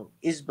people,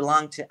 is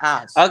belong to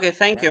us. Okay,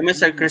 thank you, That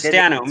Mr. we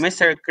Cristiano. didn't.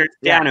 Mr.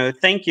 Cristiano,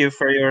 thank you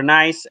for your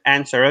nice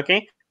answer.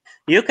 Okay,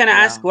 you can Yeah.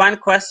 ask one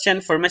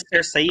question for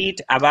Mr.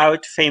 Saeed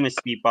about famous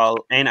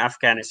people in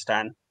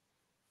Afghanistan.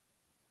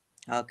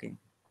 Okay.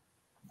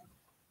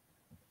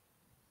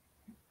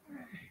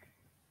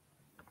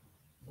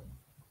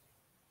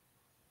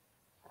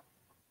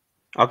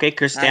 Okay,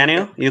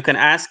 Cristiano, you can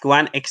ask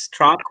one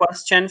extra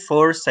question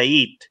for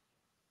Saeed.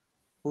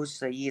 Who's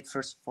Saeed?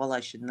 First of all, I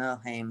should know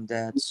him.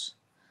 That's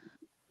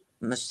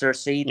Mr.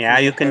 Saeed. Yeah,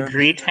 you can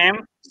greet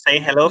him, say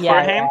hello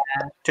for him,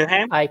 to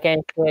him. I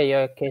can hear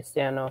you,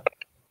 Cristiano.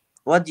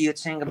 What do you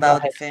think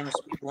about the famous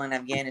people in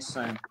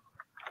Afghanistan?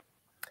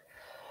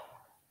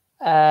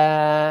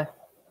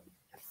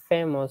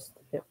 Famous.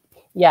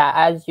 Yeah,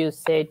 as you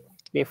said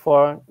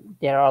before,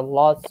 there are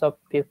lots of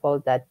people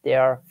that they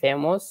are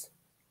famous.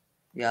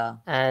 Yeah.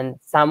 And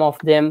some of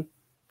them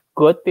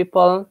good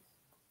people,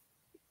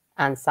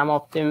 and some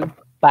of them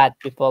bad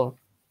people.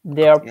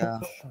 They are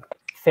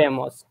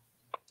famous.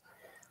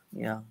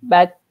 Yeah.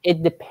 But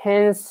it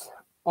depends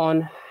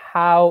on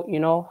how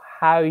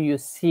you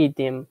see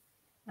them,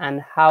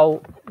 and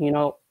how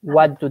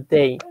what do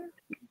they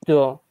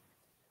do.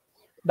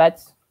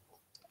 But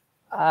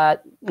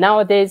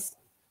nowadays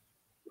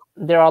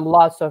there are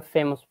lots of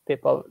famous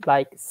people,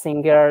 like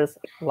singers,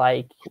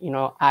 like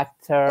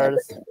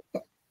actors.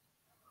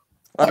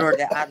 What are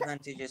the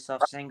advantages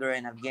of singer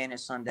in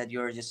Afghanistan that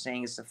you're just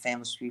saying is the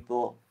famous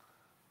people?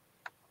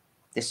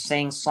 They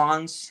sing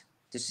songs,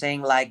 to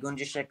sing like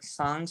Gunjashek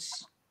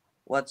songs.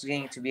 What's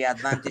going to be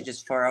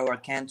advantages for our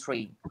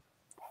country,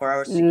 for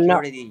our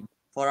security,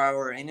 for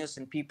our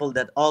innocent people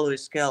that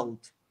always killed?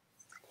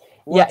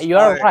 What you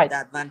are right.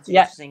 The advantage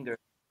of singer?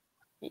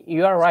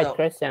 You are right, So,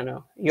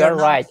 Cristiano. You are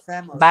right.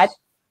 Famous. But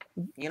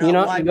you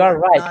know why you are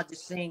right. Not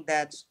just saying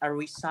that a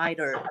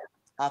reciter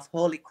of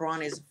Holy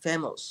Quran is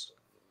famous.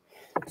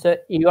 So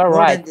you are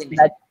right.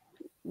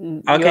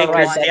 Okay,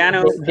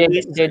 Cristiano,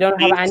 they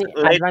don't have any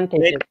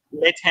advantages.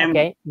 Let him.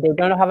 Okay, they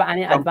don't have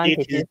any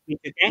advantages.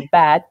 Okay?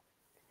 But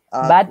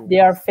they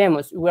are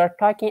famous. We are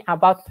talking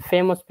about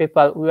famous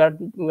people. We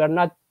are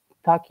not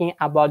talking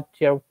about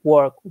their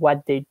work,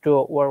 what they do,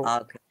 or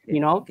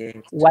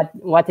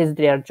what is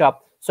their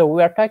job. So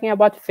we are talking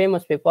about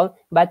famous people.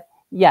 But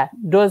yeah,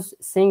 those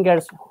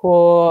singers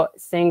who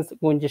sings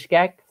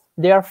Gunjishkak,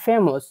 they are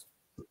famous.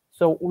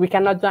 So we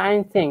cannot do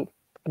anything.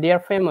 They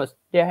are famous.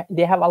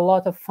 They have a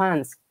lot of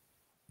fans.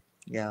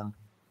 Yeah.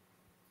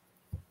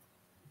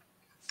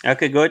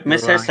 Okay, good.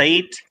 Mr.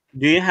 Saeed,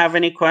 do you have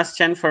any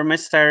question for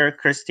Mr.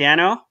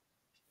 Cristiano?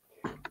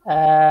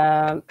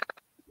 No,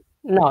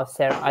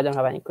 sir. I don't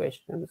have any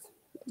questions,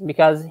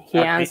 because he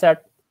answered.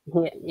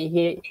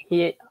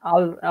 He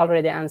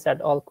already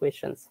answered all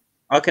questions.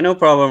 Okay, no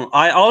problem.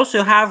 I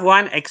also have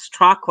one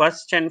extra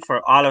question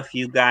for all of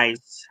you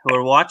guys who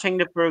are watching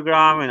the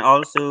program, and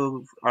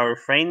also our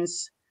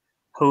friends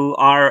who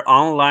are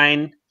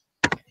online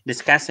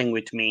discussing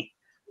with me.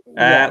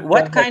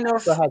 What kind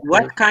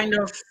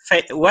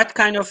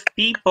of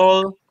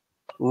people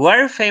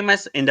were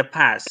famous in the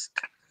past?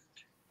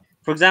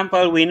 For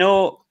example, we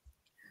know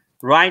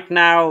right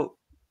now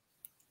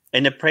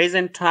in the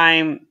present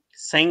time,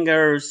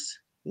 singers,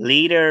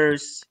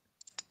 leaders,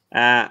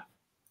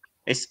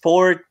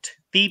 sport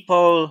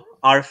people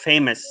are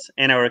famous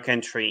in our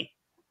country.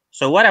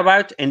 So what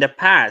about in the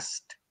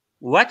past?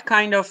 What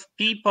kind of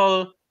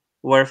people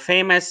were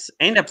famous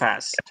in the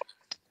past?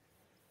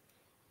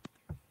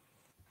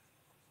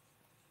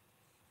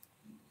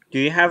 Do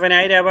you have an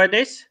idea about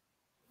this?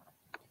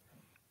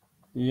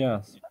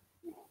 Yes.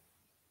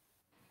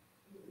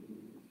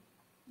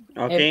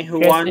 Okay, who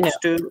wants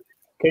to?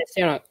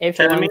 Cristiano, if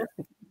you want,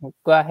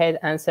 go ahead,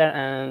 answer,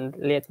 and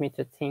let me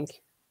to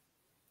think.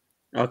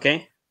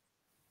 Okay.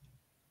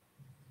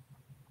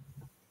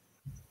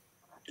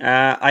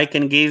 I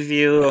can give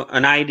you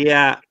an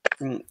idea.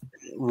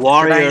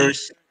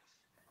 Warriors.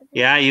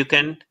 Yeah, you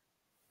can.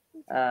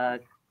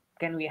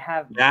 Can we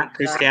have? Yeah,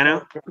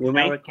 Cristiano, you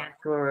may. Our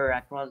country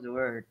across the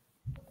world.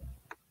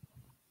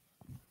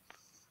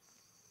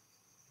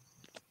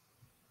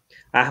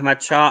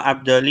 Ahmad Shah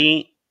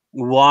Abdali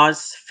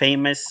was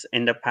famous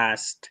in the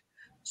past.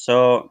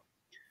 So,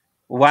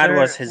 what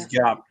was his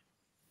job?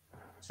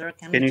 Sir,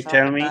 can you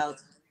tell me?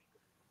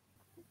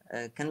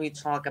 Can we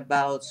talk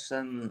about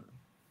some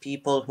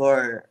people who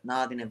are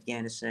not in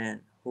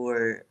Afghanistan, who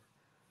are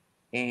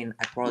in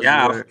across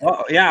the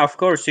world? Yeah, of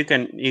course you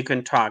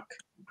can talk.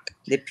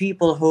 The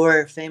people who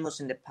were famous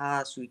in the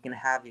past, we can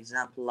have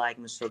example like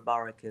Mr.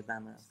 Barack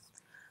Obama.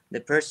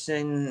 The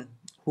person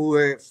who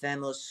were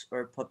famous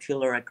or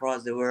popular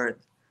across the world.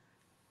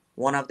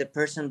 One of the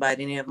person by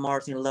the name of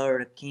Martin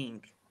Luther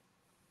King.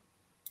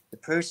 The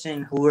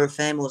person who were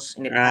famous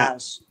in the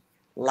past,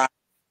 like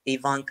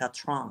Ivanka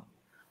Trump.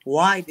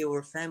 Why they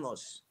were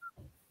famous?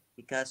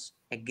 Because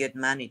a good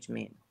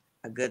management,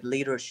 a good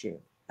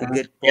leadership, a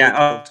good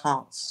political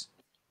thoughts.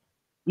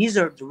 These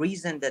are the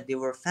reason that they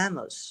were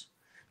famous.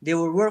 They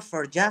will work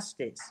for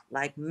justice,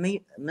 like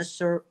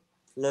Mr.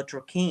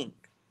 Luther King,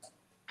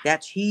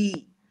 that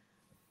he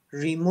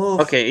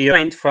removed. Okay, you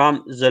went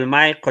from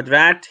Zulmay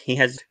Qudrat. He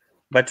has,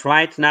 but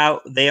right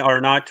now they are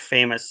not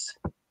famous.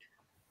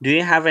 Do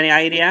you have any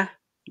idea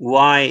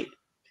why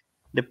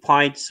the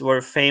poets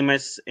were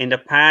famous in the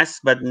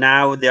past, but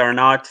now they are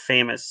not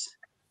famous?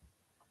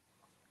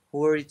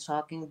 Who are you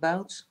talking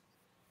about?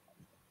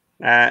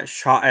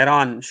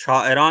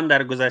 شاعران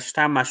در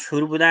گذشته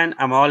مشهور بودن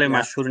اما حال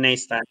مشهور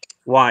نیستن.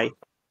 Why?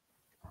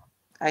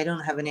 I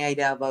don't have any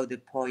idea about the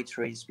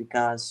poetries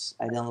because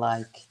I don't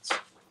like it.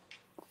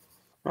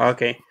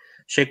 Okay.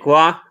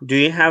 Shikwa, do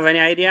you have any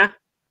idea?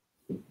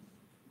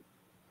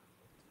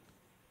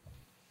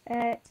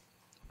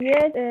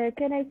 Yes,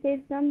 can I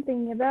say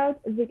something about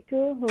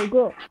Victor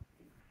Hugo?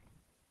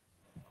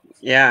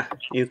 Yeah,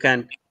 you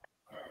can.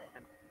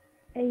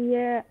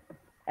 Yeah,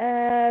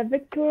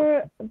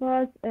 Victor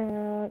was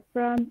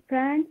from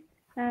France,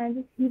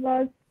 and he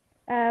was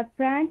a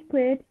French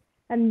poet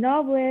and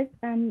novelist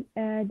and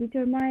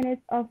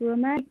determinist of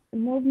romantic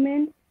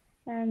movement,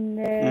 and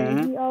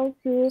he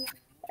also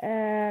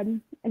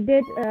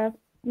did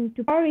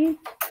to Paris,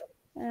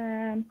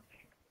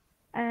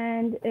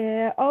 and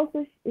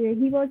also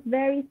he was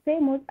very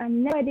famous,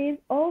 and nowadays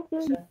also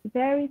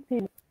very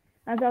famous.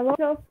 Has a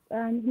lot of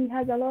he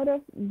has a lot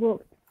of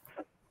books.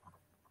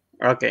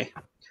 Okay.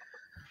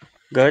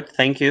 Good.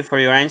 Thank you for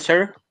your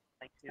answer.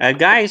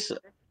 Guys,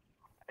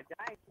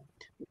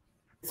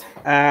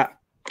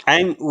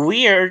 I'm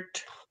weird.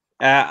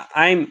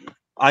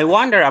 I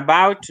wonder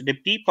about the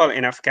people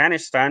in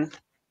Afghanistan.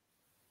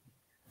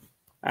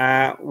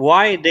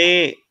 Why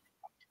they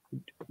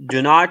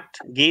do not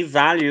give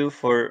value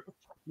for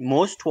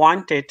most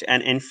wanted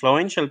and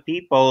influential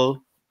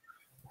people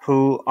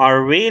who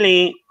are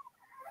really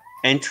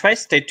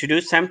interested to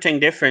do something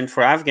different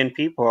for Afghan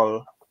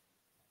people.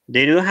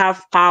 They do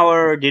have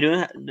power, they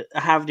do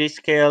have the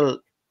skill,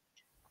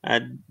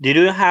 they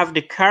do have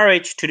the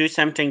courage to do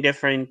something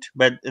different,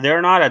 but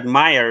they're not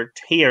admired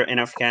here in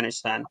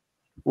Afghanistan.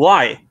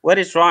 Why? What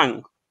is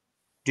wrong?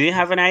 Do you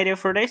have an idea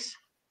for this?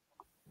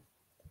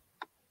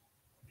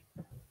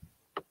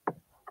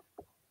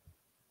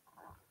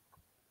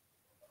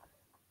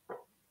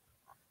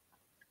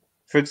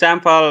 For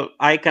example,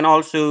 I can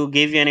also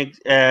give you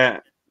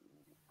an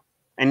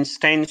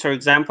instance or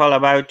example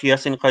about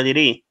Yasin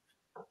Qadiri.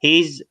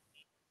 He's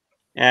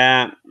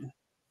a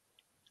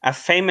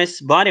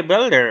famous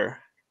bodybuilder,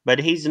 but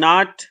he's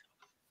not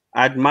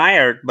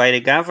admired by the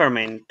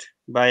government,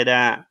 by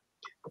the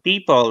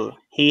people.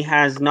 He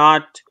has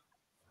not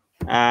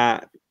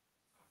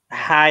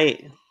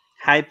high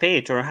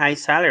paid or high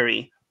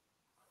salary.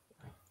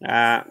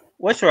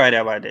 What's right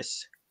about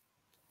this?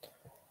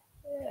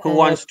 Who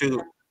wants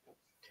to?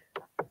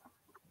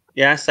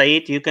 Yeah,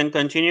 Saeed, you can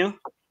continue.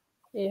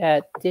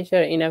 Yeah,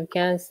 teacher, in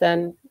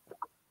Afghanistan,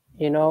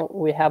 you know,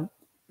 we have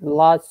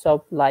lots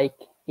of like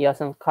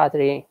Yasin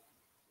Qadri.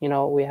 You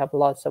know, we have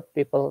lots of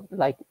people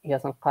like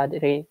Yasin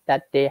Qadri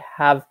that they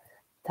have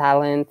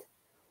talent.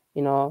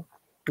 You know,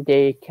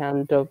 they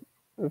can do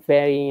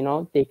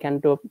they can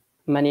do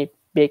many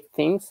big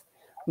things,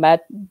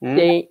 but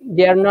they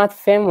are not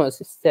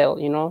famous still.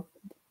 You know,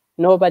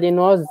 nobody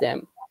knows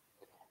them.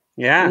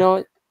 Yeah. You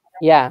know,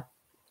 yeah,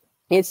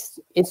 it's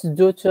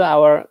due to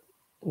our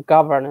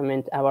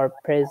government, our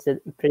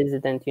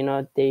president. You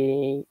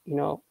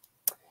know,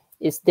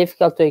 it's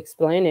difficult to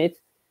explain it.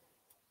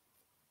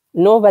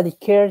 Nobody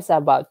cares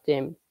about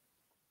them.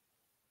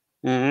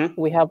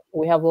 We have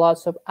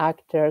lots of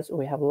actors,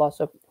 we have lots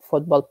of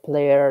football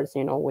players,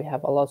 you know, we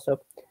have a lot of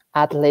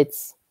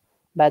athletes,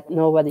 but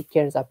nobody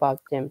cares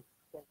about them.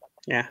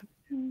 Yeah.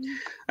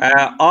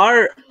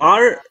 Are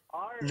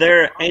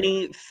there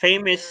any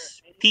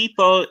famous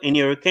people in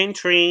your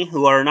country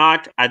who are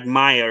not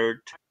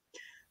admired?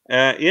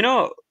 You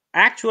know,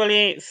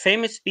 actually,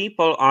 famous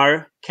people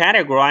are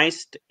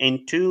categorized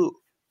in two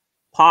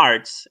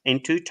parts, in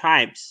two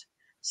types.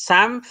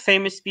 Some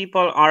famous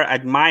people are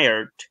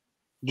admired,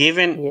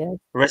 given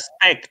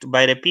respect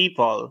by the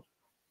people,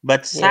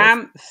 but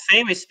some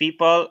famous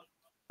people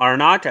are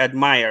not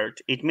admired.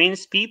 It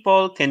means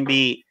people can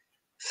be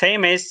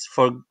famous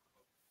for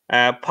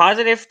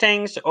positive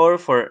things or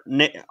for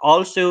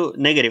also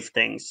negative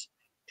things.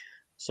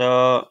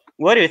 So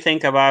what do you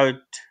think about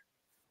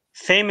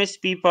famous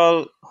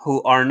people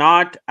who are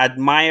not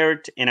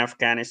admired in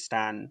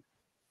Afghanistan?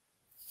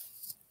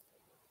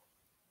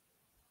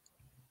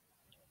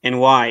 And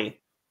why?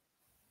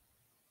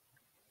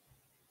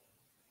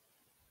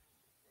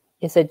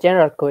 It's a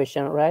general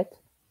question, right?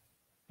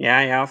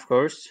 Yeah, of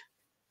course.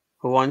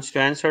 Who wants to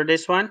answer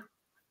this one?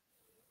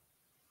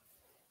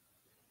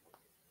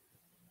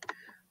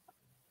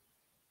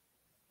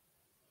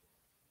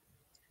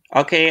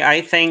 Okay,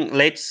 I think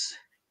let's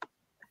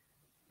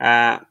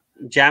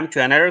jump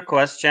to another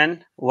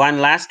question.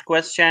 One last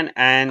question,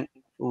 and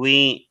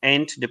we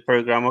end the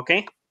program,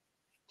 okay?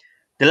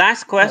 The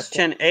last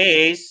question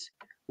is,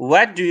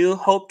 what do you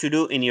hope to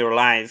do in your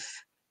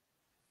life?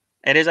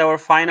 It is our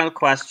final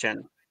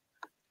question.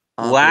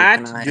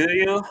 What do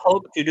you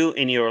hope to do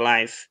in your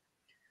life?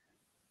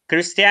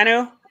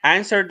 Cristiano,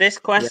 answer this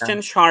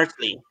question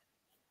shortly.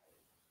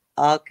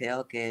 Okay.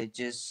 I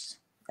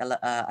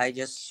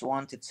just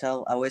want to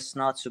tell I was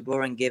not so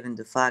boring given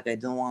the fact I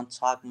don't want to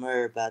talk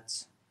more,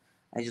 but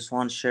I just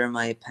want to share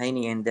my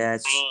opinion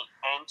that We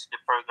end the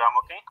program,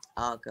 okay?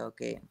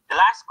 Okay. The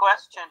last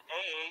question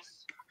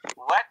is,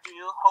 what do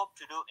you hope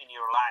to do in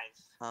your life?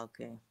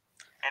 Okay.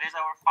 It is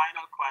our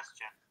final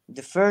question.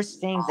 The first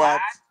thing What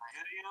that do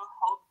you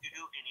hope to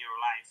do in your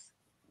life?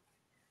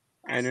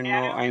 I don't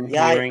know. I'm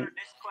Yeah, hearing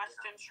this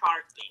question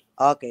shortly.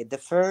 Okay, the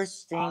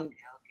first thing.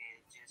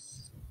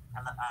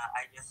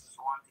 I just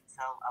want to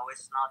tell I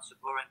was not so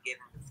boring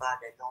given the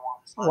fact I don't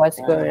want to talk. What's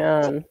going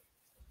on?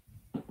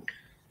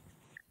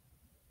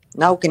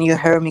 Now, can you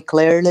hear me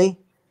clearly?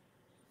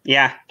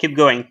 Yeah, keep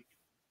going.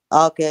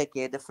 Okay.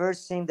 The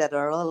first thing that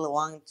I really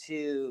want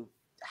to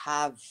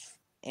have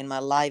in my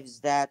life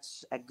is that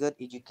a good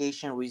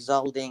education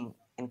resulting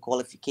in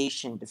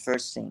qualification. The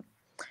first thing.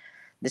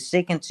 The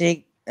second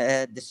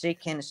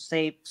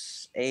step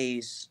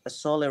is a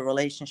solid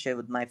relationship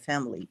with my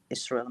family.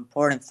 It's really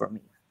important for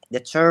me. The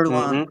third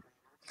one,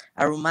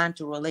 a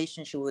romantic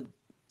relationship with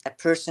a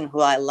person who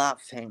I love,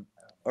 him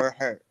or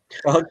her.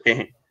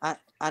 Okay.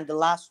 And the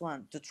last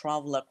one, to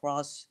travel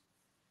across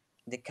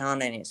the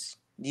continents.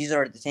 These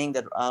are the things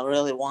that I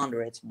really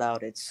wonder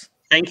about it.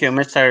 Thank you,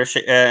 Mr.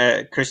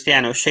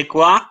 Cristiano.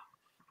 Shikwa,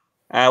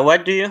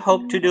 what do you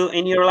hope to do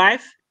in your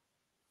life?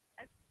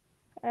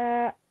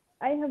 I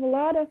have a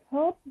lot of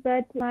hope,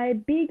 but my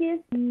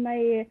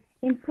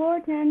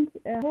important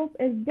hope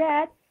is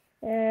that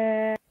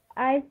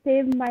I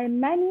save my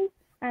money,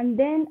 and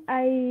then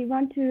I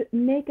want to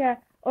make a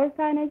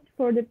orphanage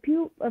for the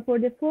poor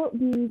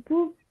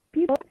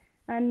people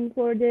and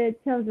for the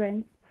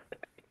children.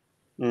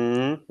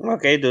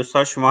 اوکی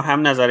دوستا شما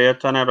هم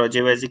نظریاتتان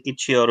راجع به از اینکه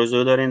چی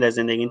آرزو دارین در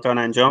زندگیتان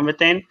انجام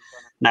بدین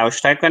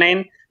نوشته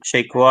کنین.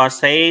 Shikwa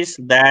says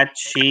that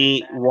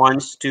she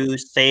wants to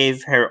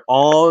save her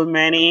all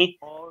money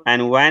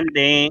and one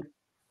day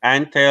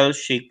until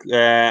she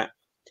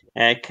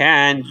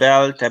can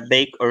build a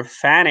big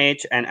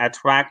orphanage and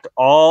attract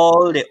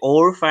all the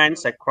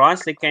orphans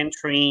across the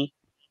country,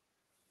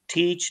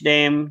 teach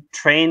them,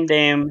 train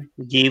them,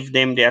 give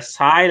them the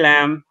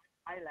asylum,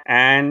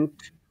 and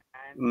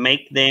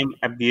make them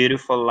a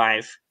beautiful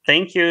life.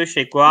 Thank you,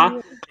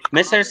 Shikwa.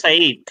 Mr.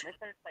 Saeed,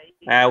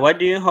 what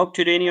do you hope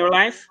to do in your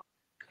life?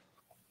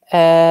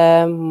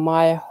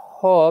 My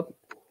hope,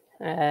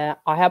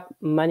 I have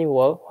many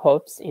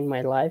hopes in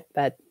my life,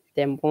 but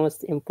the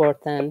most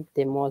important,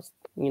 the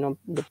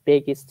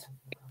biggest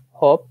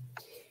hope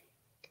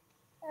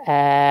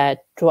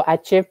to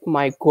achieve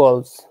my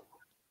goals,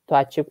 to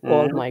achieve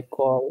all my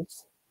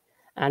goals.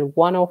 And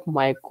one of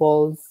my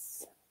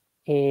goals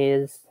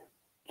is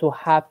to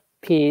have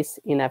peace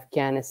in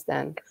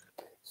Afghanistan.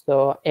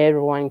 So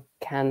everyone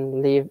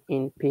can live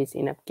in peace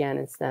in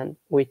Afghanistan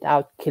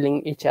without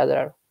killing each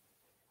other,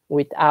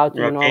 without,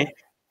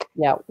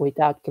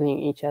 without killing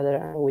each other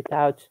and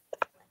without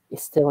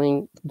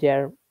stealing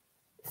their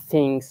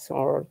things,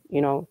 or,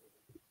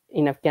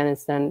 in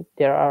Afghanistan,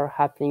 there are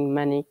happening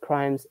many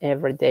crimes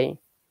every day.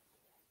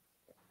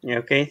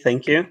 Okay,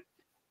 thank you.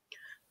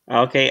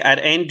 Okay, at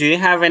the end, do you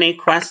have any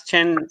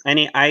question,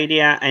 any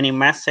idea, any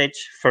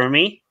message for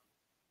me?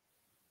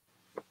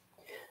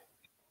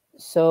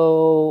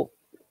 So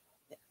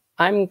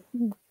I'm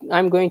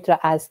going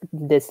to ask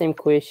the same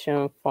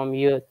question from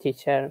you,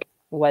 teacher.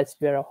 What's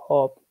your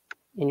hope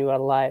in your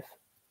life?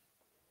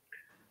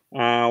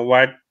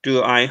 What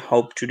do I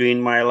hope to do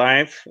in my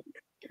life?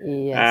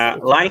 Yes,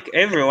 like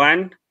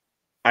everyone,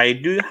 I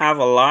do have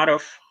a lot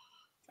of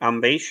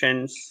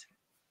ambitions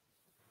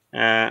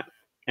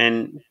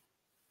and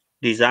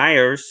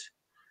desires.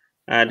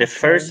 The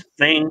first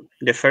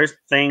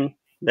thing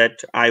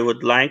that I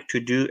would like to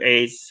do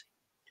is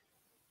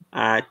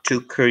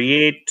to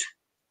create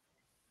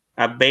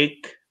a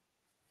big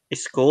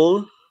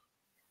school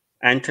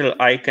until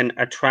I can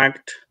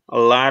attract a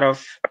lot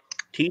of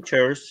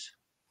teachers,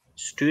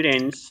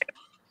 students,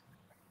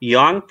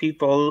 young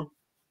people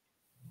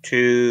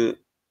to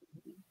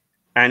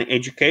an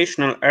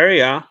educational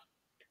area.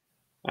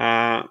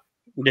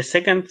 The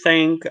second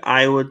thing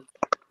I would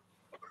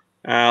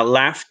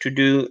love to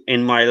do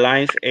in my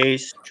life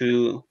is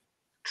to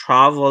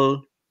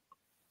travel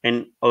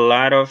in a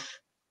lot of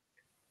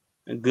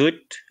good,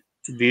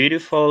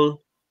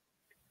 beautiful,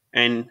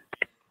 and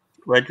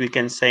what we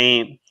can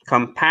say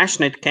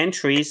compassionate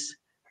countries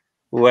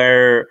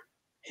where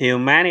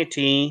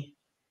humanity,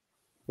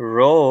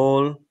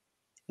 role,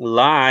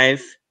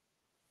 life,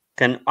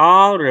 can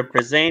all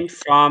represent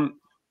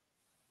from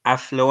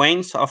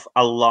affluence of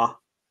Allah.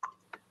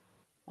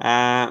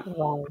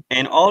 Wow.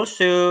 And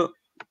also,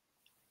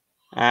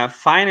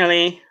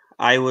 finally,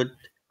 I would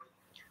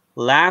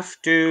love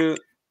to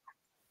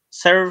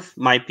serve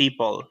my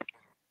people.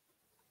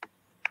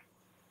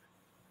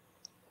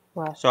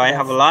 Wow. So I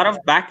have a That's lot of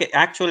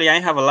actually, I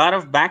have a lot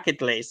of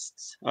bucket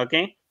lists.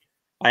 Okay.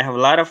 I have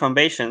a lot of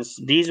ambitions.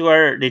 These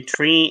were the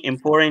 3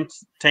 important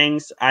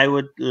things I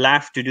would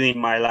love to do in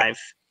my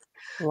life.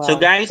 So wow.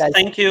 guys,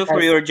 thank you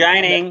for your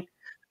joining.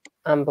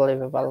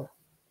 Unbelievable.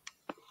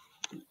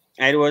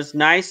 It was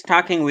nice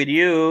talking with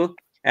you.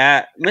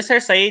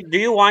 Mr. Said, do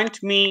you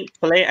want me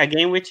play a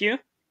game with you?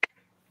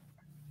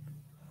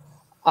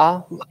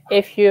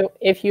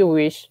 If you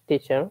wish,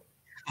 teacher.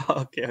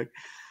 Okay.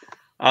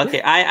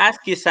 Okay, I ask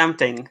you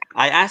something.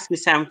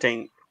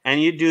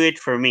 And you do it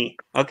for me.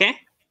 Okay?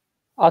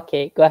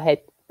 Okay, go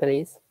ahead,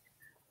 please.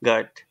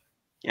 Good.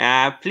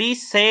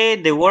 Please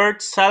say the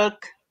word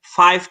silk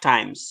 5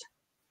 times.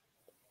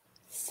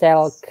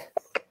 Silk,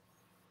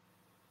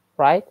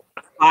 right?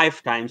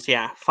 5 times,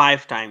 yeah,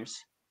 5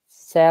 times.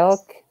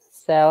 Silk,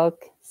 silk,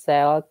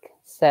 silk,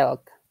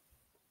 silk.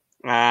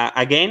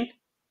 Again?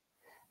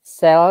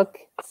 Silk,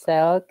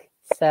 silk,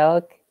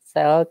 silk,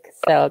 silk,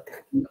 silk.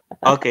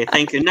 Okay,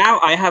 thank you. Now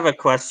I have a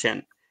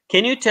question.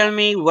 Can you tell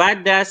me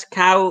what does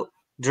cow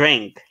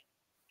drink?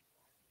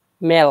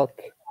 Milk.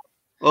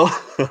 Oh,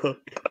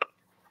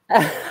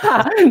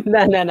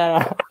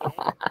 No.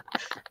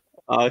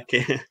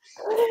 okay.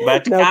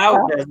 But No, cow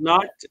does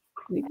not.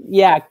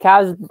 Yeah,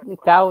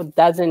 cow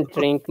doesn't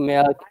drink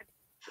milk.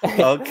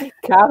 Okay.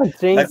 Cow But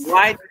drinks.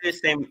 why do you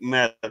say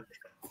milk?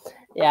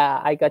 Yeah,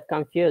 I got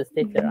confused,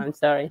 teacher. I'm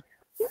sorry.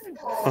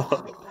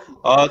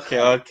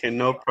 Okay,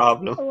 no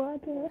problem.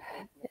 Water.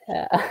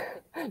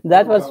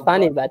 That was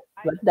funny, but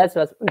that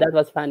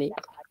was funny.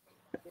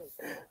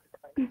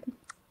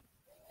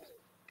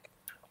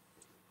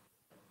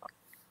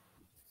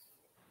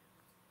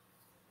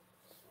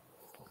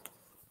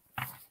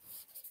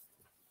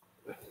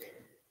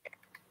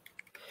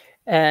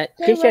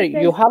 Teacher,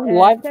 you have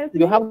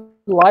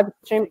live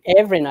stream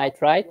every night,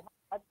 right?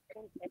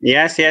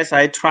 Yes,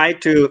 I try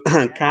to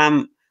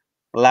come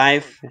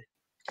live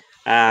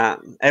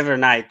every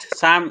night.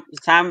 Some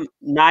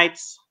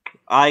nights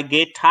I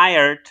get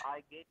tired.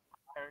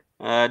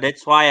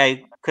 That's why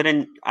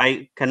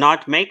I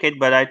cannot make it,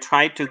 but I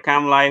try to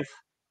come live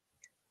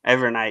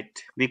every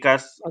night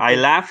because I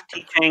Okay. love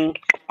teaching.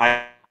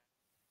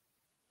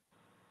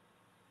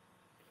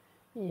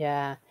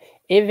 Yeah.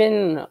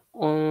 Even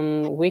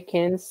on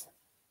weekends,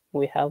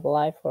 we have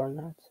live or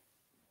not?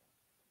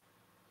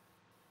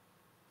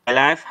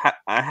 I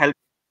help.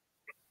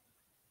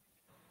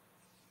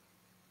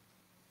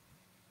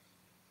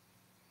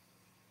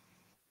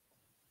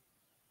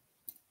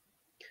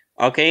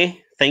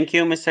 Okay, thank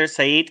you, Mr.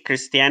 Said,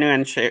 Cristiano,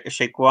 and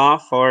Shekwa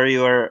for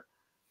your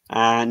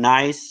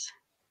nice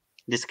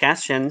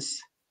discussions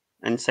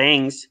and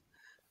sayings.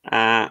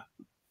 Have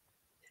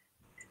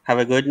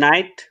a good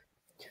night.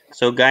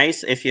 So,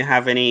 guys, if you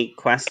have any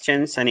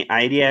questions, any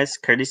ideas,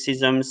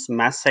 criticisms,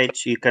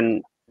 message, you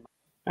can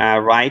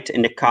write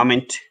in the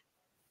comment.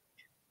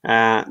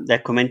 در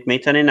کامنت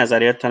میتونین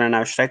نظریاتتون رو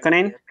نوشته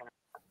کنین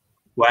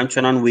و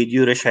همچنان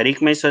ویدیو رو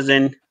شریک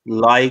میسازین.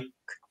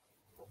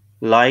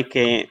 لایک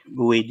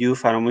ویدیو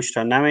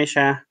فراموشتان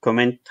نمیشه.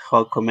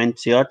 کامنت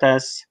زیاد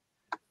است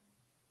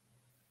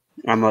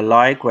اما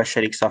لایک و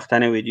شریک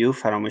ساختن ویدیو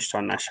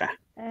فراموشتان نشه.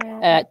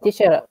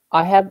 Teacher,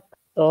 I have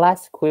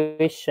last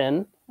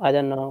question. I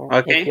don't know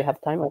Okay. if you have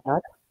time or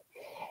not.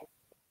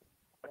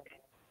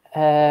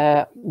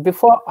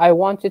 Before I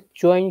wanted to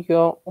join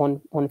you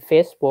on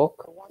Facebook,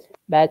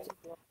 but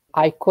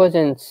I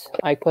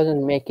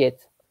couldn't make it,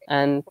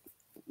 and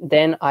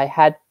then I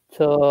had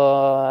to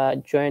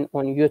join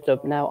on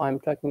YouTube. Now I'm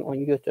talking on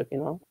YouTube,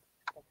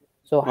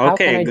 So how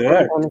Okay, can I good.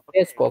 join on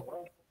Facebook?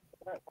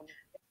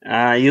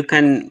 You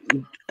can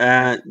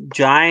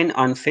join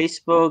on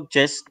Facebook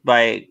just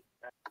by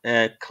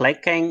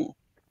clicking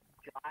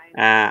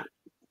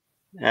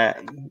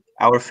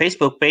our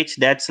Facebook page.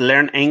 That's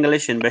Learn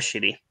English in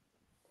Bashiri.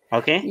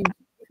 Okay.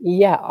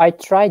 Yeah, I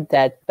tried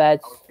that,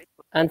 but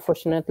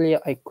unfortunately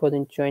I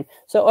couldn't join.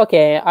 So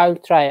okay, I'll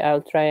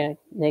try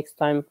next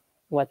time.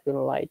 What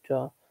will I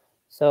do?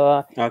 So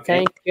Okay.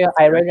 thank you.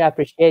 I really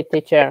appreciate,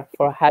 teacher,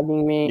 for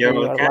having me You're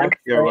in your welcome. live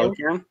You're stream.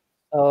 welcome.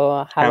 So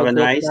have a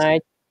good nice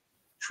night.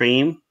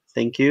 stream.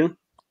 Thank you.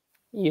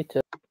 You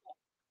too.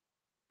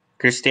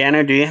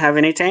 Cristiano, do you have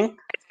anything?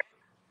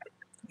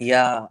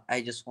 Yeah,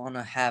 I just want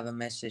to have a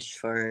message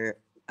for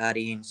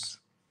audience.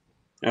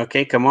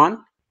 Okay, come on.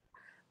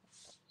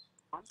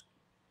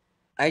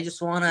 I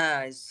just want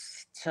to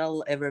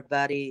tell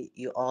everybody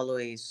you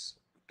always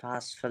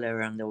pass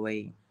failure on the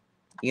way.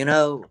 You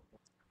know,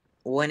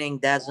 winning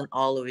doesn't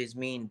always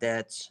mean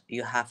that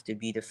you have to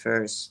be the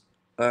first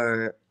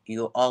or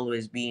you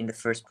always be in the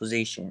first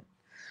position.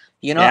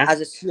 You know, Yeah. as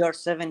a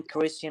CR7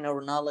 Cristiano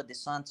Ronaldo de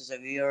Santos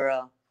Aveira,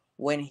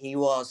 when he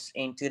was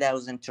in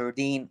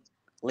 2013,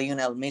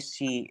 Lionel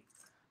Messi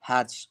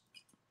had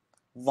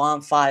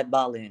won 5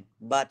 billion,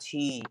 but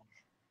he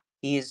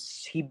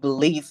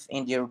believed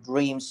in their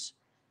dreams.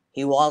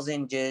 He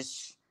wasn't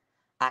just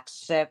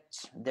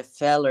accept the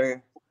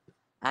failure,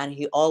 and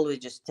he always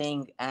just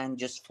think and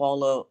just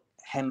follow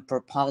him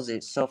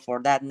purposes. So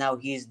for that, now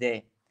he's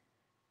the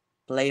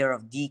player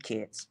of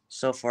decades.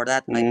 So for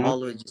that, I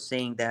always just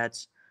saying that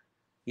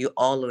you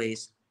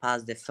always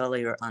pass the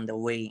failure on the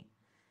way.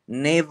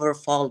 Never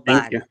fall Thank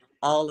back. you.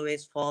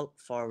 Always fall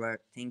forward.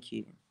 Thank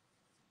you.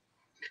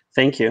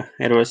 Thank you.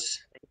 It was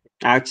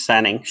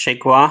outstanding.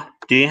 Shekwa,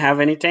 do you have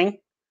anything?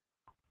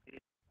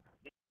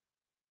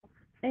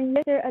 And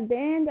yes, sir, at the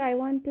end, I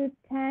want to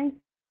thank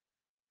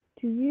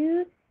to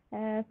you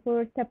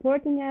for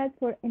supporting us,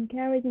 for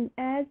encouraging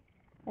us.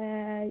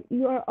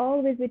 You are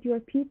always with your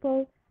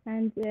people,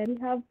 and we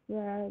have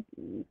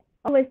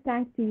always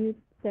thanks to you,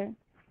 sir.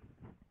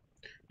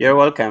 You're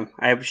welcome.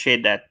 I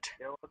appreciate that.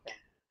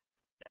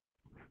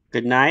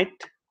 Good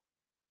night.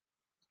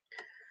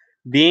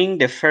 Being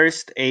the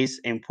first is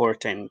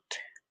important.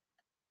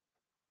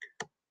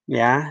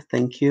 Yeah,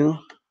 thank you.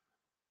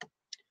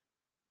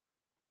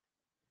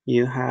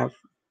 You have.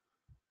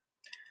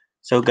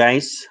 So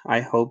guys,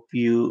 I hope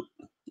you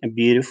a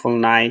beautiful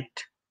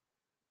night.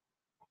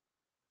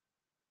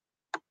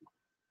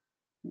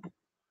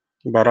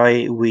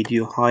 برای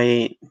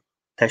ویدیوهای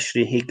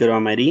تشریحی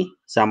گرامری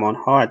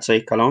زمانها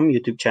اجزای کلام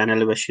یوتیوب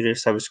چنل بشیر رو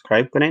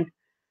سابسکرایب کنین.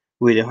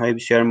 ویدیوهای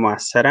بسیار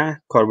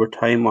موثره،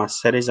 کاربردهای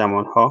موثر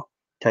زمانها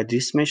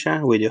تدریس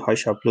میشه،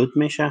 ویدیوهاش آپلود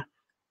میشه.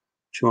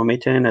 شما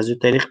میتونین از اون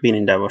طریق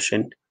بیننده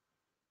باشین.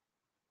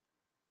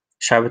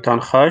 شبتان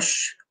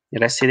خوش.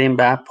 رسیدیم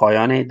به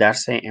پایان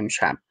درس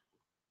امشب.